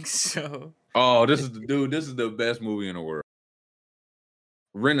think so. Oh, this is the dude. This is the best movie in the world.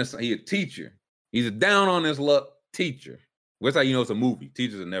 Renaissance. He's a teacher. He's a down on his luck teacher. That's how you know it's a movie.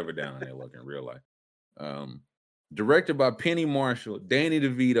 Teachers are never down on their luck in real life. Directed by Penny Marshall, Danny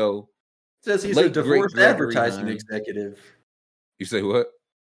DeVito. Says he's a divorced advertising executive. You say what?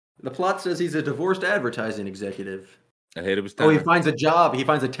 The plot says he's a divorced advertising executive. Ahead of his time. Oh, he finds a job. He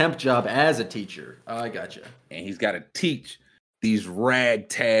finds a temp job as a teacher. Oh, I gotcha. And he's got to teach these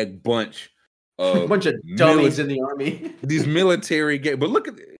ragtag bunch of dummies in the army. These military give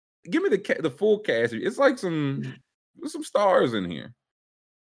me the full cast. It's like some stars in here.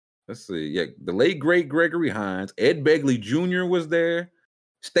 Let's see. Yeah, the late great Gregory Hines, Ed Begley Jr. was there.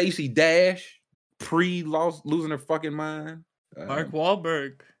 Stacey Dash, losing her fucking mind. Mark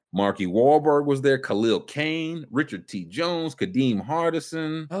Wahlberg. Marky Wahlberg was there. Khalil Kane, Richard T. Jones, Kadeem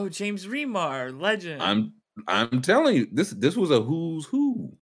Hardison. Oh, James Remar, legend. I'm telling you, this was a who's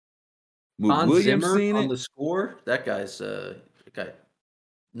who. Hans Zimmer on the score. That guy's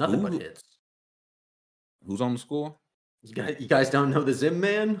nothing but hits. Who's on the score? You guys don't know the Zim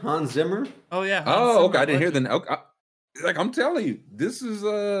Man, Hans Zimmer? Oh yeah. Okay. I didn't hear the. Okay, like I'm telling you, this is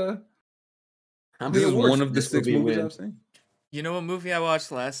one of the 6 movies I've seen. You know what movie I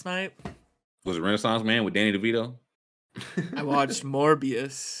watched last night? Was it Renaissance Man with Danny DeVito? I watched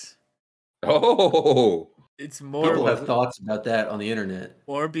Morbius. Oh, it's Morbius. People have thoughts about that on the internet.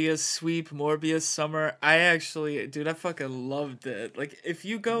 Morbius Sweep, Morbius Summer. I fucking loved it. Like, if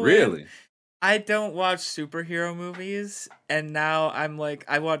you go really. I don't watch superhero movies, and now I'm like,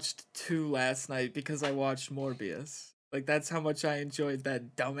 I watched 2 last night because I watched Morbius. Like, that's how much I enjoyed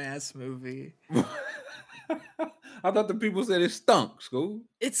that dumbass movie. I thought the people said it stunk, School.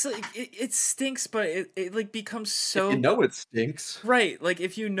 It's like, it stinks, but it like becomes so... If you know it stinks. Right, like,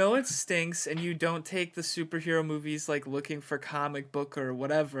 if you know it stinks and you don't take the superhero movies, like, looking for comic book or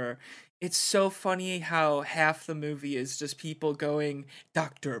whatever... It's so funny how half the movie is just people going,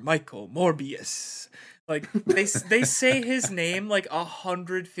 Dr. Michael Morbius. Like, they say his name like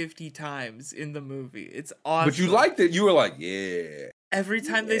 150 times in the movie. It's awesome. But you liked it. You were like, yeah. Every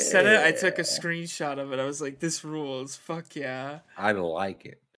time they said it, I took a screenshot of it. I was like, this rules. Fuck yeah. I like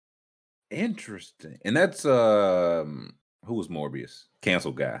it. Interesting. And that's, who was Morbius?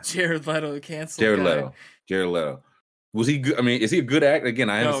 Cancel guy. Jared Leto, cancel guy. Jared Leto. Was he good? I mean, is he a good actor? Again,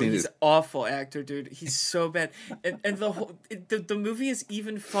 I haven't seen this. He's an awful actor, dude. He's so bad. And the movie is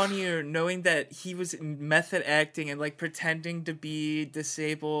even funnier knowing that he was method acting and like pretending to be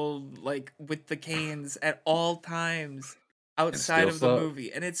disabled, like with the canes at all times outside of the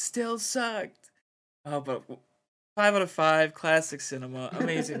movie. And it still sucked. Oh, but 5 out of 5, classic cinema.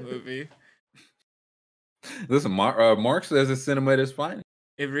 Amazing movie. Listen, Mark says it's cinema at its finest.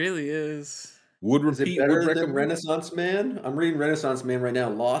 It really is. Is it better than Renaissance Man? I'm reading Renaissance Man right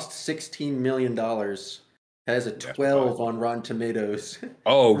now. Lost $16 million. Has a 12 on Rotten Tomatoes.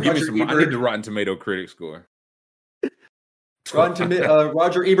 Oh, give me some. I need the Rotten Tomato critic score.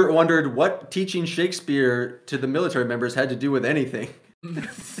 Roger Ebert wondered what teaching Shakespeare to the military members had to do with anything.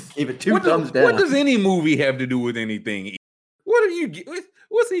 Gave it 2 thumbs down. What does any movie have to do with anything?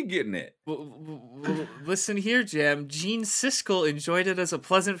 What's he getting at? Well, listen here, Jam. Gene Siskel enjoyed it as a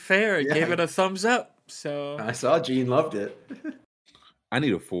pleasant fare and gave it a thumbs up. So I saw Gene loved it. I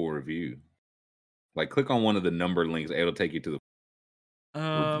need a full review. Like, click on one of the number links. It'll take you to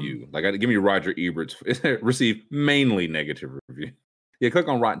the review. Like, give me Roger Ebert's. Received mainly negative review. Yeah, click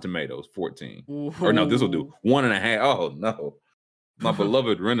on Rotten Tomatoes, 14. Ooh. Or no, this will do 1.5. Oh no, my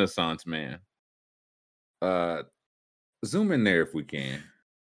beloved Renaissance man. Zoom in there if we can.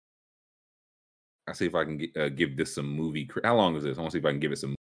 I'll see if I can give this some movie. How long is this? I want to see if I can give it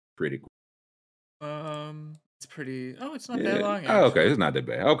some critic. It's pretty. Oh, it's not that long. Oh, okay, it's not that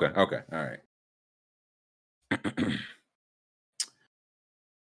bad. Okay, all right.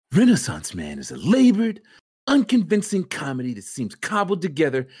 Renaissance Man is a labored, unconvincing comedy that seems cobbled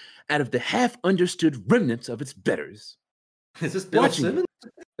together out of the half-understood remnants of its betters. Is this Bill Simmons?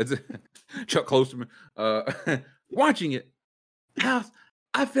 It's Chuck Klosterman. Watching it,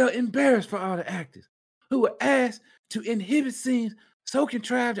 I felt embarrassed for all the actors who were asked to inhibit scenes so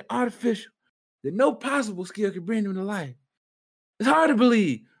contrived and artificial that no possible skill could bring them to life. It's hard to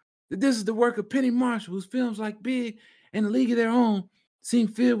believe that this is the work of Penny Marshall, whose films like Big and A League of Their Own seem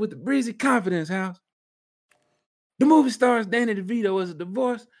filled with the breezy confidence, House. The movie stars Danny DeVito as a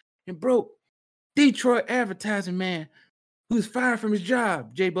divorced and broke Detroit advertising man who is fired from his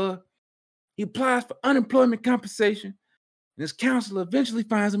job, J-Bug. He applies for unemployment compensation, and his counselor eventually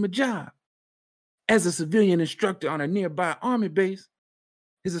finds him a job. As a civilian instructor on a nearby army base,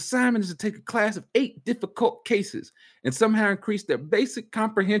 his assignment is to take a class of 8 difficult cases and somehow increase their basic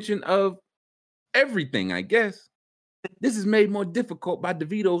comprehension of everything, I guess. This is made more difficult by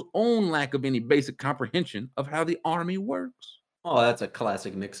DeVito's own lack of any basic comprehension of how the army works. Oh, that's a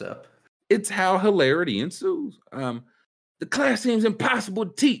classic mix-up. It's how hilarity ensues. The class seems impossible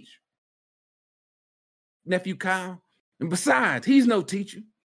to teach, Nephew Kyle. And besides, he's no teacher.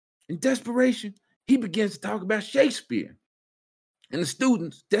 In desperation, he begins to talk about Shakespeare. And the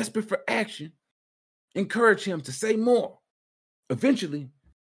students, desperate for action, encourage him to say more. Eventually,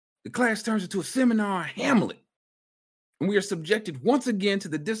 the class turns into a seminar on Hamlet. And we are subjected once again to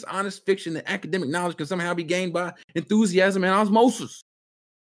the dishonest fiction that academic knowledge can somehow be gained by enthusiasm and osmosis.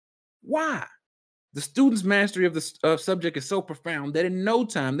 Why? The students' mastery of the subject is so profound that in no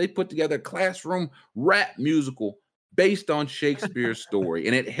time they put together a classroom rap musical based on Shakespeare's story.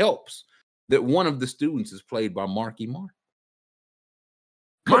 And it helps that one of the students is played by Marky Mark.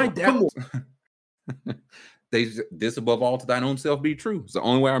 My doubts. This above all to thine own self be true. It's the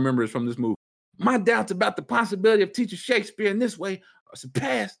only way I remember is from this movie. My doubts about the possibility of teaching Shakespeare in this way are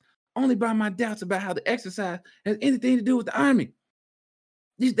surpassed only by my doubts about how the exercise has anything to do with the army.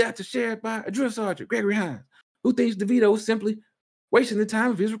 These doubts are shared by a drill sergeant, Gregory Hines, who thinks DeVito is simply wasting the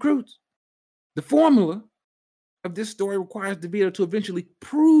time of his recruits. The formula of this story requires DeVito to eventually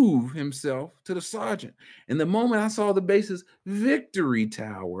prove himself to the sergeant. And the moment I saw the base's victory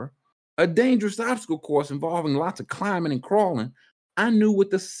tower, a dangerous obstacle course involving lots of climbing and crawling, I knew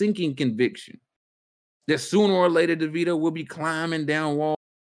with a sinking conviction that sooner or later DeVito will be climbing down walls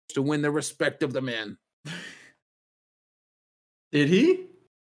to win the respect of the men. Did he?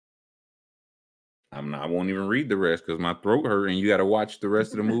 I won't even read the rest because my throat hurt, and you got to watch the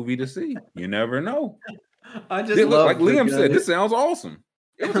rest of the movie to see. You never know. I just love, like Liam said, this sounds awesome.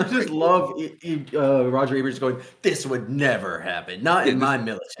 I just love Roger Ebert just going, this would never happen. Not in my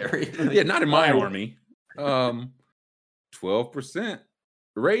military. Yeah, not in my army. 12%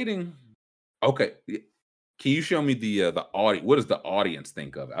 rating. Okay. Can you show me the audience? What does the audience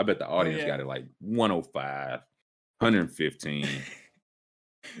think of it? I bet the audience got it like 105, 115.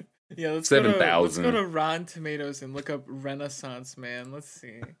 Yeah, let's 7,000. Let's go to Rotten Tomatoes and look up Renaissance Man. Let's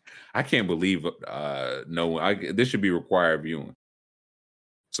see. I can't believe this should be required viewing.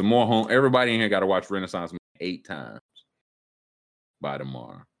 Some more home. Everybody in here got to watch Renaissance Man 8 times by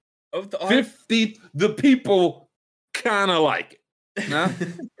tomorrow. Of the 50, the people kind of like it. Nah?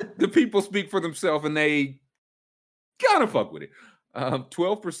 The people speak for themselves and they kind of fuck with it.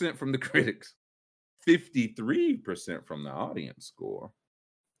 12% from the critics, 53% from the audience score.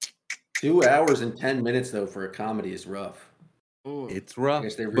 2 hours and 10 minutes though for a comedy is rough. Ooh. It's rough. I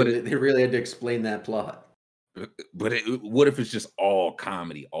guess they really had to explain that plot. But what if it's just all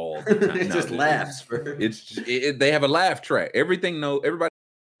comedy all the time? It just laughs. They have a laugh track. Everybody.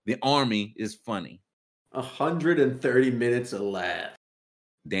 The army is funny. 130 minutes of laugh.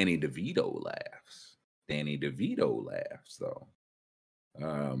 Danny DeVito laughs. Though.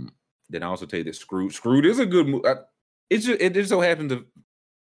 Then I also tell you that Screwed is a good movie. It just so happens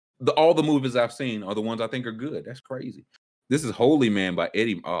all the movies I've seen are the ones I think are good. That's crazy. This is Holy Man by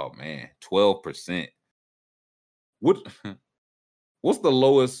Eddie. Oh man, 12%. What's the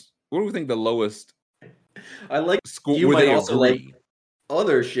lowest? What do we think the lowest? I like school where they also agree. Like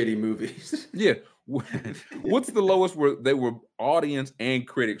other shitty movies. Yeah. What's the lowest where they were audience and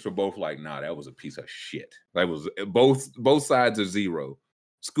critics were both like, nah, that was a piece of shit. That was both sides are 0.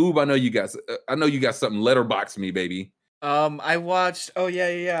 Scoob, I know you got something. Letterbox me, baby. I watched. Oh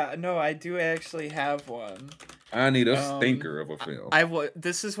yeah. No, I do actually have one. I need a stinker of a film.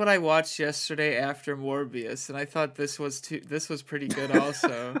 This is what I watched yesterday after Morbius, and I thought this was pretty good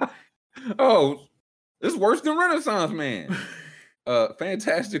also. Oh, it's worse than Renaissance Man.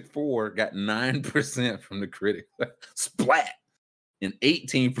 Fantastic Four got 9% from the critics. Splat. And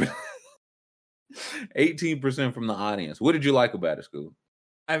 18% from the audience. What did you like about it, Scoob?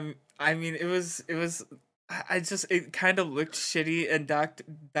 I mean, it was. It kind of looked shitty, and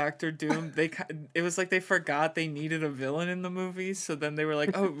Doctor Doom. It was like they forgot they needed a villain in the movie, so then they were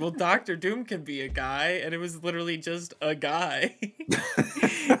like, "Oh, well, Doctor Doom can be a guy," and it was literally just a guy.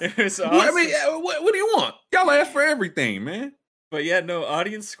 It was awesome. Well, I mean, what do you want? Y'all ask for everything, man. But yeah, no,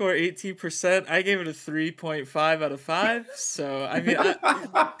 audience score 18%. I gave it a 3.5 out of 5. So I mean,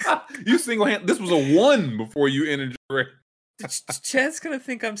 you single-handed. This was a 1 before you entered your rating. Chad's gonna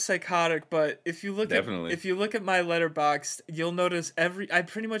think I'm psychotic, but if you look at my Letterboxd, you'll notice I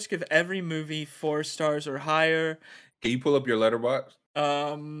pretty much give every movie 4 stars or higher. Can you pull up your Letterboxd?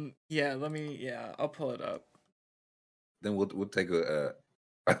 Yeah, I'll pull it up. Then we'll take a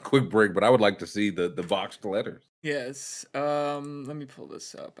quick break, but I would like to see the boxed letters. Yes. Let me pull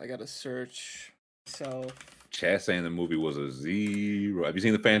this up. I gotta search myself. Chad saying the movie was a 0. Have you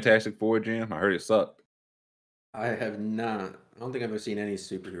seen the Fantastic Four, Jim? I heard it sucked. I have not. I don't think I've ever seen any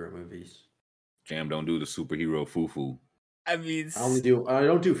superhero movies. Jam don't do the superhero foo-foo. I mean, I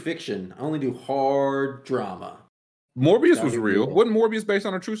don't do fiction. I only do hard drama. Morbius was real. Wasn't Morbius based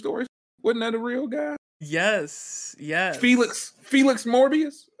on a true story? Wasn't that a real guy? Yes. Felix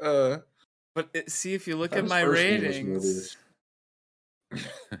Morbius? But see, if you look at my ratings,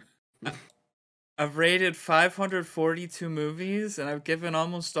 I've rated 542 movies, and I've given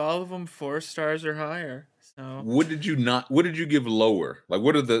almost all of them 4 stars or higher. So what did you give lower? Like,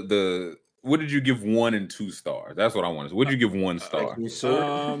 what did you give 1 and 2 stars? That's what I want. What did you give 1 star? Can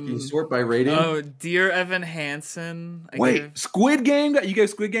you sort by rating? Oh, Dear Evan Hansen. Squid Game? You gave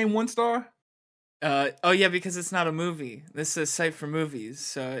Squid Game 1 star? Oh yeah, because it's not a movie. This is a site for movies,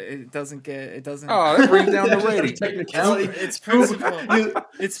 so it doesn't. Oh, that brings down the rating. Technicality. It's principle.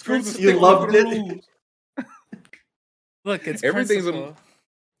 It's principle. You loved it. Look, it's principle.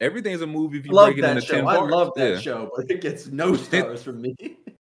 Everything's a movie if you break it into 10 parts. I love that show, but it gets no stars from me.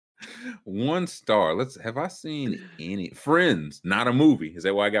 1 star. Have I seen any Friends? Not a movie. Is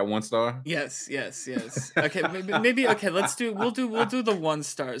that why I got 1 star? Yes. Okay, maybe. Okay, we'll do the 1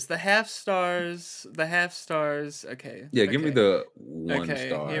 stars. The half stars. Okay. Yeah, give me the 1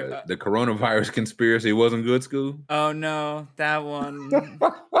 star. Here, the coronavirus conspiracy wasn't good, School. Oh no, that one.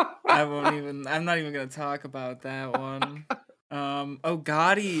 I'm not even gonna talk about that one.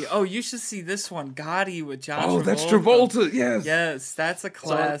 Gotti. Oh, you should see this one. Gotti with John Travolta. Oh, that's Travolta. Yes, that's a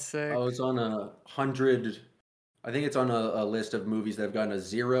classic. It's on 100. I think it's on a list of movies that have gotten a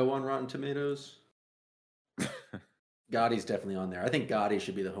 0 on Rotten Tomatoes. Gotti's definitely on there. I think Gotti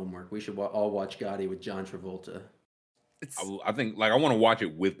should be the homework. We should all watch Gotti with John Travolta. I think I want to watch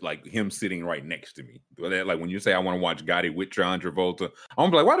it with him sitting right next to me. Like when you say I want to watch Gotti with John Travolta, I'm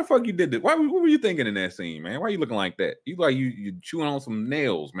like, why the fuck you did this? What were you thinking in that scene, man? Why are you looking like that? You chewing on some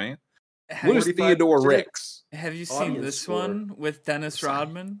nails, man. What is Theodore Rex? Have you seen this one with Dennis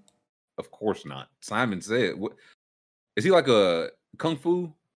Rodman? Of course not. Simon said, "What is he like a kung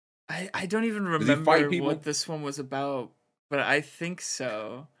fu?" I don't even remember what this one was about, but I think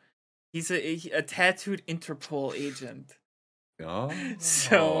so. He's a tattooed Interpol agent. Oh.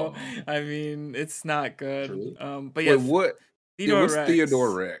 So, I mean, it's not good. But yeah. Wait, what's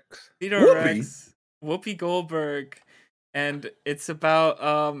Theodore Rex? Whoopi Goldberg. And it's about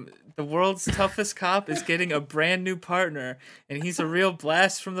the world's toughest cop is getting a brand new partner, and he's a real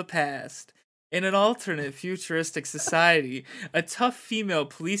blast from the past. In an alternate futuristic society, a tough female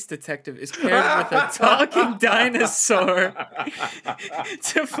police detective is paired with a talking dinosaur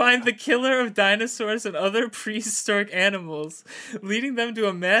to find the killer of dinosaurs and other prehistoric animals, leading them to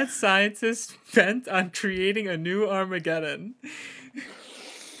a mad scientist bent on creating a new Armageddon.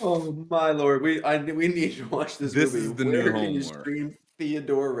 Oh my lord, we need to watch this movie. This is the new homework. You stream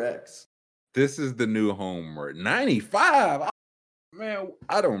Theodore Rex? This is the new homework. 95. Man,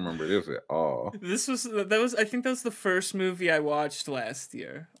 I don't remember this at all. I think that was the first movie I watched last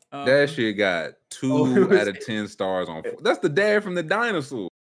year. That shit got 2 out of 10 stars on. That's the dad from the dinosaur.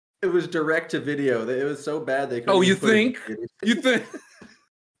 It was direct to video. It was so bad they couldn't. Oh, you think? You think?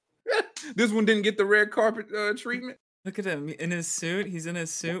 This one didn't get the red carpet treatment? Look at him in his suit. He's in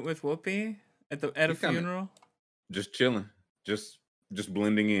his suit with Whoopi at a funeral. Just chilling. Just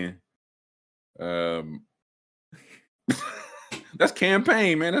blending in. That's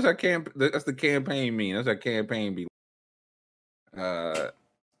campaign, man. That's our That's the campaign mean. That's our campaign be.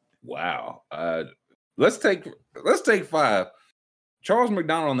 Wow. Let's take 5. Charles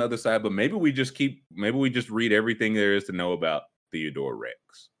McDonald on the other side, but maybe we just read everything there is to know about Theodore Rex.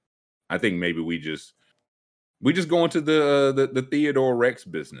 I think maybe we just go into the Theodore Rex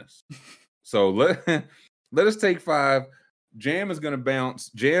business. So let us take 5. Jam is going to bounce.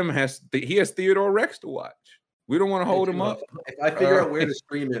 Jam has Theodore Rex to watch. We don't want to hold him up. If I figure out where to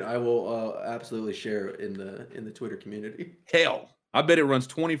stream it, I will absolutely share it in the Twitter community. Hell, I bet it runs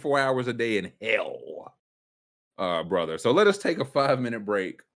 24 hours a day in hell, brother. So let us take a 5-minute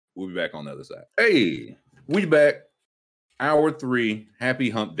break. We'll be back on the other side. Hey, we back. Hour 3. Happy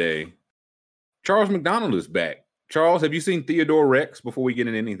Hump Day. Charles McDonald is back. Charles, have you seen Theodore Rex before we get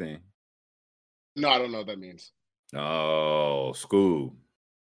into anything? No, I don't know what that means. Oh, Scoob.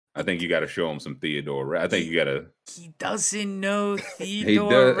 I think you got to show him some Theodore Rex. I think you got to. He doesn't know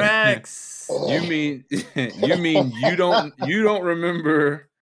Theodore Rex. You mean you don't remember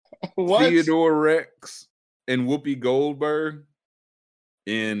What? Theodore Rex and Whoopi Goldberg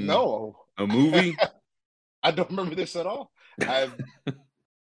in a movie? I don't remember this at all.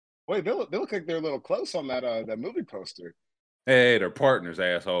 Wait, they look like they're a little close on that movie poster. Hey, they're partners,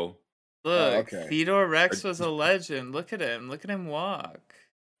 asshole. Look, okay. Theodore Rex was a legend. Look at him. Look at him walk.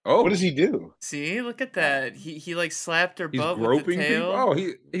 Oh, what does he do? See, look at that. He like slapped her butt with the tail. People? Oh,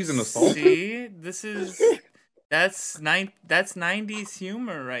 he's an assault. See, that's 90s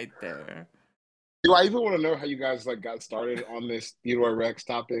humor right there. Do I even want to know how you guys got started on this Theodore Rex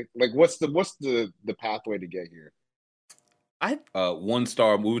topic? Like, what's the pathway to get here? 1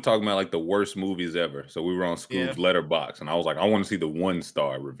 star. We were talking about like the worst movies ever. So we were on Scoob's Letterboxd, and I was like, I want to see the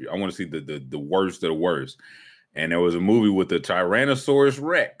 1-star review. I want to see the worst of the worst. And there was a movie with the Tyrannosaurus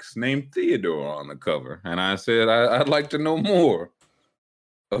Rex named Theodore on the cover, and I said I'd like to know more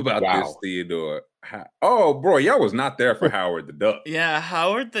about this Theodore. Oh, bro, y'all was not there for Howard the Duck. Yeah,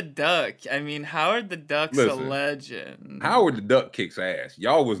 Howard the Duck. I mean, Howard the Duck's a legend. Howard the Duck kicks ass.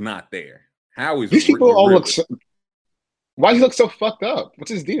 Y'all was not there. These people all look so... Why does he look so fucked up? What's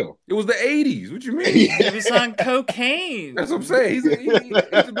his deal? It was the 80s. What you mean? He was on cocaine. That's what I'm saying. He's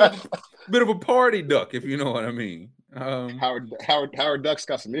a bit of a party duck, if you know what I mean. Howard Duck's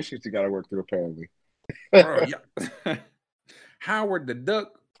got some issues you got to work through, apparently. Bro, yeah. Howard the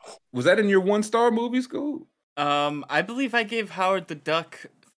Duck. Was that in your 1-star movie school? I believe I gave Howard the Duck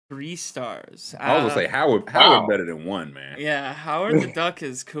 3 stars. I was gonna say Howard better than 1, man. Yeah, Howard the Duck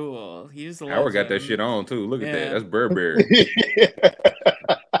is cool. He's the Howard got that shit on too. Look at that. That's Burberry.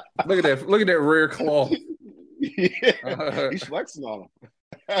 Look at that rare cloth. He's flexing on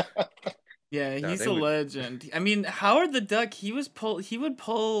him. Yeah, he's a legend. I mean, Howard the Duck, he pulled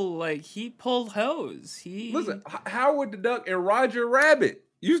hose. Listen, Howard the Duck and Roger Rabbit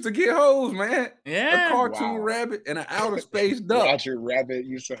used to get hose, man. Yeah. A cartoon rabbit and an outer space duck. Roger Rabbit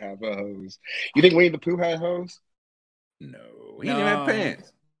used to have a hose. You think Winnie the Pooh had hose? No. He didn't have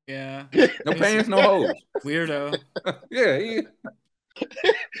pants. Yeah. No pants, no hose. Weirdo. Yeah.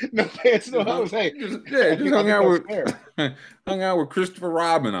 No pants, no hose. Hey. Just hung out with Christopher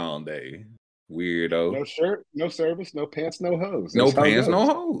Robin all day. Weirdo. No shirt, no service, no pants, no hose. No pants, no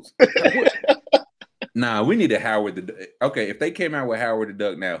hose. Nah, we need a Howard the Duck. Okay, if they came out with Howard the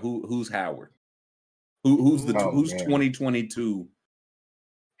Duck now, who's Howard? Who's 2022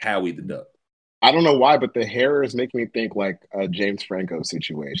 Howie the Duck? I don't know why, but the hair is making me think like a James Franco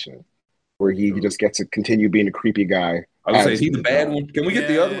situation, where he just gets to continue being a creepy guy. I was say, is he the bad one? Can we get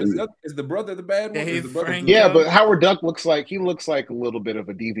the other one? Is the brother the bad one? Dave Franco. Yeah, but Howard Duck looks like a little bit of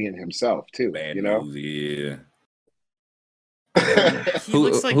a deviant himself too. Bad you know? news, yeah. He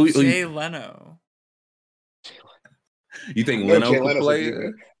looks like Jay Leno. You think Leno could play?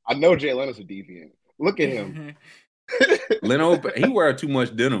 I know Jay Leno's a deviant. Look at him. Leno, he wear too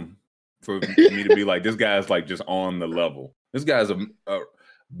much denim for me to be like, this guy's like just on the level. This guy's a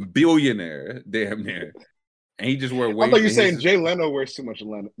billionaire, damn near. And he just wear way. I thought you were saying Jay Leno wears too much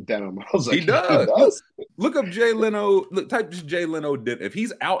denim. I was like, he does. Look up Jay Leno. Type just Jay Leno denim. If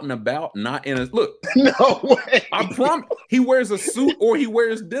he's out and about, not in a look. No way. I promise. He wears a suit or he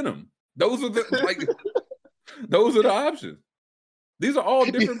wears denim. Those are the options. These are all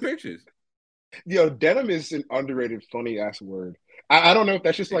different pictures. Yo, denim is an underrated, funny ass word. I don't know if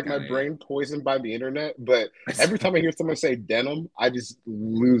that's just like my brain poisoned by the internet, but every time I hear someone say denim, I just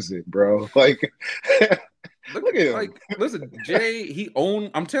lose it, bro. Like, look at him. Like, listen, Jay,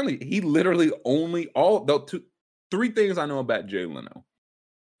 I'm telling you, he literally only three things I know about Jay Leno.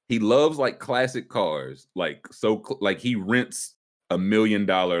 He loves like classic cars, like he rents $1 million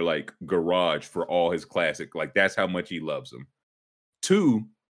like garage for all his classic. Like that's how much he loves them. 2,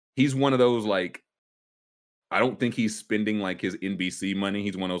 he's one of those like, I don't think he's spending like his NBC money.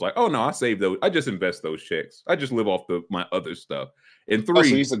 He's one of those like, oh no, I save those. I just invest those checks. I just live off my other stuff. And 3,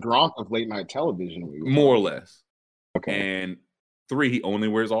 so he's the Gronk of late night television, more or less. Okay. And 3, he only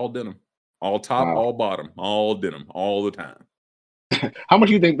wears all denim, all top, all bottom, all denim, all the time. How much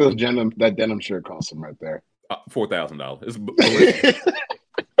do you think that denim shirt costs him right there? $4,000. It's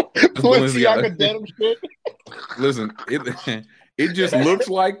Balenciaga denim shirt. Listen, it just looks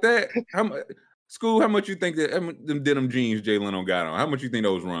like that. School, how much you think that them denim jeans Jay Leno got on? How much you think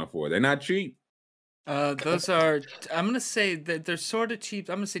those run for? They're not cheap. Those are. I'm gonna say that they're sort of cheap.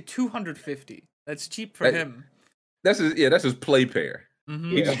 I'm gonna say $250. That's cheap for him. That's his play pair.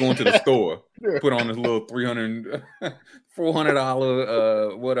 Mm-hmm. He's just going to the store, put on his little $300,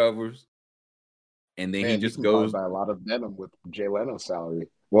 $400 whatever's, and then he just goes. Buy a lot of denim with Jay Leno's salary.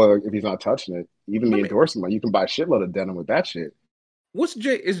 Well, if he's not touching it, even the endorsement, you can buy a shitload of denim with that shit.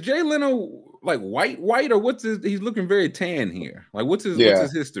 Is Jay Leno like white, or what's his? He's looking very tan here. Like what's his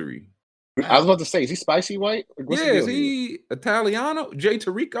history? I was about to say, is he spicy white? Is he Italiano? Jay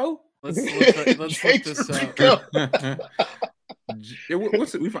Tirico? Let's look this up.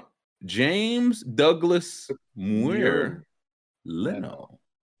 What's it? We find James Douglas Muir Leno.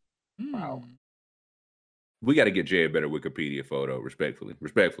 Wow. We got to get Jay a better Wikipedia photo. Respectfully.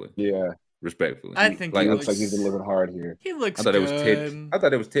 Yeah. Respectfully. I think he looks like he's been living hard here. He looks I thought good. I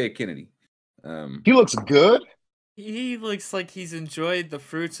thought it was Ted Kennedy. He looks good. He looks like he's enjoyed the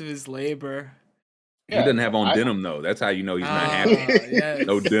fruits of his labor. He doesn't have on denim though. That's how you know he's not happy. Yes.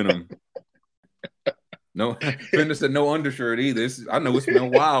 No denim. No, Fender said no undershirt either. I know it's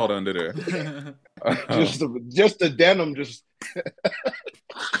been wild under there. Just the denim. Just.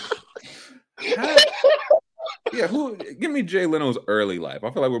 Give me Jay Leno's early life.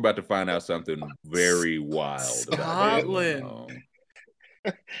 I feel like we're about to find out something very wild. Scotland.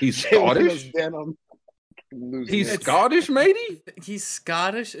 He's Scottish. He's Scottish, matey? He's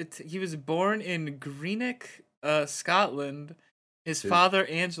Scottish. He was born in Greenock, Scotland. His father,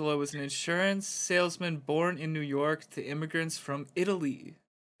 Angelo, was an insurance salesman born in New York to immigrants from Italy.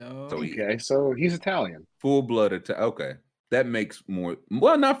 So he's Italian. Full-blooded. Okay. That makes more...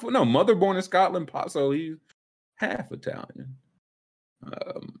 Well, mother born in Scotland, so he's half Italian.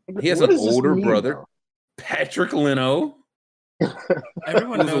 He has an older brother, Patrick Leno.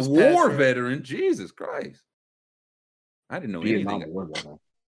 Everyone knows a war veteran. Jesus Christ. I didn't know anything.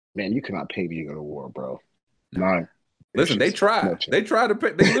 Man, you cannot pay me to go to war, bro. No. Listen, they tried. They tried to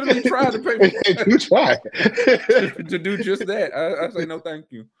pay. They literally tried to pay me. They do try to do just that. I say no, thank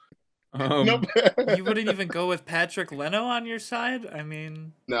you. Nope. You wouldn't even go with Patrick Leno on your side? I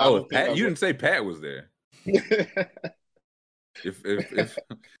mean, no. Pat, you didn't say Pat was there.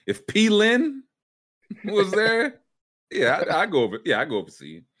 if P. Lynn was there, I go over. Yeah, I go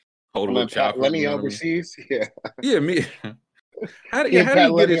overseas. Hold a little chop. Lenny overseas. Yeah, me. How do you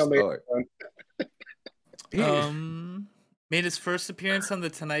get his start? Made his first appearance on The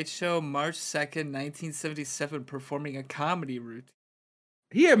Tonight Show March 2nd, 1977, performing a comedy routine.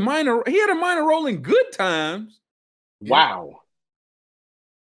 He had a minor role in Good Times. Wow.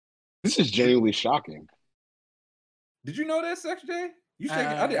 This is genuinely shocking. Did you know that, Sex J?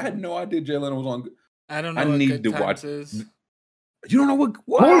 I had no idea Jay Leno was on. I don't know. I need to watch. You don't know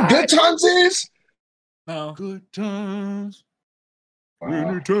what Good Times is? No. Good Times.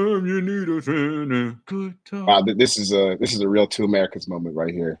 Anytime you need a friend, good time. Wow, this is a real Two Americans moment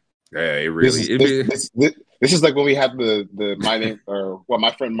right here. Yeah, it really. This is like when we had the my name or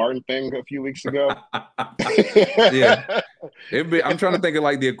my friend Martin thing a few weeks ago. Yeah, I'm trying to think of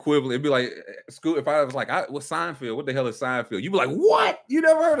like the equivalent. It'd be like school. If I was like, "What's Seinfeld? What the hell is Seinfeld?" You'd be like, "What? You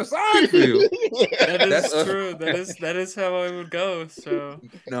never heard of Seinfeld?" That's true. That is how I would go. So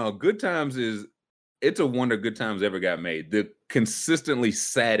no, Good Times is. It's a wonder Good Times ever got made. The consistently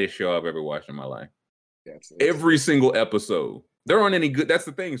saddest show I've ever watched in my life. Yes, every single episode. There aren't any good. That's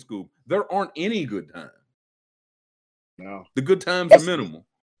the thing, Scoop. There aren't any good times. No, the good times are minimal.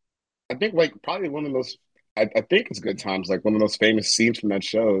 I think like probably one of those. I think it's Good Times. Like one of those famous scenes from that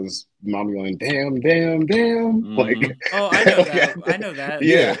show is Mommy going, "Damn, damn, damn!" Mm-hmm. Like, I know that. I know that.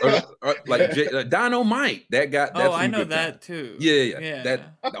 Yeah, or like Dynamite. That got. That's I know Good that Times. too. Yeah.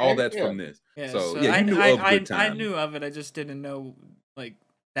 That all that's from this. Yeah, so yeah, you knew of Good Times. I knew of it. I just didn't know like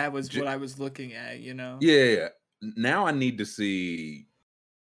that was what I was looking at. You know. Yeah. Now I need to see.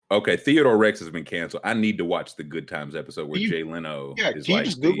 Okay, Theodore Rex has been canceled. I need to watch the Good Times episode where Jay Leno. Yeah, is can you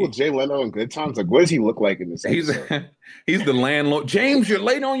just Google Jay Leno and Good Times? Like, what does he look like in this episode? He's the landlord. James, you're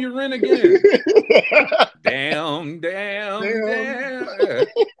late on your rent again. Damn. There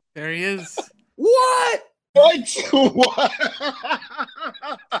he is. What? What?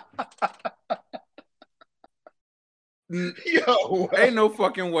 Ain't no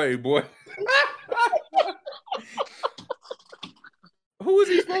fucking way, boy. Who is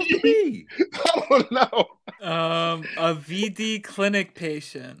he supposed to be? I don't know. A VD clinic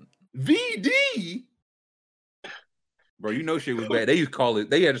patient. VD? Bro, you know shit was bad. They used to call it,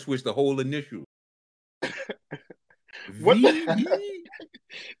 they had to switch the whole initial. What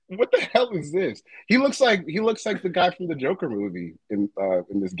the hell is this? He looks like the guy from the Joker movie in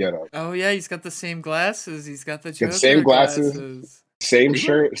this getup. Oh yeah, he's got the same glasses. He's got the Joker same glasses, same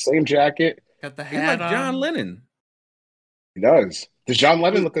shirt, same jacket. Got the hat. He's like John Lennon. He does. Does John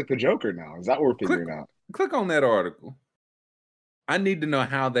Lennon look like the Joker now? Is that what we're figuring out? Click on that article. I need to know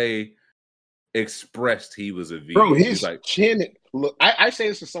how they expressed he was a V. Bro, his chin. Look, I say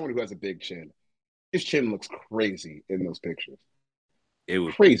this to someone who has a big chin. His chin looks crazy in those pictures. It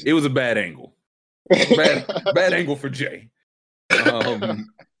was crazy. It was a bad angle. Bad angle for Jay. Yeah,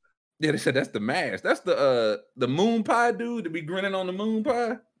 they said that's the mask. That's the moon pie dude to be grinning on the moon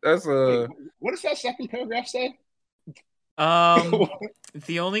pie. That's Wait, what does that second paragraph say?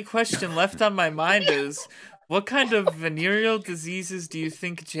 The only question left on my mind is, what kind of venereal diseases do you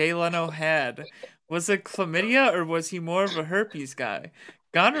think Jay Leno had? Was it chlamydia or was he more of a herpes guy?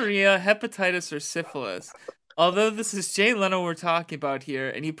 Gonorrhea, hepatitis, or syphilis? Although this is Jay Leno we're talking about here,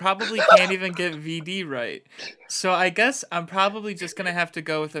 and he probably can't even get VD right. So I guess I'm probably just going to have to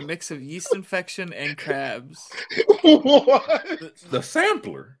go with a mix of yeast infection and crabs. What? The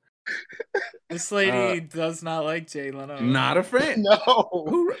sampler. This lady does not like Jay Leno. Not a fan.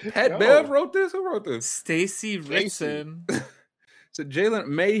 No. Pat Bev wrote this? Who wrote this? Stacey Ritson. So Jay Leno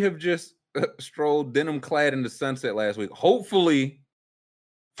may have just strolled denim clad in the sunset last week. Hopefully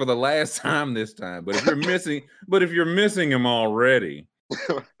for the last time this time. But if you're missing him already,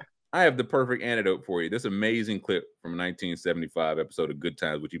 I have the perfect antidote for you. This amazing clip from a 1975 episode of Good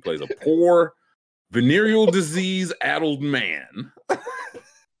Times, which he plays a poor venereal disease addled man.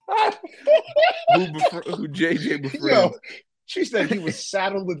 who JJ befriends. Yo, she said he was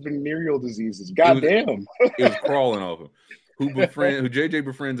saddled with venereal diseases. Goddamn. It was crawling off him. Who JJ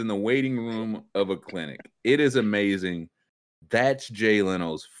befriends in the waiting room of a clinic. It is amazing. That's Jay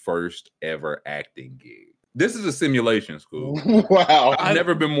Leno's first ever acting gig. This is a simulation, school. Wow. I've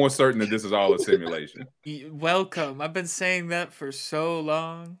never been more certain that this is all a simulation. Welcome. I've been saying that for so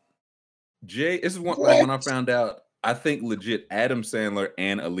long. Jay, this is like when I found out, I think legit Adam Sandler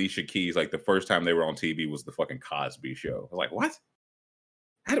and Alicia Keys, like the first time they were on TV was the fucking Cosby Show. I was like, what?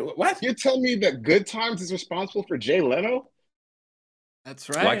 What? You're telling me that Good Times is responsible for Jay Leno? That's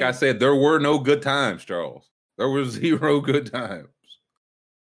right. Like I said, there were no good times, Charles. There were zero good times.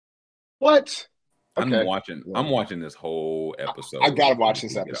 What? Okay. I'm watching this whole episode. I gotta watch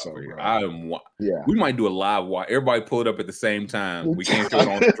this episode. We might do a live watch. Everybody pull it up at the same time. We can't do it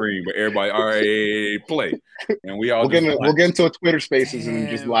on stream, but everybody, all right, play. And we'll get into a Twitter Spaces and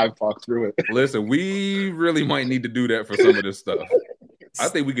just live talk through it. Listen, we really might need to do that for some of this stuff. I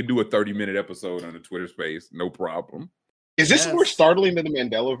think we could do a 30-minute episode on the Twitter Space, no problem. Is this more startling than the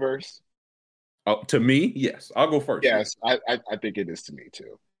Mandelaverse? To me, yes. I'll go first. Yes, I think it is to me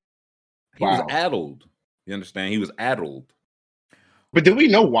too. He was addled. You understand? He was addled. But do we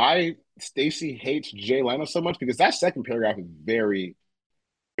know why Stacey hates Jay Leno so much? Because that second paragraph is very,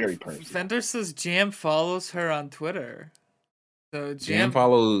 very personal. Fender says Jam follows her on Twitter. So Jam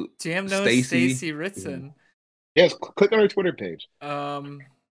knows Stacey Ritson. Yes, click on her Twitter page. I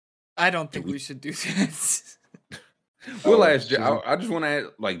don't think we should do this. We'll ask Jam. I just want to ask,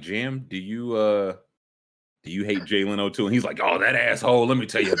 like, Jam, do you hate Jay Leno too? And he's like, oh, that asshole. Let me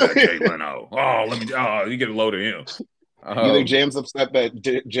tell you about Jay Leno. You get a load of him. You think Jam's upset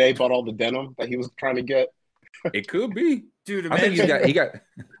that Jay bought all the denim that he was trying to get? It could be. Dude, I think he got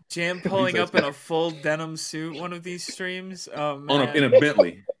Jam pulling up in a full denim suit one of these streams. Oh man. In a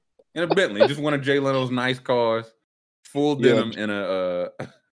Bentley. In a Bentley. Just one of Jay Leno's nice cars. Full denim in a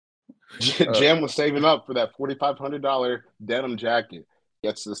Jam was saving up for that $4,500 denim jacket.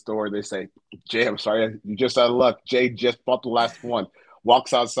 Gets to the store, they say, Jam, sorry, you just out of luck. Jay just bought the last one.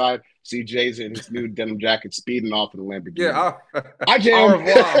 Walks outside, see Jay's in his new denim jacket speeding off in a Lamborghini. Yeah, hi Jam. Au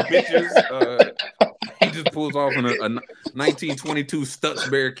revoir, bitches. He just pulls off in a 1922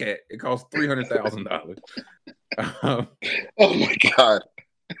 Stutz Bearcat. It costs $300,000. Oh my god!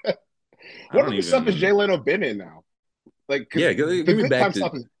 What other stuff has Jay Leno been in now? Like, yeah, give me back to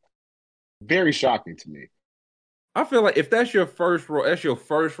stuff is very shocking to me. I feel like if that's your first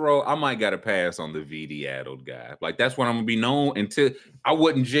role, I might got to pass on the VD addled guy. Like, that's what I'm gonna be known until I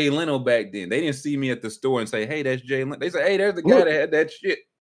wasn't Jay Leno back then. They didn't see me at the store and say, "Hey, that's Jay Leno." They say, "Hey, there's the guy that had that shit."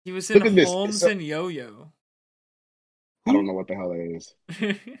 He was in Holmes and Yo-Yo. I don't know what the hell that is.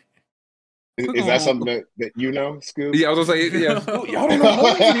 Is that something that you know, Scoop? Yeah, I was gonna say, yeah. Scoop, y'all don't know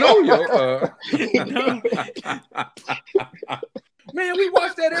Holmes and Yo-Yo. Man, we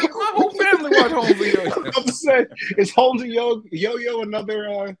watched that. My whole family watched Holmes and Yo-Yo. I was about to say, is Holmes and Yo-Yo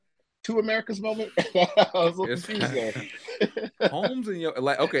another Two Americas moment? I was a little confused there. Holmes and Yo,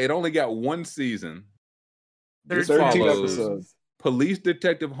 like, okay, it only got one season. 13 episodes. Police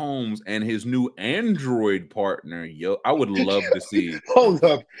Detective Holmes and his new android partner. I would love to see. Hold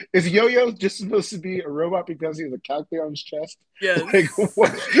up. Is Yo-Yo just supposed to be a robot because he has a calculator on his chest? Yes. Like,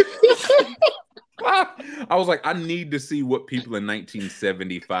 what? I was like, I need to see what people in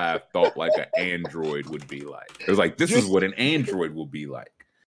 1975 thought like an android would be like. It was like, this is what an android will be like.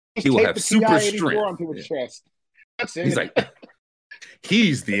 He will have super strength. Onto his chest. That's it. He's like,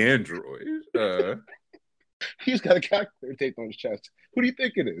 he's the android. He's got a calculator taped on his chest. Who do you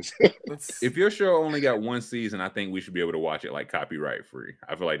think it is? If your show only got one season, I think we should be able to watch it like copyright free.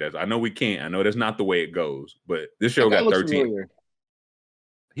 I feel like that's. I know we can't. I know that's not the way it goes. But this show got 13. Familiar.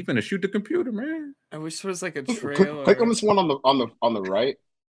 He finna shoot the computer, man. I wish there was like a trailer. Click on this one on the right,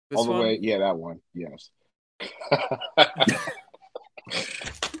 this all the way. Yeah, that one. Yes.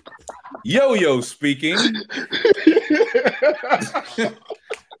 Yo-Yo speaking.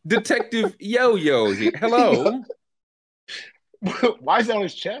 Detective Yo-Yo here. Hello. Why is that on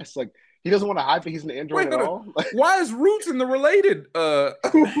his chest? Like, he doesn't want to hide that he's an android at all? Why is Roots in the related? What?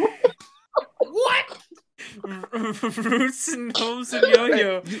 Roots and Holmes and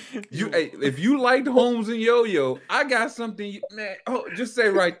Yo-Yo. Hey, if you liked Holmes and Yo-Yo, I got something, man. Oh, just say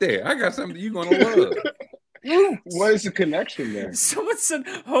right there. I got something you're gonna love. What is the connection there? Someone said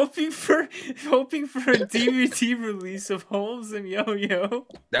hoping for a DVD release of Holmes and Yo-Yo.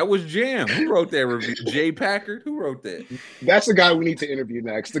 That was Jam. Who wrote that review? Jay Packard. Who wrote that? That's the guy we need to interview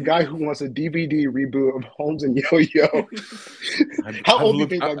next. The guy who wants a DVD reboot of Holmes and Yo-Yo. How old do you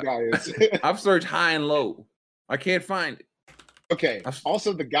think that guy is? I've searched high and low. I can't find it. Okay.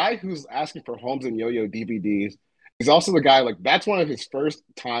 Also, the guy who's asking for Holmes and Yo-Yo DVDs is also the guy, like, that's one of his first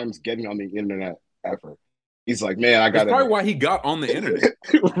times getting on the internet ever. He's like, man, I got. That's probably why he got on the internet,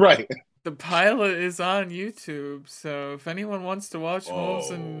 right? The pilot is on YouTube, so if anyone wants to watch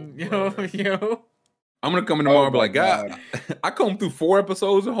Holmes and Yo-Yo, I'm gonna come in tomorrow and be like, God, I combed through 4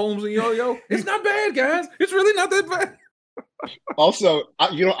 episodes of Holmes and Yo-Yo. It's not bad, guys. It's really not that bad. Also,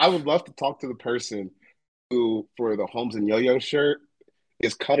 I would love to talk to the person who, for the Holmes and Yo-Yo shirt,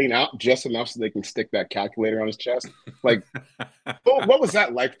 is cutting out just enough so they can stick that calculator on his chest. Like, what was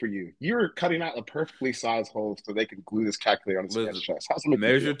that like for you? You were cutting out a perfectly sized hole so they could glue this calculator on his chest. How's it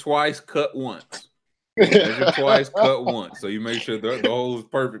measure twice, cut once. Measure twice, cut once. So you make sure the hole is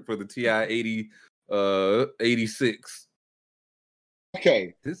perfect for the TI 86.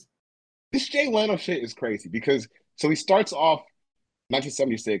 Okay, this Jay Leno shit is crazy because he starts off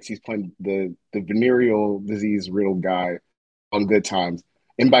 1976. He's playing the venereal disease riddled guy on Good Times.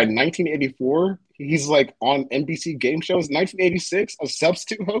 And by 1984, he's like on NBC game shows. 1986, a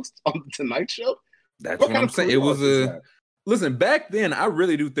substitute host on The Tonight Show. That's what I'm saying. It was listen, back then, I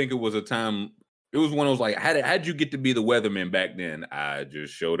really do think it was a time. It was one of those like, how'd you get to be the weatherman back then? I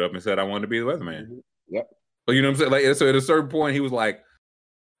just showed up and said I wanted to be the weatherman. Mm-hmm. Yep. But you know what I'm saying? Like, so at a certain point, he was like,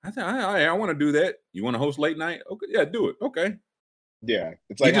 I want to do that. You want to host late night? Okay, yeah, do it. Okay. Yeah.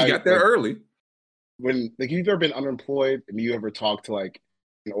 It's like you just got there early. When, like, you've ever been unemployed and you ever talk to like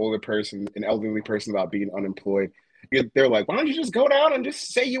an older person, an elderly person about being unemployed, they're like, why don't you just go down and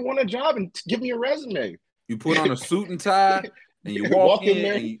just say you want a job and give me a resume? You put on a suit and tie and you walk in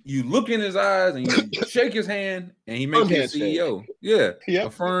there, and you look in his eyes and you shake his hand and he makes you CEO. Yeah. Yep. A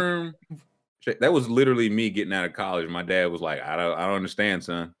firm. That was literally me getting out of college. My dad was like, I don't understand,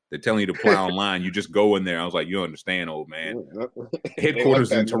 son. They're telling you to apply online. You just go in there. I was like, you understand, old man.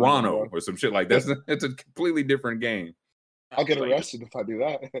 Headquarters in Toronto or some shit like that. It's a completely different game. I'll get arrested if I do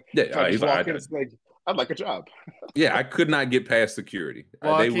that. Yeah, he's like, I'd like a job. Yeah, I could not get past security.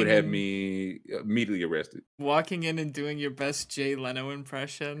 They would have me immediately arrested. Walking in and doing your best Jay Leno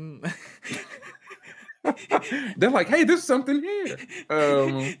impression. They're like, hey, there's something here.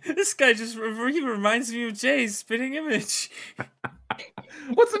 This guy he reminds me of Jay's spitting image.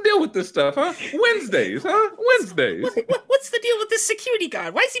 What's the deal with this stuff, huh? Wednesdays, huh? Wednesdays. What's the deal with this security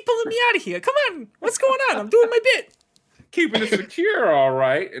guard? Why is he pulling me out of here? Come on, what's going on? I'm doing my bit. Keeping it secure, all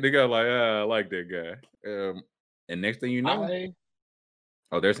right. And they go like, I like that guy. And next thing you know,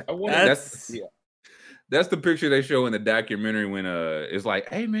 that's the picture they show in the documentary when it's like,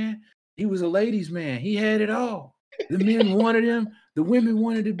 hey man, he was a ladies' man. He had it all. The men wanted him. The women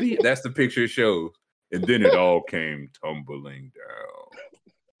wanted to be. That's the picture it shows. And then it all came tumbling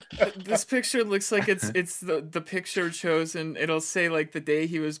down. This picture looks like it's the picture chosen. It'll say like the day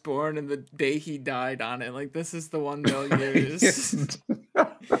he was born and the day he died on it. Like this is the one they'll use.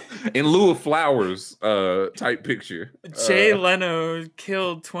 In lieu of flowers, type picture. Jay Leno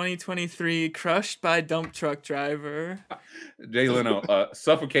killed 2023, crushed by dump truck driver. Jay Leno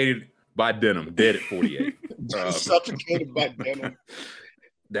suffocated by denim, dead at 48. Suffocated by denim.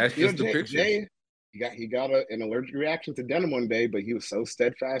 That's just the picture. Jay, he got an allergic reaction to denim one day, but he was so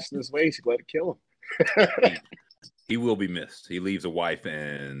steadfast in his ways, he let it kill him. He will be missed. He leaves a wife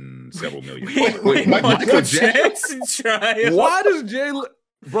and several million. Wait, Michael Jackson trial. Why does Jay...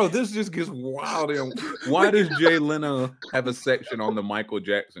 Bro, this just gets wild. Why does Jay Leno have a section on the Michael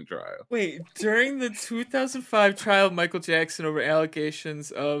Jackson trial? Wait, during the 2005 trial of Michael Jackson over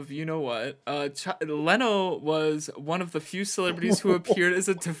allegations of, you know what, Leno was one of the few celebrities who appeared as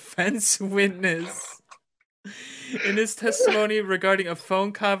a defense witness. In his testimony regarding a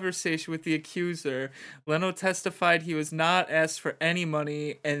phone conversation with the accuser, Leno testified he was not asked for any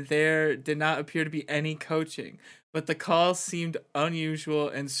money and there did not appear to be any coaching. But the call seemed unusual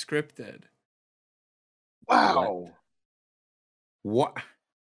and scripted. Wow. What?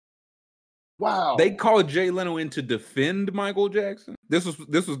 Wow. They called Jay Leno in to defend Michael Jackson? This was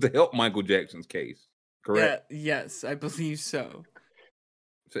to help Michael Jackson's case, correct? Yeah, yes, I believe so.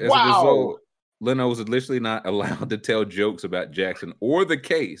 So as a result, Leno was literally not allowed to tell jokes about Jackson or the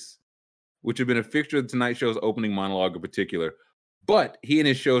case, which had been a fixture of the Tonight Show's opening monologue in particular. But he and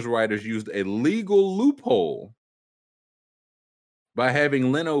his show's writers used a legal loophole by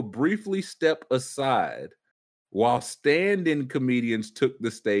having Leno briefly step aside while stand-in comedians took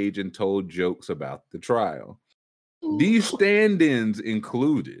the stage and told jokes about the trial. These stand-ins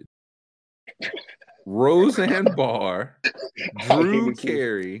included Roseanne Barr, Drew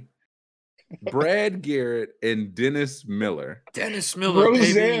Carey, Brad Garrett, and Dennis Miller. Dennis Miller,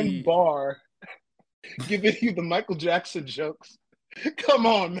 Roseanne baby. Barr giving you the Michael Jackson jokes. Come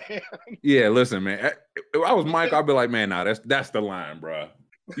on, man. Yeah, listen, man. If I was Mike, I'd be like, man, nah, that's the line, bro.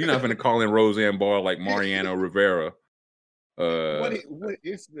 You're not gonna call in Roseanne Barr like Mariano Rivera. What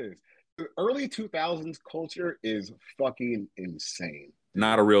is this? The early 2000s culture is fucking insane.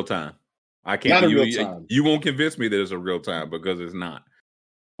 Not a real time. I can't. You won't convince me that it's a real time because it's not.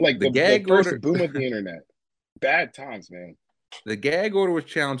 Like the first boom of the internet. Bad times, man. The gag order was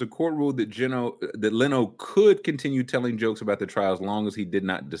challenged. The court ruled that Leno could continue telling jokes about the trial as long as he did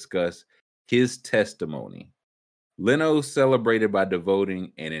not discuss his testimony. Leno celebrated by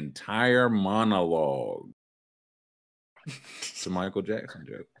devoting an entire monologue to Michael Jackson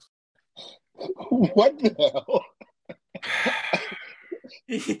jokes. What the hell?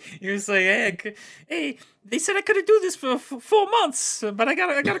 He was like, hey, they said I couldn't do this for 4 months, but I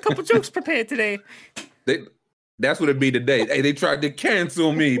got a couple jokes prepared today. That's what it'd be today. Hey, they tried to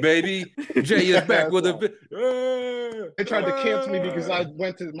cancel me, baby. Jay is back with a... They tried to cancel me because I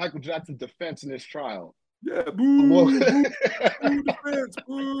went to Michael Jackson's defense in his trial. Yeah, boo, boo defense,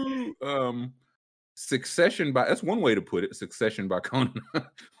 boo. Succession by... That's one way to put it. Succession by Conan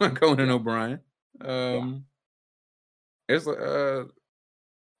O'Brien. It's a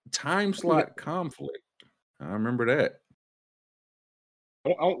time slot conflict. I remember that.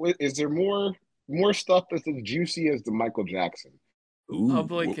 Is there more stuff that's as juicy as the Michael Jackson? Ooh,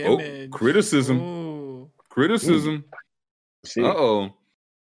 public image. Criticism. Ooh. Criticism. Uh-oh.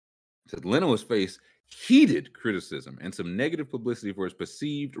 Said Leno has faced heated criticism and some negative publicity for his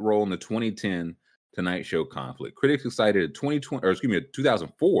perceived role in the 2010 Tonight Show conflict. Critics cited a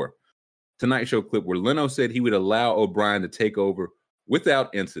 2004 Tonight Show clip where Leno said he would allow O'Brien to take over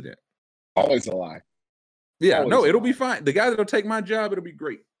without incident. Always a lie. Yeah, always no, it'll be fine. The guy that'll take my job, it'll be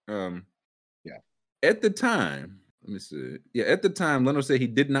great. At the time, let me see. Yeah, at the time, Leno said he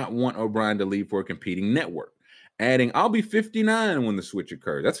did not want O'Brien to leave for a competing network, adding, I'll be 59 when the switch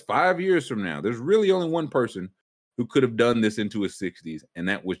occurs. That's 5 years from now. There's really only one person who could have done this into his 60s, and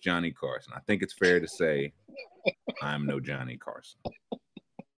that was Johnny Carson. I think it's fair to say I'm no Johnny Carson.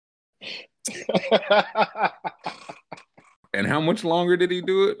 And how much longer did he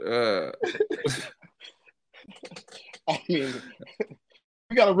do it? I mean...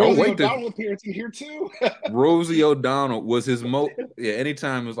 We got a Rosie O'Donnell appearance in here too. Rosie O'Donnell was his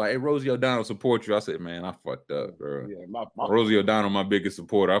anytime it was like, hey, Rosie O'Donnell support you. I said, man, I fucked up, bro. Yeah, Rosie O'Donnell, my biggest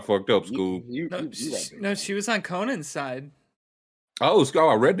supporter. I fucked up, school. No, she was on Conan's side. Oh,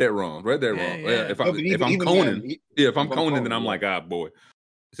 I read that wrong. Wrong. Yeah. If I'm Conan, then I'm like, boy.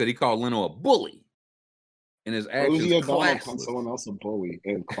 He said he called Leno a bully. And his actions Rosie O'Donnell called someone else a bully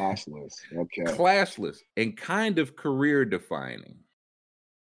and classless. Okay. Classless and kind of career defining.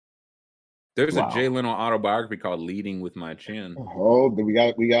 There's a Jay Leno autobiography called "Leading with My Chin." Oh, we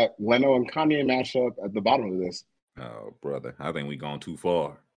got Leno and Kanye mashup at the bottom of this. Oh, brother, I think we gone too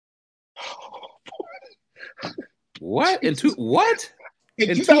far. What in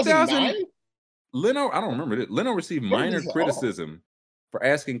 2000? Leno, I don't remember it. Leno received minor criticism for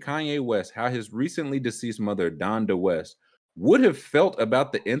asking Kanye West how his recently deceased mother, Donda West, would have felt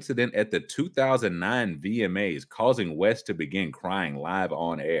about the incident at the 2009 VMAs, causing West to begin crying live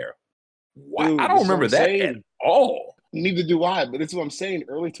on air. What? Dude, I don't remember that at all. Neither do I, but it's what I'm saying.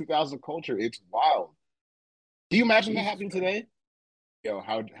 Early 2000 culture, it's wild. Do you imagine that happening today? Yo,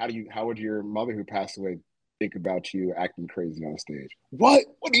 how would your mother who passed away think about you acting crazy on stage? What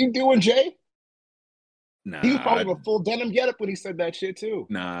are you doing, Jay? Nah, he was probably in a full denim getup when he said that shit too.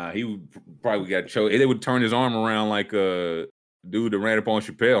 Nah, he would probably got choked. They would turn his arm around like a dude that ran up on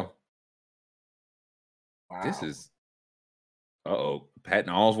Chappelle. Wow. This is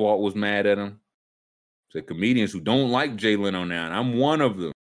Patton Oswalt was mad at him. Said comedians who don't like Jay Leno now, and I'm one of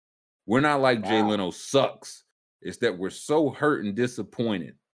them. We're not like Jay Leno sucks. It's that we're so hurt and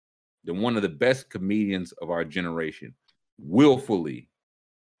disappointed that one of the best comedians of our generation willfully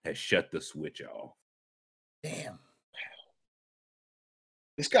has shut the switch off. Damn.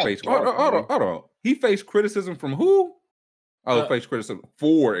 This guy. Hold on. He faced criticism from who? Faced criticism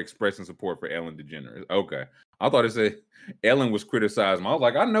for expressing support for Ellen DeGeneres. Okay. I thought it said Ellen was criticizing him. I was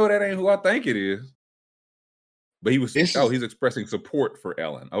like, I know that ain't who I think it is. But he's expressing support for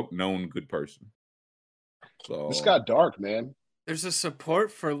Ellen. Oh, known good person. So this got dark, man. There's a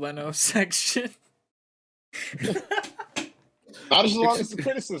support for Leno section. Not as long as the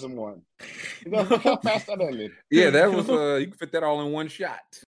criticism one. Look how fast that ended. Yeah, that was you can fit that all in one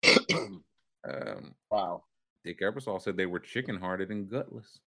shot. Wow. Dick Ebersol said they were chicken-hearted and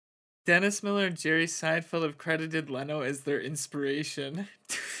gutless. Dennis Miller and Jerry Seinfeld have credited Leno as their inspiration.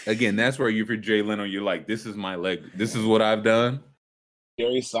 Again, that's where if you're Jay Leno, you're like, this is my leg. This is what I've done.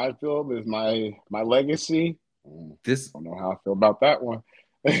 Jerry Seinfeld is my legacy. I don't know how I feel about that one.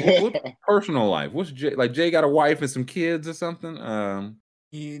 What's personal life? What's Jay like? Jay got a wife and some kids or something?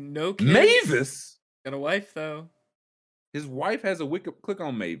 No kids. Mavis got a wife though. His wife has a click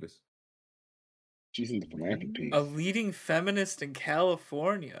on Mavis. She's into philanthropy. A leading feminist in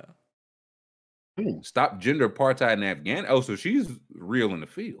California. Stop gender apartheid in Afghanistan. Oh, so she's real in the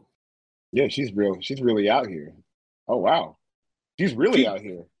field. Yeah, she's real. She's really out here. Oh wow, she's really out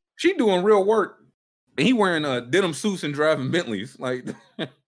here. She doing real work. And he wearing denim suits and driving Bentleys. Like,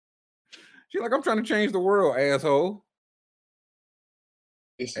 she's like, I'm trying to change the world, asshole.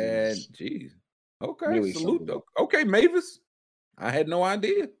 Geez. Okay, really salute though. Okay, Mavis. I had no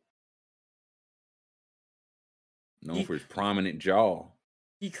idea. Known for his prominent jaw.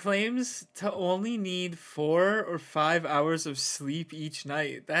 He claims to only need 4 or 5 hours of sleep each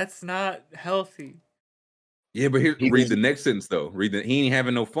night. That's not healthy. Yeah, but read the next sentence though. He ain't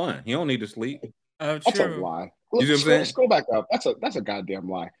having no fun. He don't need to sleep. Oh, true. That's a lie. Look, you know what I'm saying? Scroll back up. That's a goddamn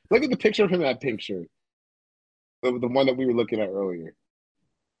lie. Look at the picture of him in that pink shirt. The one that we were looking at earlier.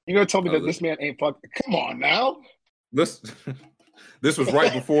 You gonna tell me that this man ain't fucked? Come on now. This was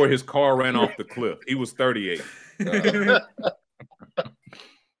right before his car ran off the cliff. He was 38.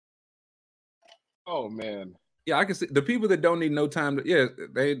 Oh man. Yeah, I can see the people that don't need no time to. Yeah,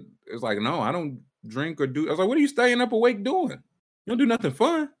 it's like, no, I don't drink or do. I was like, what are you staying up awake doing? You don't do nothing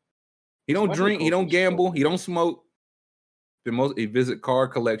fun. He don't drink. He don't gamble. He don't smoke. He visit car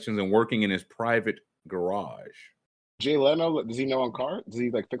collections and working in his private garage. Jay Leno, does he know on cars? Does he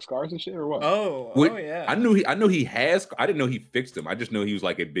like fix cars and shit or what? Oh yeah. I know he has. I didn't know he fixed them. I just know he was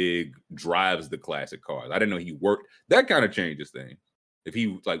like a big drives the classic cars. I didn't know he worked. That kind of changes things. If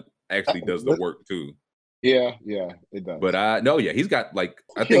he like actually does the work too. Yeah, it does. But he's got like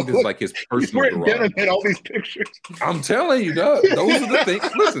I think this is like his personal garage. He's all these pictures. I'm telling you, Doug. Those are the things.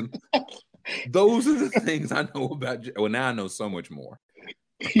 Listen, those are the things I know about. Well, now I know so much more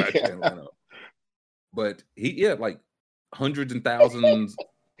about Jay Leno. But like hundreds and thousands,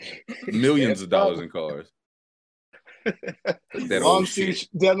 millions of dollars in cars. That long sleeve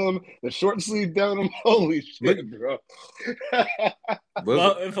denim, the short sleeve denim. Holy shit, bro!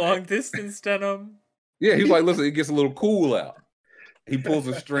 Long distance denim. Yeah, he's like, listen, it gets a little cool out. He pulls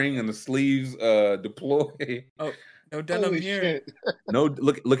a string and the sleeves deploy. Oh, no denim here. No,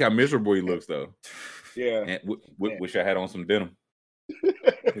 look how miserable he looks though. Yeah. And wish I had on some denim.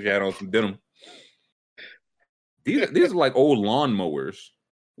 Wish I had on some denim. These are like old lawnmowers.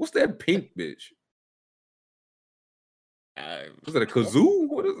 What's that pink bitch? Was that a kazoo?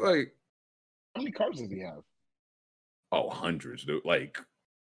 What is like? How many cars does he have? Oh, hundreds, dude. Like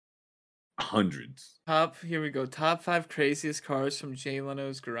hundreds. Here we go. Top 5 craziest cars from Jay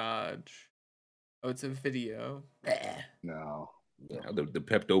Leno's garage. Oh, it's a video. No. Yeah, the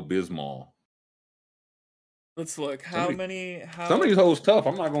Pepto-Bismol. Let's look. Some of these hoes tough.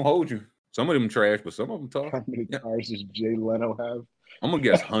 I'm not gonna hold you. Some of them trash, but some of them tough. How many cars does Jay Leno have? I'm gonna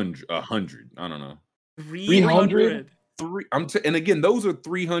guess 100. I don't know. 300. And again, those are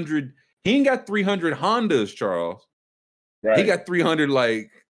 300. He ain't got 300 Hondas, Charles. Right. He got 300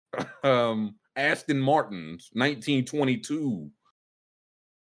 like Aston Martins, 1922.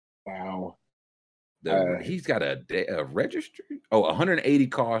 Wow. He's got a registry. 180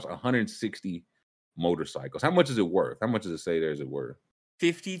 cars, 160 motorcycles. How much is it worth? How much does it say there is it worth?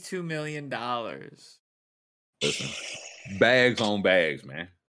 $52 million. Listen, bags on bags, man.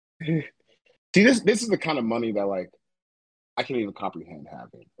 See, this is the kind of money that like I can't even comprehend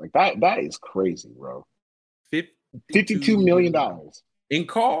having. Like that is crazy, bro. $52 million in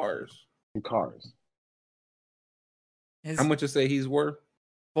cars. In cars. How much you say he's worth?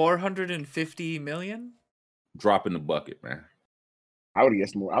 450 million. Drop in the bucket, man. I would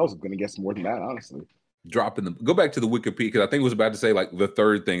guess more. I was going to guess more than that, honestly. Go back to the Wikipedia because I think it was about to say like the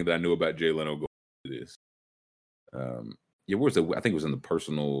third thing that I knew about Jay Leno going to this. Where's the? I think it was in the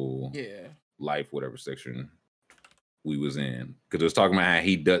personal life, whatever section we was in, because it was talking about how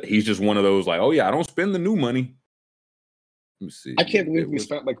he's just one of those like, oh yeah, I don't spend the new money. Let me see. I can't believe we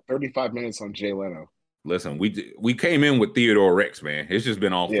spent like 35 minutes on Jay Leno. Listen, we came in with Theodore Rex, man. It's just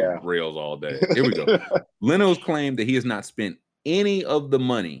been off the rails all day. Here we go. Leno's claimed that he has not spent any of the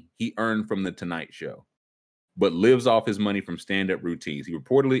money he earned from the Tonight Show, but lives off his money from stand-up routines. He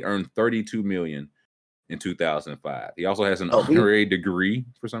reportedly earned $32 million in 2005. He also has an honorary degree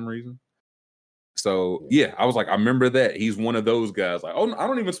for some reason. So yeah, I was like, I remember that. He's one of those guys. Like, oh, I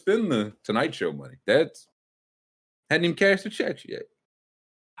don't even spend the Tonight Show money. Hadn't even cashed the checks yet.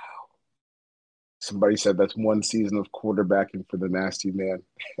 Somebody said that's one season of quarterbacking for the nasty man.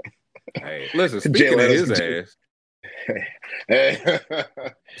 Hey, listen, speaking of his ass.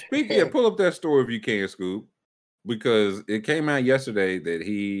 Pull up that story if you can, Scoop, because it came out yesterday that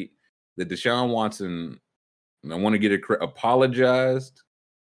Deshaun Watson, and I want to get it apologized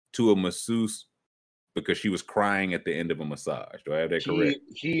to a masseuse because she was crying at the end of a massage. Do I have that correct?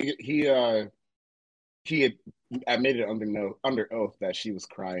 He had admitted under oath that she was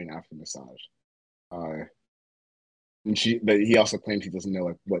crying after massage. But he also claims he doesn't know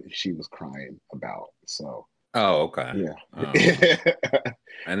like what she was crying about. So. Oh, okay. Yeah.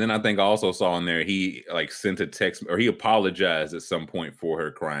 And then I think I also saw in there he like sent a text or he apologized at some point for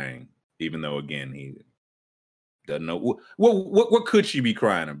her crying, even though again he doesn't know what could she be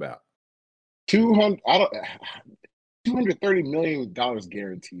crying about. $230 million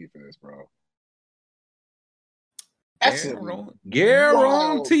guaranteed for this, bro. That's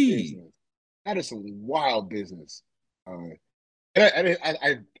guaranteed. That is some wild business. And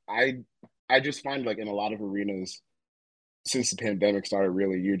I just find like in a lot of arenas since the pandemic started,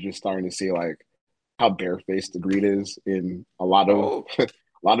 really, you're just starting to see like how barefaced the greed is in a lot of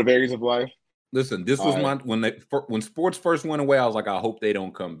areas of life. Listen, this was when sports first went away. I was like, I hope they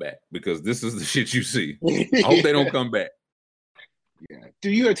don't come back because this is the shit you see. I hope they don't come back. Yeah,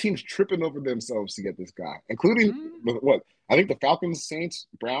 dude, you had teams tripping over themselves to get this guy, including what I think the Falcons, Saints,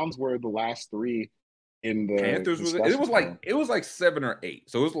 Browns were the last three. In the Panthers it was like 7 or 8.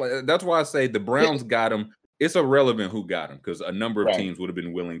 So it was like that's why I say the Browns got him. It's irrelevant who got him because a number of teams would have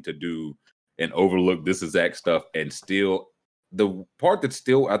been willing to do and overlook this exact stuff and still the part that's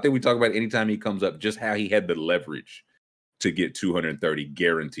still I think we talk about anytime he comes up just how he had the leverage to get 230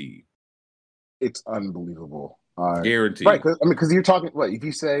 guaranteed. It's unbelievable. Guaranteed. Right, because you're talking if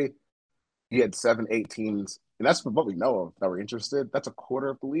you say you had 7, 8 teams, and that's what we know of that were interested, that's a quarter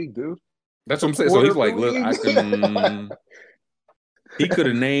of the league, dude. That's what I'm saying. So he's like, look, I can. He could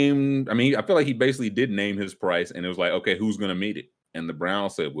have named. I mean, I feel like he basically did name his price, and it was like, okay, who's going to meet it? And the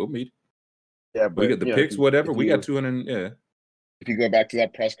Browns said, we'll meet it. Yeah, but we got the picks, whatever. We got 200. Yeah. If you go back to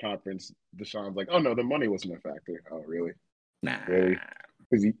that press conference, Deshaun's like, oh no, the money wasn't a factor. Oh, really? Nah. Really?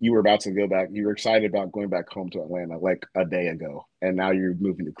 Because you were about to go back. You were excited about going back home to Atlanta like a day ago, and now you're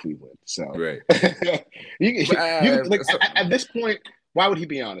moving to Cleveland. So, right. At this point. Why would he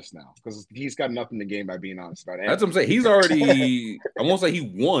be honest now? Because he's got nothing to gain by being honest about it. That's what I'm saying. He's already, I won't say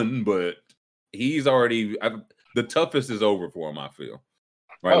he won, but he's already, the toughest is over for him, I feel.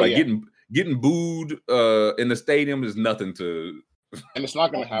 Right? Getting booed in the stadium is nothing to. And it's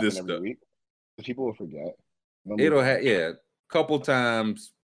not going to happen every week. People will forget. It'll have, a couple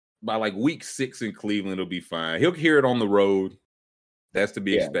times by like week 6 in Cleveland, it'll be fine. He'll hear it on the road. That's to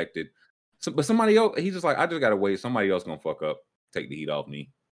be expected. So, but somebody else, he's just like, I just got to wait. Somebody else going to fuck up. Take the heat off me.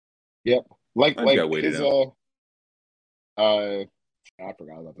 Yep. Like his I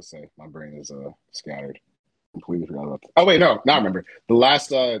forgot about to say. My brain is scattered. Completely forgot about. Oh wait, no, now I remember. The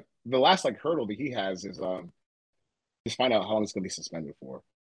last like hurdle that he has is just find out how long it's going to be suspended for,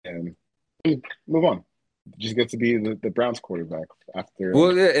 and move on. Just get to be the Browns quarterback after.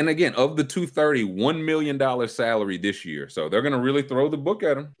 Well, yeah, and again, of the 230, $1 million salary this year, so they're going to really throw the book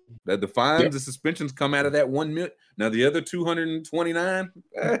at him. That the fines, the suspensions come out of that 1 million. Now the other 229,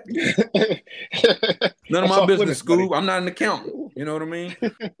 none of my business, Scoob. I'm not an accountant. You know what I mean?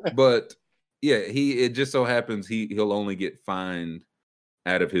 But yeah, it just so happens he'll only get fined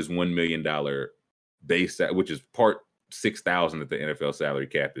out of his $1 million base, which is part 6,000 that the NFL salary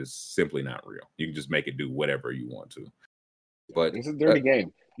cap is simply not real. You can just make it do whatever you want to. But it's a dirty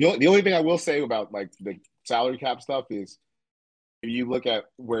game. The only thing I will say about like the salary cap stuff is if you look at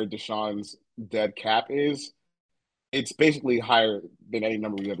where Deshaun's dead cap is, it's basically higher than any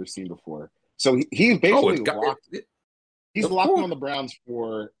number we've ever seen before. So he's basically locked. He's locked on the Browns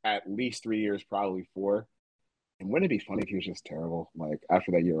for at least 3 years, probably 4. And wouldn't it be funny if he was just terrible? Like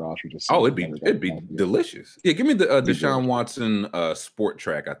after that year off, he just it'd be delicious. Yeah, give me the Deshaun Watson Sport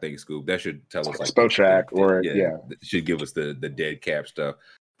Track. I think Scoob that should tell us like Sport Track or should give us the dead cap stuff.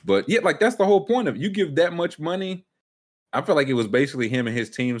 But yeah, like that's the whole point of it. You give that much money. I feel like it was basically him and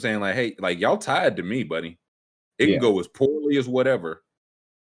his team saying like, "Hey, like y'all tied to me, buddy. It can go as poorly as whatever."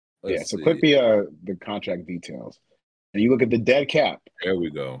 Let's see. Click the contract details, and you look at the dead cap. There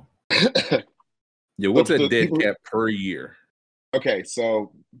we go. Yeah, what's a dead cap per year? Okay,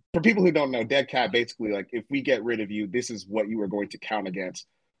 so for people who don't know, dead cap basically like if we get rid of you, this is what you are going to count against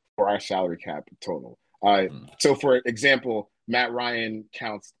for our salary cap total. So for example, Matt Ryan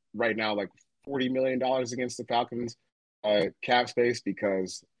counts right now like $40 million against the Falcons cap space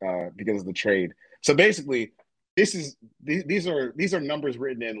because of the trade. So basically, these are numbers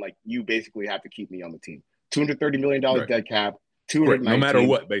written in like you basically have to keep me on the team. $230 million dead cap, no matter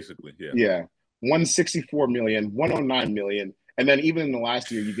what, basically. Yeah. 164 million, 109 million, and then even in the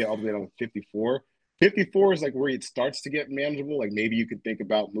last year, you get all the way down to 54. 54 is like where it starts to get manageable. Like maybe you could think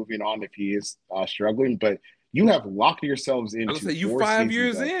about moving on if he is struggling, but you have locked yourselves into. I would say you 5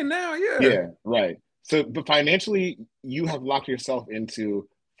 years in now, yeah, right. So, but financially, you have locked yourself into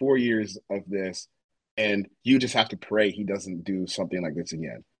 4 years of this, and you just have to pray he doesn't do something like this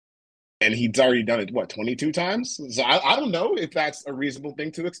again. And he's already done it 22 times. So I don't know if that's a reasonable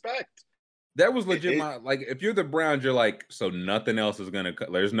thing to expect. That was legit. Like, if you're the Browns, you're like, so nothing else is gonna.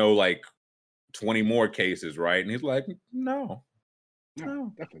 There's no like 20 more cases, right? And he's like, no,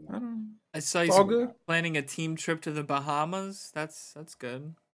 definitely not. I saw he's planning a team trip to the Bahamas. That's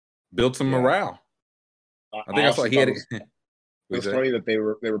good. Build some morale. I think I saw he had. It was funny that they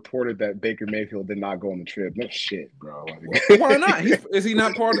reported that Baker Mayfield did not go on the trip. No shit, bro. Why not? Is he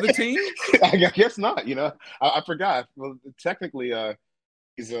not part of the team? I guess not. You know, I forgot. Well, technically,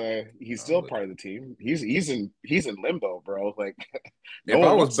 he's still part of the team. He's in limbo, bro. Like if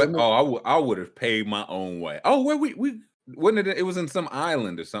I was I would have paid my own way. Oh, where we wasn't it? It was in some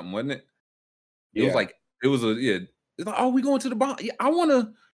island or something, wasn't it? It was like It's like, oh, we going to the bar. Yeah, I want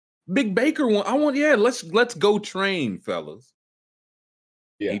a Big Baker one. I want let's go train, fellas.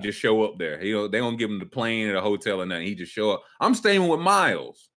 Yeah, he just show up there. They don't give him the plane or the hotel or nothing. He just show up. I'm staying with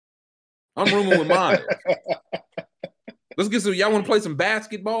Miles. I'm rooming with Miles. Let's get some. Y'all want to play some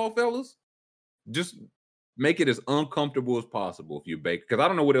basketball, fellas? Just make it as uncomfortable as possible if you're Baker, because I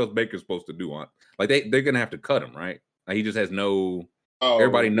don't know what else Baker's supposed to do. Like they're gonna have to cut him, right? Like he just has no.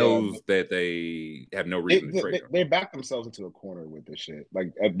 Everybody knows that they have no reason to trade him. They back themselves into a corner with this shit.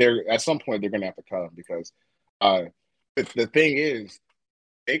 Like at some point they're gonna have to cut him because the thing is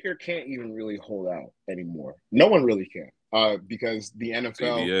Baker can't even really hold out anymore. No one really can because the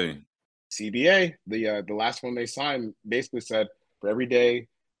NFL. CBA, the last one they signed basically said for every day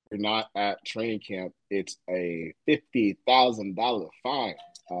you're not at training camp, it's a $50,000 fine.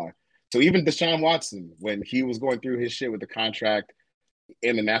 So even Deshaun Watson, when he was going through his shit with the contract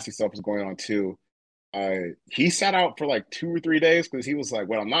and the nasty stuff was going on too, he sat out for like 2 or 3 days because he was like,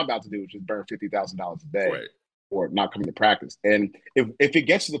 what I'm not about to do is just burn $50,000 a day or not coming to practice. And if it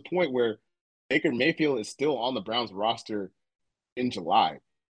gets to the point where Baker Mayfield is still on the Browns roster in July,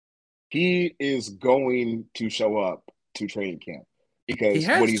 he is going to show up to training camp because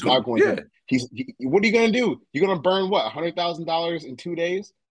what he's not going to. What are you going to do? You're going to burn what, $100,000 in 2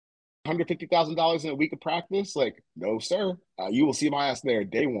 days, $150,000 in a week of practice? Like, no, sir. You will see my ass there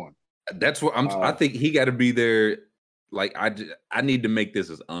day one. That's what I think he got to be there. Like I need to make this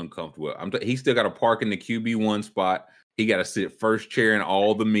as uncomfortable. He still got to park in the QB1 spot. He got to sit first chair in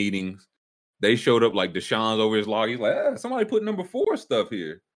all the meetings. They showed up like Deshaun's over his log. He's like, somebody put number 4 stuff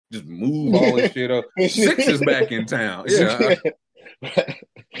here. Just move all this shit up. 6 is back in town. Yeah.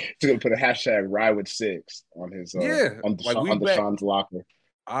 He's gonna put a hashtag ride with 6 on his on Deshaun's locker.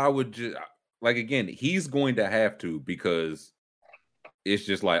 I would just like again, he's going to have to because it's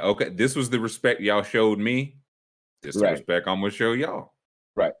just like, okay, this was the respect y'all showed me. This is the respect I'm gonna show y'all.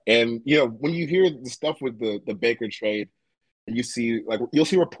 Right. And when you hear the stuff with the Baker trade, you see you'll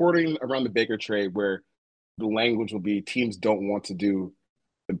see reporting around the Baker trade where the language will be teams don't want to do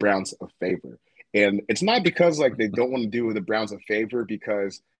the Browns a favor. And it's not because they don't want to do the Browns a favor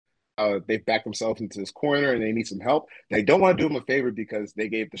because they've backed themselves into this corner and they need some help. They don't want to do them a favor because they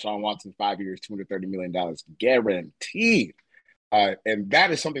gave Deshaun Watson 5 years, $230 million guaranteed. And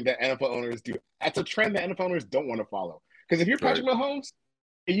that is something that NFL owners do. That's a trend that NFL owners don't want to follow. Because if you're Patrick Mahomes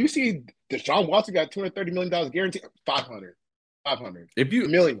and you see Deshaun Watson got $230 million guaranteed, 500. If you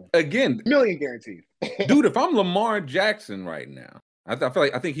million guaranteed. Dude, if I'm Lamar Jackson right now,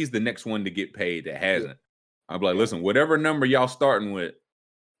 I think he's the next one to get paid that hasn't. I'm like, listen, whatever number y'all starting with,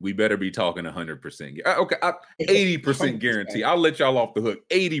 we better be talking 100%. Okay, 80% guarantee. I'll let y'all off the hook.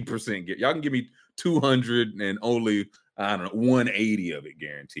 80% y'all can give me 200 and only 180 of it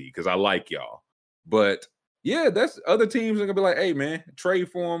guaranteed because I like y'all. But yeah, that's other teams are gonna be like, hey man,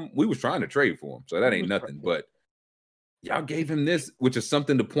 trade for him. We was trying to trade for him, so that ain't nothing. But y'all gave him this, which is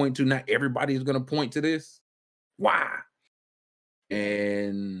something to point to. Not everybody is gonna point to this. Why?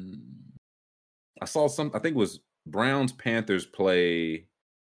 And I saw I think it was Browns Panthers play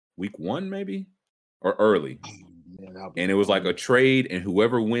week 1, maybe, or early. And it was like a trade, and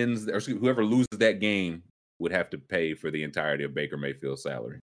whoever wins or whoever loses that game would have to pay for the entirety of Baker Mayfield's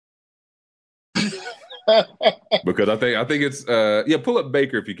salary. Because I think it's pull up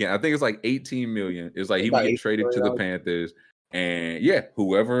Baker if you can. I think it's like $18 million. It's like he would get traded to the Panthers. And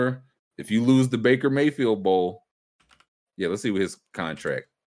whoever, if you lose the Baker Mayfield Bowl, let's see what his contract.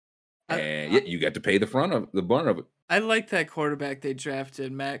 And you got to pay the brunt of it. I like that quarterback they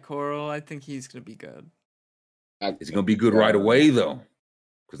drafted, Matt Corral. I think he's gonna be good. Is he gonna be good right away though?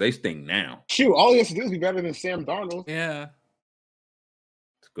 Because they stink now. Shoot, all he has to do is be better than Sam Darnold. Yeah.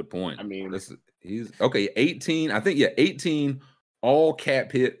 That's a good point. I mean, he's okay. 18, I think, 18, all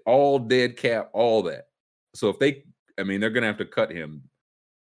cap hit, all dead cap, all that. So if they're gonna have to cut him.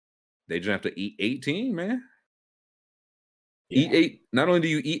 They just have to eat 18, man. Yeah. Eat 8. Not only do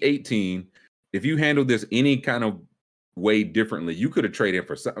you eat 18, if you handle this any kind of way differently, you could have traded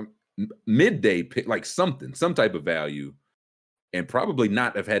for some midday pick, like some type of value, and probably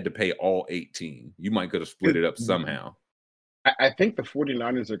not have had to pay all 18. You might could have split it up somehow. I think the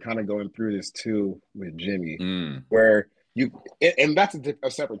 49ers are kind of going through this too with Jimmy, where and that's a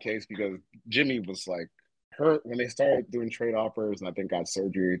separate case because Jimmy was hurt when they started doing trade offers, and I think got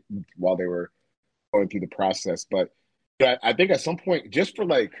surgery while they were going through the process. But I think at some point, just for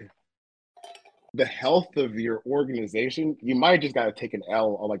the health of your organization, you might just got to take an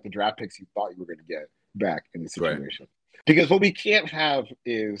L on the draft picks you thought you were going to get back in the situation. Right. Because what we can't have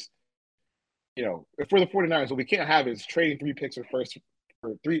is, if we're the 49ers, what we can't have is trading 3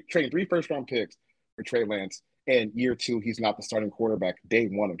 first round picks for Trey Lance, and year 2 he's not the starting quarterback day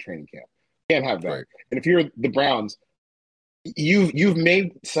 1 of training camp. Can't have that. Right. And if you're the Browns, you've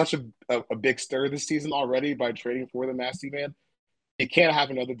made such a big stir this season already by trading for the nasty man. You can't have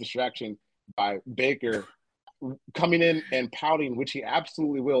another distraction by Baker coming in and pouting, which he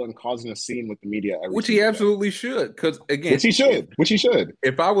absolutely will, and causing a scene with the media. Which he absolutely should, because again, which he should.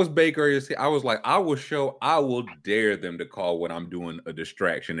 If I was Baker, I was like, I will dare them to call what I'm doing a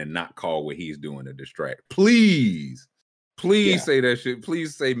distraction and not call what he's doing a distraction. Please say that shit.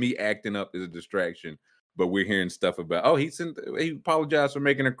 Please say me acting up is a distraction. But we're hearing stuff about, he apologized for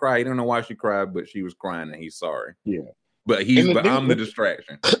making her cry. He don't know why she cried, but she was crying and he's sorry. Yeah. But I'm the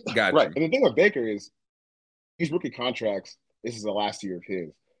distraction. Gotcha. Right. And the thing with Baker is these rookie contracts, this is the last year of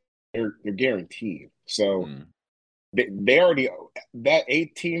his. They're guaranteed. So they already, that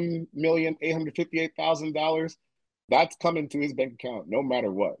 $18,858,000, that's coming to his bank account no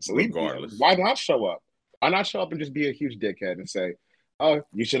matter what. So regardless. Why not show up? Why not show up and just be a huge dickhead and say, oh,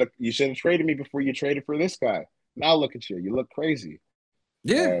 you should have traded me before you traded for this guy. Now look at you. You look crazy.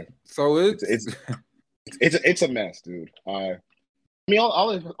 Yeah. So it's a mess, dude. All they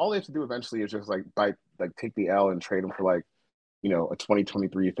have to do eventually is just take the L and trade him for a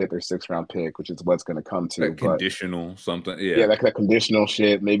 2023 5th or 6th round pick, which is what's going to come to. Conditional something. Yeah. Yeah, that conditional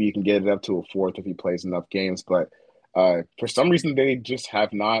shit. Maybe you can get it up to a 4th if he plays enough games. But for some reason, they just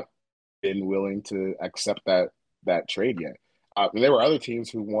have not been willing to accept that trade yet. And there were other teams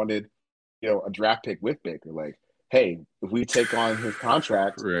who wanted, a draft pick with Baker. Hey, if we take on his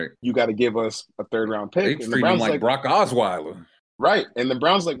contract, you got to give us a 3rd round pick. They treat him like Brock Osweiler. Right. And the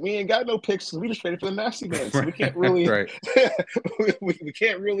Browns like, we ain't got no picks. We just traded for the nasty man. So we can't really we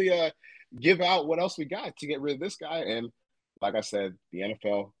can't really give out what else we got to get rid of this guy. And like I said, the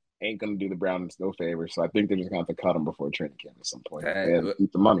NFL ain't gonna do the Browns no favor. So I think they're just gonna have to cut him before training camp at some point and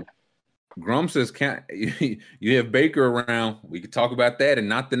eat the money. Grum says, "Can't you have Baker around? We could talk about that and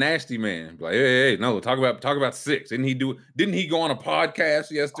not the nasty man." Like, hey, no, talk about 6. Didn't he go on a podcast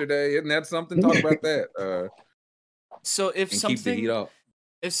yesterday? Isn't that something? Talk about that. So if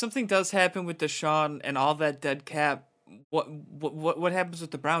something does happen with Deshaun and all that dead cap, what happens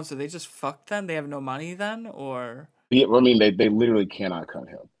with the Browns? Do they just fuck them? They have no money then, or? Yeah, I mean, they literally cannot cut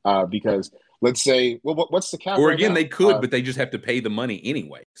him because let's say, well, what's the cap? Or again, they could, but they just have to pay the money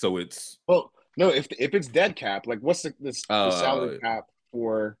anyway. So it's no. If it's dead cap, like what's the salary cap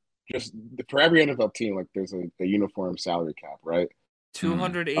for every NFL team? Like there's a uniform salary cap, right?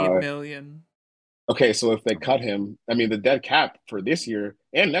 $208 million. Okay, so if they cut him, I mean, the dead cap for this year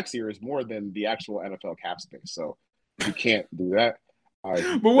and next year is more than the actual NFL cap space. So you can't do that.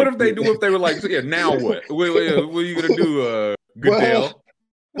 But what if they were like, yeah, now what? What are you gonna do, Goodell?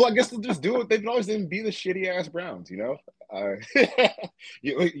 Well, I guess they'll just do it. They can always then be the shitty ass Browns, you know.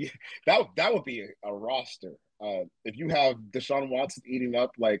 That would be a roster. If you have Deshaun Watson eating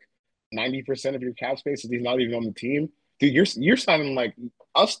up like 90% of your cap space, if he's not even on the team, dude, you're signing like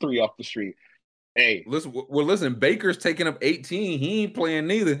us 3 off the street. Hey, listen. Baker's taking up 18. He ain't playing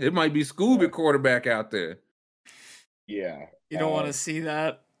neither. It might be Scooby quarterback out there. Yeah, you don't want to see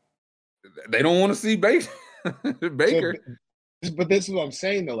that. They don't want to see Baker. But this is what I'm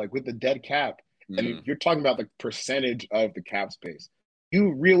saying though. Like with the dead cap, and you're talking about the percentage of the cap space.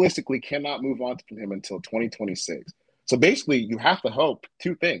 You realistically cannot move on from him until 2026. So basically, you have to hope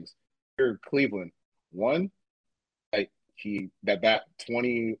 2 things. You're Cleveland. One, that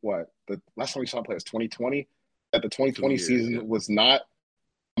 20 the last time we saw him play was 2020. That the 2020 season was not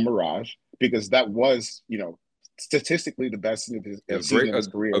a mirage because that was, statistically the best season of his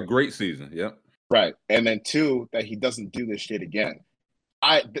career. A great season, yeah. Right, and then 2, that he doesn't do this shit again.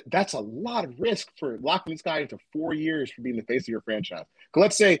 That's a lot of risk for locking this guy into 4 years for being the face of your franchise.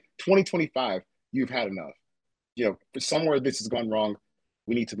 Let's say 2025, you've had enough. For somewhere this has gone wrong,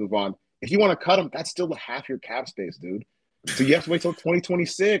 we need to move on. If you want to cut him, that's still half your cap space, dude. So you have to wait till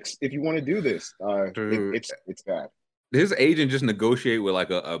 2026 if you want to do this. It's bad. His agent just negotiate with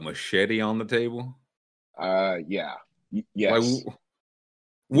like a machete on the table. Yeah. Yes. Like,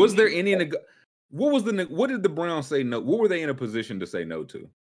 was there any? What did the Browns say no? What were they in a position to say no to?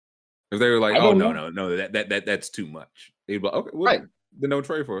 If they were like, oh no, that's too much. They'd be like, okay, well, right. Then don't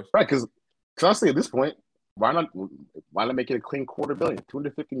trade for us. Right, because honestly, at this point, why not make it a clean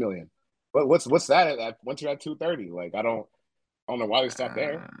 $250 million? But what's that at once you're at 230? Like I don't know why they stopped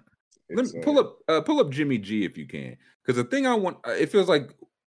there. Let me pull up Jimmy G if you can, because the thing I want, it feels like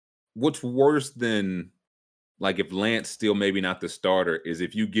what's worse than like if Lance still maybe not the starter is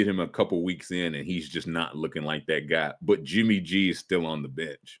if you get him a couple weeks in and he's just not looking like that guy, but Jimmy G is still on the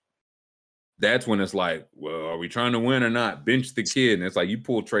bench. That's when it's like, well, are we trying to win or not? Bench the kid, and it's like you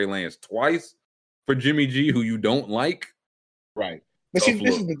pull Trey Lance twice for Jimmy G, who you don't like, right? But see,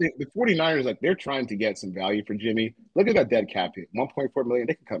 this is the thing. The 49ers, like, they're trying to get some value for Jimmy. Look at that dead cap hit. $1.4 million.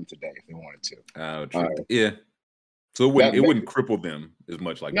 They could come today if they wanted to. Oh, true. Yeah. So it wouldn't cripple them as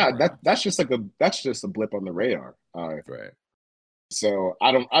much like that's just a blip on the radar. Right. So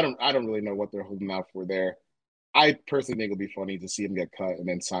I don't really know what they're holding out for there. I personally think it'll be funny to see him get cut and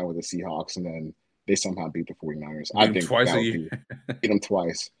then sign with the Seahawks and then they somehow beat the 49ers. I think twice a year. Beat them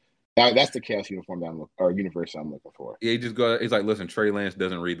twice. That's the chaos uniform universe I'm looking for. Yeah, he's like, listen, Trey Lance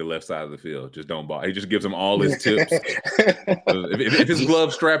doesn't read the left side of the field. Just don't ball. He just gives him all his tips. if his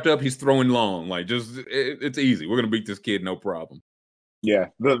glove's strapped up, he's throwing long. Like, it's easy. We're gonna beat this kid, no problem. Yeah,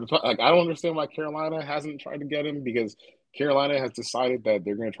 I don't understand why Carolina hasn't tried to get him because Carolina has decided that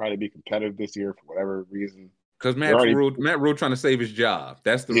they're going to try to be competitive this year for whatever reason. Because Matt Rule trying to save his job.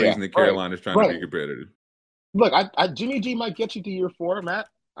 That's the reason that Carolina's trying to be competitive. Look, Jimmy G might get you to year 4, Matt.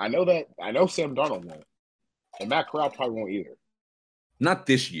 I know that. I know Sam Darnold won't, and Matt Corral probably won't either. Not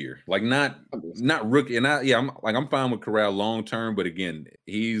this year, like not rookie. And I'm fine with Corral long term, but again,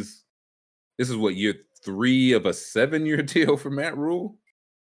 this is what year 3 of a 7-year deal for Matt Rule.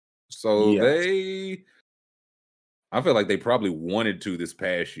 So I feel like they probably wanted to this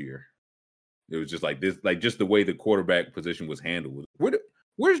past year. It was just like this, like just the way the quarterback position was handled.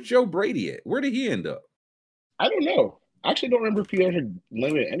 Where's Joe Brady at? Where did he end up? I don't know. I actually don't remember if he ever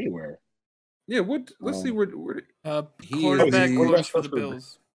landed anywhere. Yeah, let's see where quarterback coach for the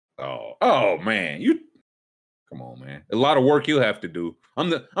Bills. Oh man, come on, man. A lot of work he'll have to do.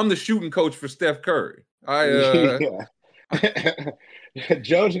 I'm the shooting coach for Steph Curry. I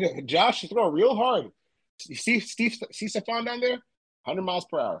Josh throw real hard. You see Stephon down there? 100 miles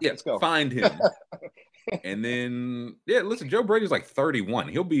per hour. Yeah, let's go. Find him. And then, listen, Joe Brady's like 31.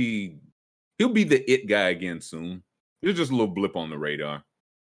 He'll be the it guy again soon. There's just a little blip on the radar.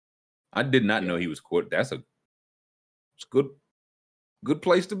 I did not know he was court. It's a good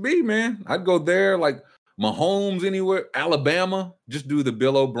place to be, man. I'd go there, like Mahomes anywhere, Alabama. Just do the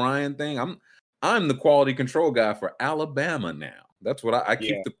Bill O'Brien thing. I'm the quality control guy for Alabama now. That's what I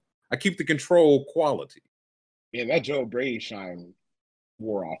keep I keep the control quality. Yeah, that Joe Brady shine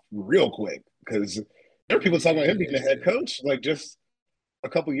wore off real quick because there were people talking about him being the head coach like just a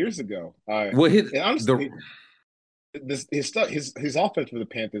couple years ago. Honestly, his offense for the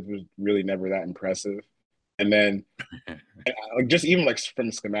Panthers was really never that impressive. And then just even like from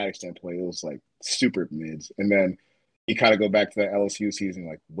a schematic standpoint, it was like super mids. And then you kind of go back to that LSU season,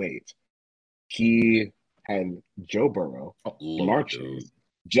 like, wait, he had Joe Burrow, Lamar Chase,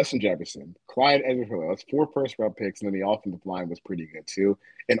 Justin Jefferson, Clyde Edwards-Helaire. That's 4 first-round picks, and then the offensive line was pretty good too.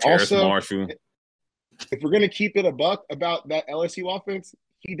 And Terrace also, Marshall. If we're gonna keep it a buck about that LSU offense,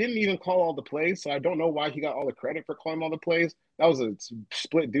 he didn't even call all the plays, so I don't know why he got all the credit for calling all the plays. That was a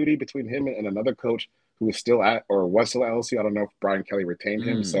split duty between him and another coach who was still at LSU. I don't know if Brian Kelly retained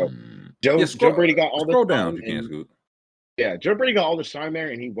him. So Joe Brady got all the scroll down. You can't scoot. Yeah, Joe Brady got all the shine there,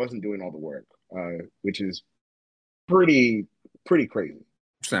 and he wasn't doing all the work, which is pretty crazy.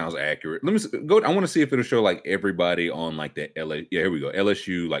 Sounds accurate. Let me go. I want to see if it'll show like everybody on like the LA. Yeah, here we go.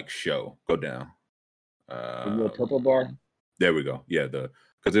 LSU like show. Go down. The little purple bar. There we go. Yeah,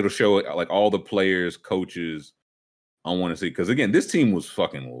 because it'll show like all the players, coaches. I want to see because again, this team was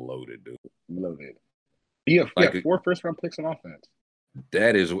fucking loaded, dude. Loaded. Yeah, like 4 first-round picks on offense.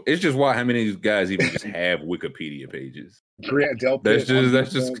 It's just why how many of these guys even just have Wikipedia pages. Grant Delpit. That's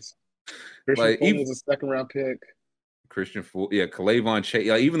just Christian like, Fulton was a 2nd-round pick. Christian Fulton, K'Lavon Chase,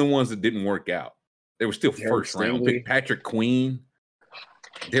 like, even the ones that didn't work out, they were still first-round pick. Patrick Queen,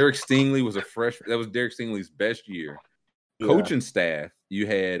 Derek Stingley was that was Derek Stingley's best year. Yeah. Coaching staff, you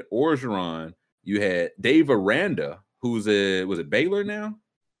had Orgeron, you had Dave Aranda, who's was it Baylor now?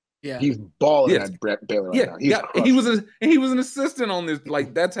 Yeah, he's balling at Baylor right now. He was an assistant on this.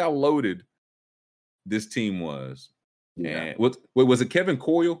 Like that's how loaded this team was. Yeah. And was it Kevin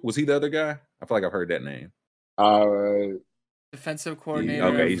Coyle? Was he the other guy? I feel like I've heard that name. Defensive coordinator.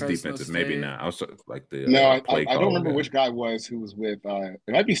 Okay, he's defensive. State. Maybe not. I was like the I don't remember which guy who was with. It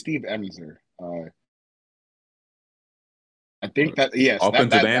might be Steve Emerson. I think that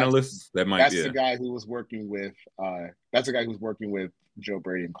offensive analyst. That's the guy who was working with. That's the guy who's working with Joe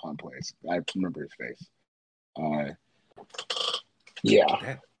Brady and Calling Plays. I remember his face.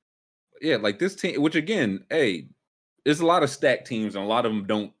 Like this team. Which again, there's a lot of stacked teams, and a lot of them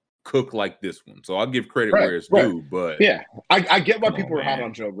don't cook like this one. So I'll give credit where it's due. But I get why people are hot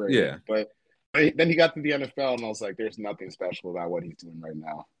on Joe Brady. Yeah, but then he got to the NFL, and I was like, "There's nothing special about what he's doing right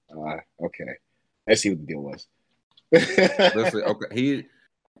now." Okay, I see what the deal was. Listen, okay.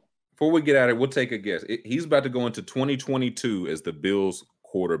 Before we get at it, we'll take a guess. He's about to go into 2022 as the Bills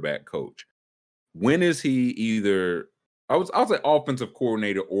quarterback coach. When is he either? I'll say offensive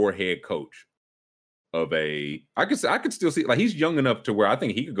coordinator or head coach of a. I could still see like he's young enough to where I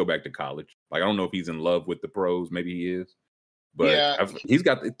think he could go back to college. Like I don't know if he's in love with the pros. Maybe he is. But he's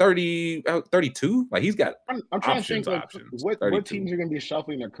got 32. Like he's got. I'm trying to think what teams are going to be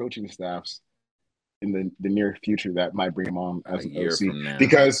shuffling their coaching staffs in the near future that might bring him on as an OC.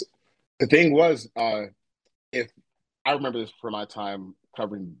 Because the thing was, if I remember this from my time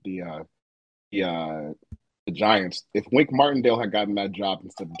covering the Giants, if Wink Martindale had gotten that job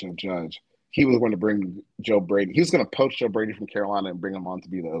instead of Joe Judge, he was going to bring Joe Brady. He was going to poach Joe Brady from Carolina and bring him on to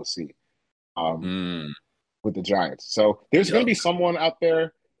be the OC with the Giants. So there's going to be someone out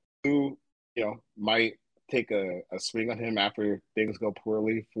there who might take a swing on him after things go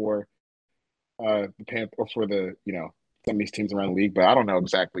poorly for the Panthers or for the some of these teams around the league, but I don't know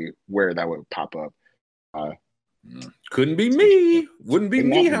exactly where that would pop up. Couldn't be me. Wouldn't be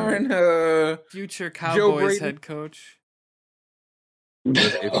me hiring future Cowboys head coach.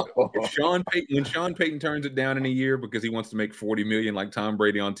 If when Sean Payton turns it down in a year because he wants to make $40 million like Tom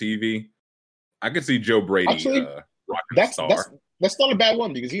Brady on TV, I could see Joe Brady rocking star. That's not a bad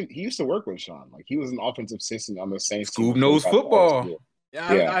one because he used to work with Sean. Like he was an offensive assistant on the Saints. Scoob knows football.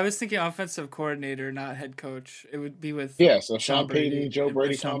 Yeah, I was thinking offensive coordinator, not head coach. It would be with so Sean Payton, Joe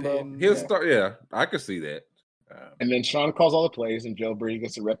Brady combo. He'll start. Yeah, I could see that. And then Sean calls all the plays, and Joe Brady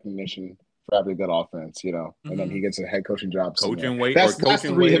gets a recognition for having a good offense, and then he gets a head coaching job. Coaching weight or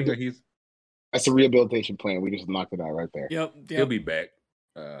coaching weight. That's a rehabilitation plan. We just knocked it out right there. Yep. He'll be back.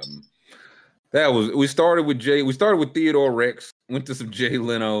 We started with Theodore Rex, went to some Jay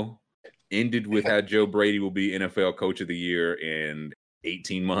Leno, ended with how Joe Brady will be NFL Coach of the Year in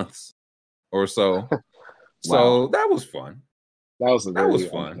 18 months or so. Wow. So that was fun. That was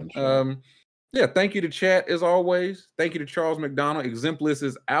fun. Yeah, thank you to chat as always. Thank you to Charles McDonald. Exemplis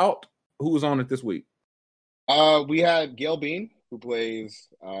is out. Who was on it this week? We had Gail Bean, who plays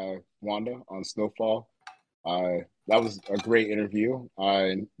Wanda on Snowfall. That was a great interview.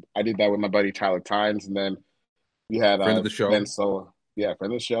 I did that with my buddy Tyler Tynes, and then we had friend of the show. Ben Solak. Yeah,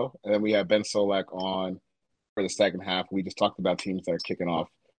 friend of the show. And then we had Ben Solak on for the second half. We just talked about teams that are kicking off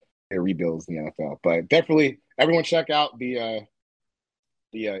their rebuilds in the NFL. But definitely, everyone check out the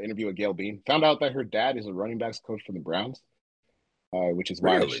interview with Gail Bean. Found out that her dad is a running backs coach for the Browns, which is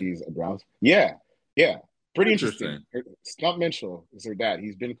why she's a Browns. Yeah. Pretty interesting. Scott Mitchell is her dad.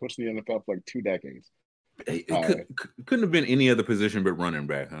 He's been coaching the NFL for like 2 decades. It couldn't have been any other position but running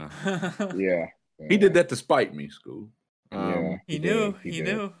back, huh? Yeah. He did that to spite me, School. He knew.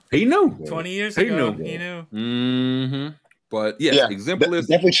 20 years ago, he knew. Mm-hmm. But yes, Exemplis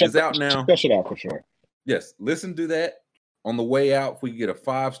is out now. Check it out for sure. Yes, listen to that on the way out. If we get a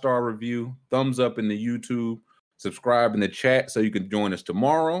 5-star review, thumbs up in the YouTube, subscribe in the chat so you can join us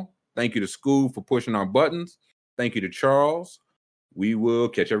tomorrow. Thank you to School for pushing our buttons. Thank you to Charles. We will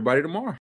catch everybody tomorrow.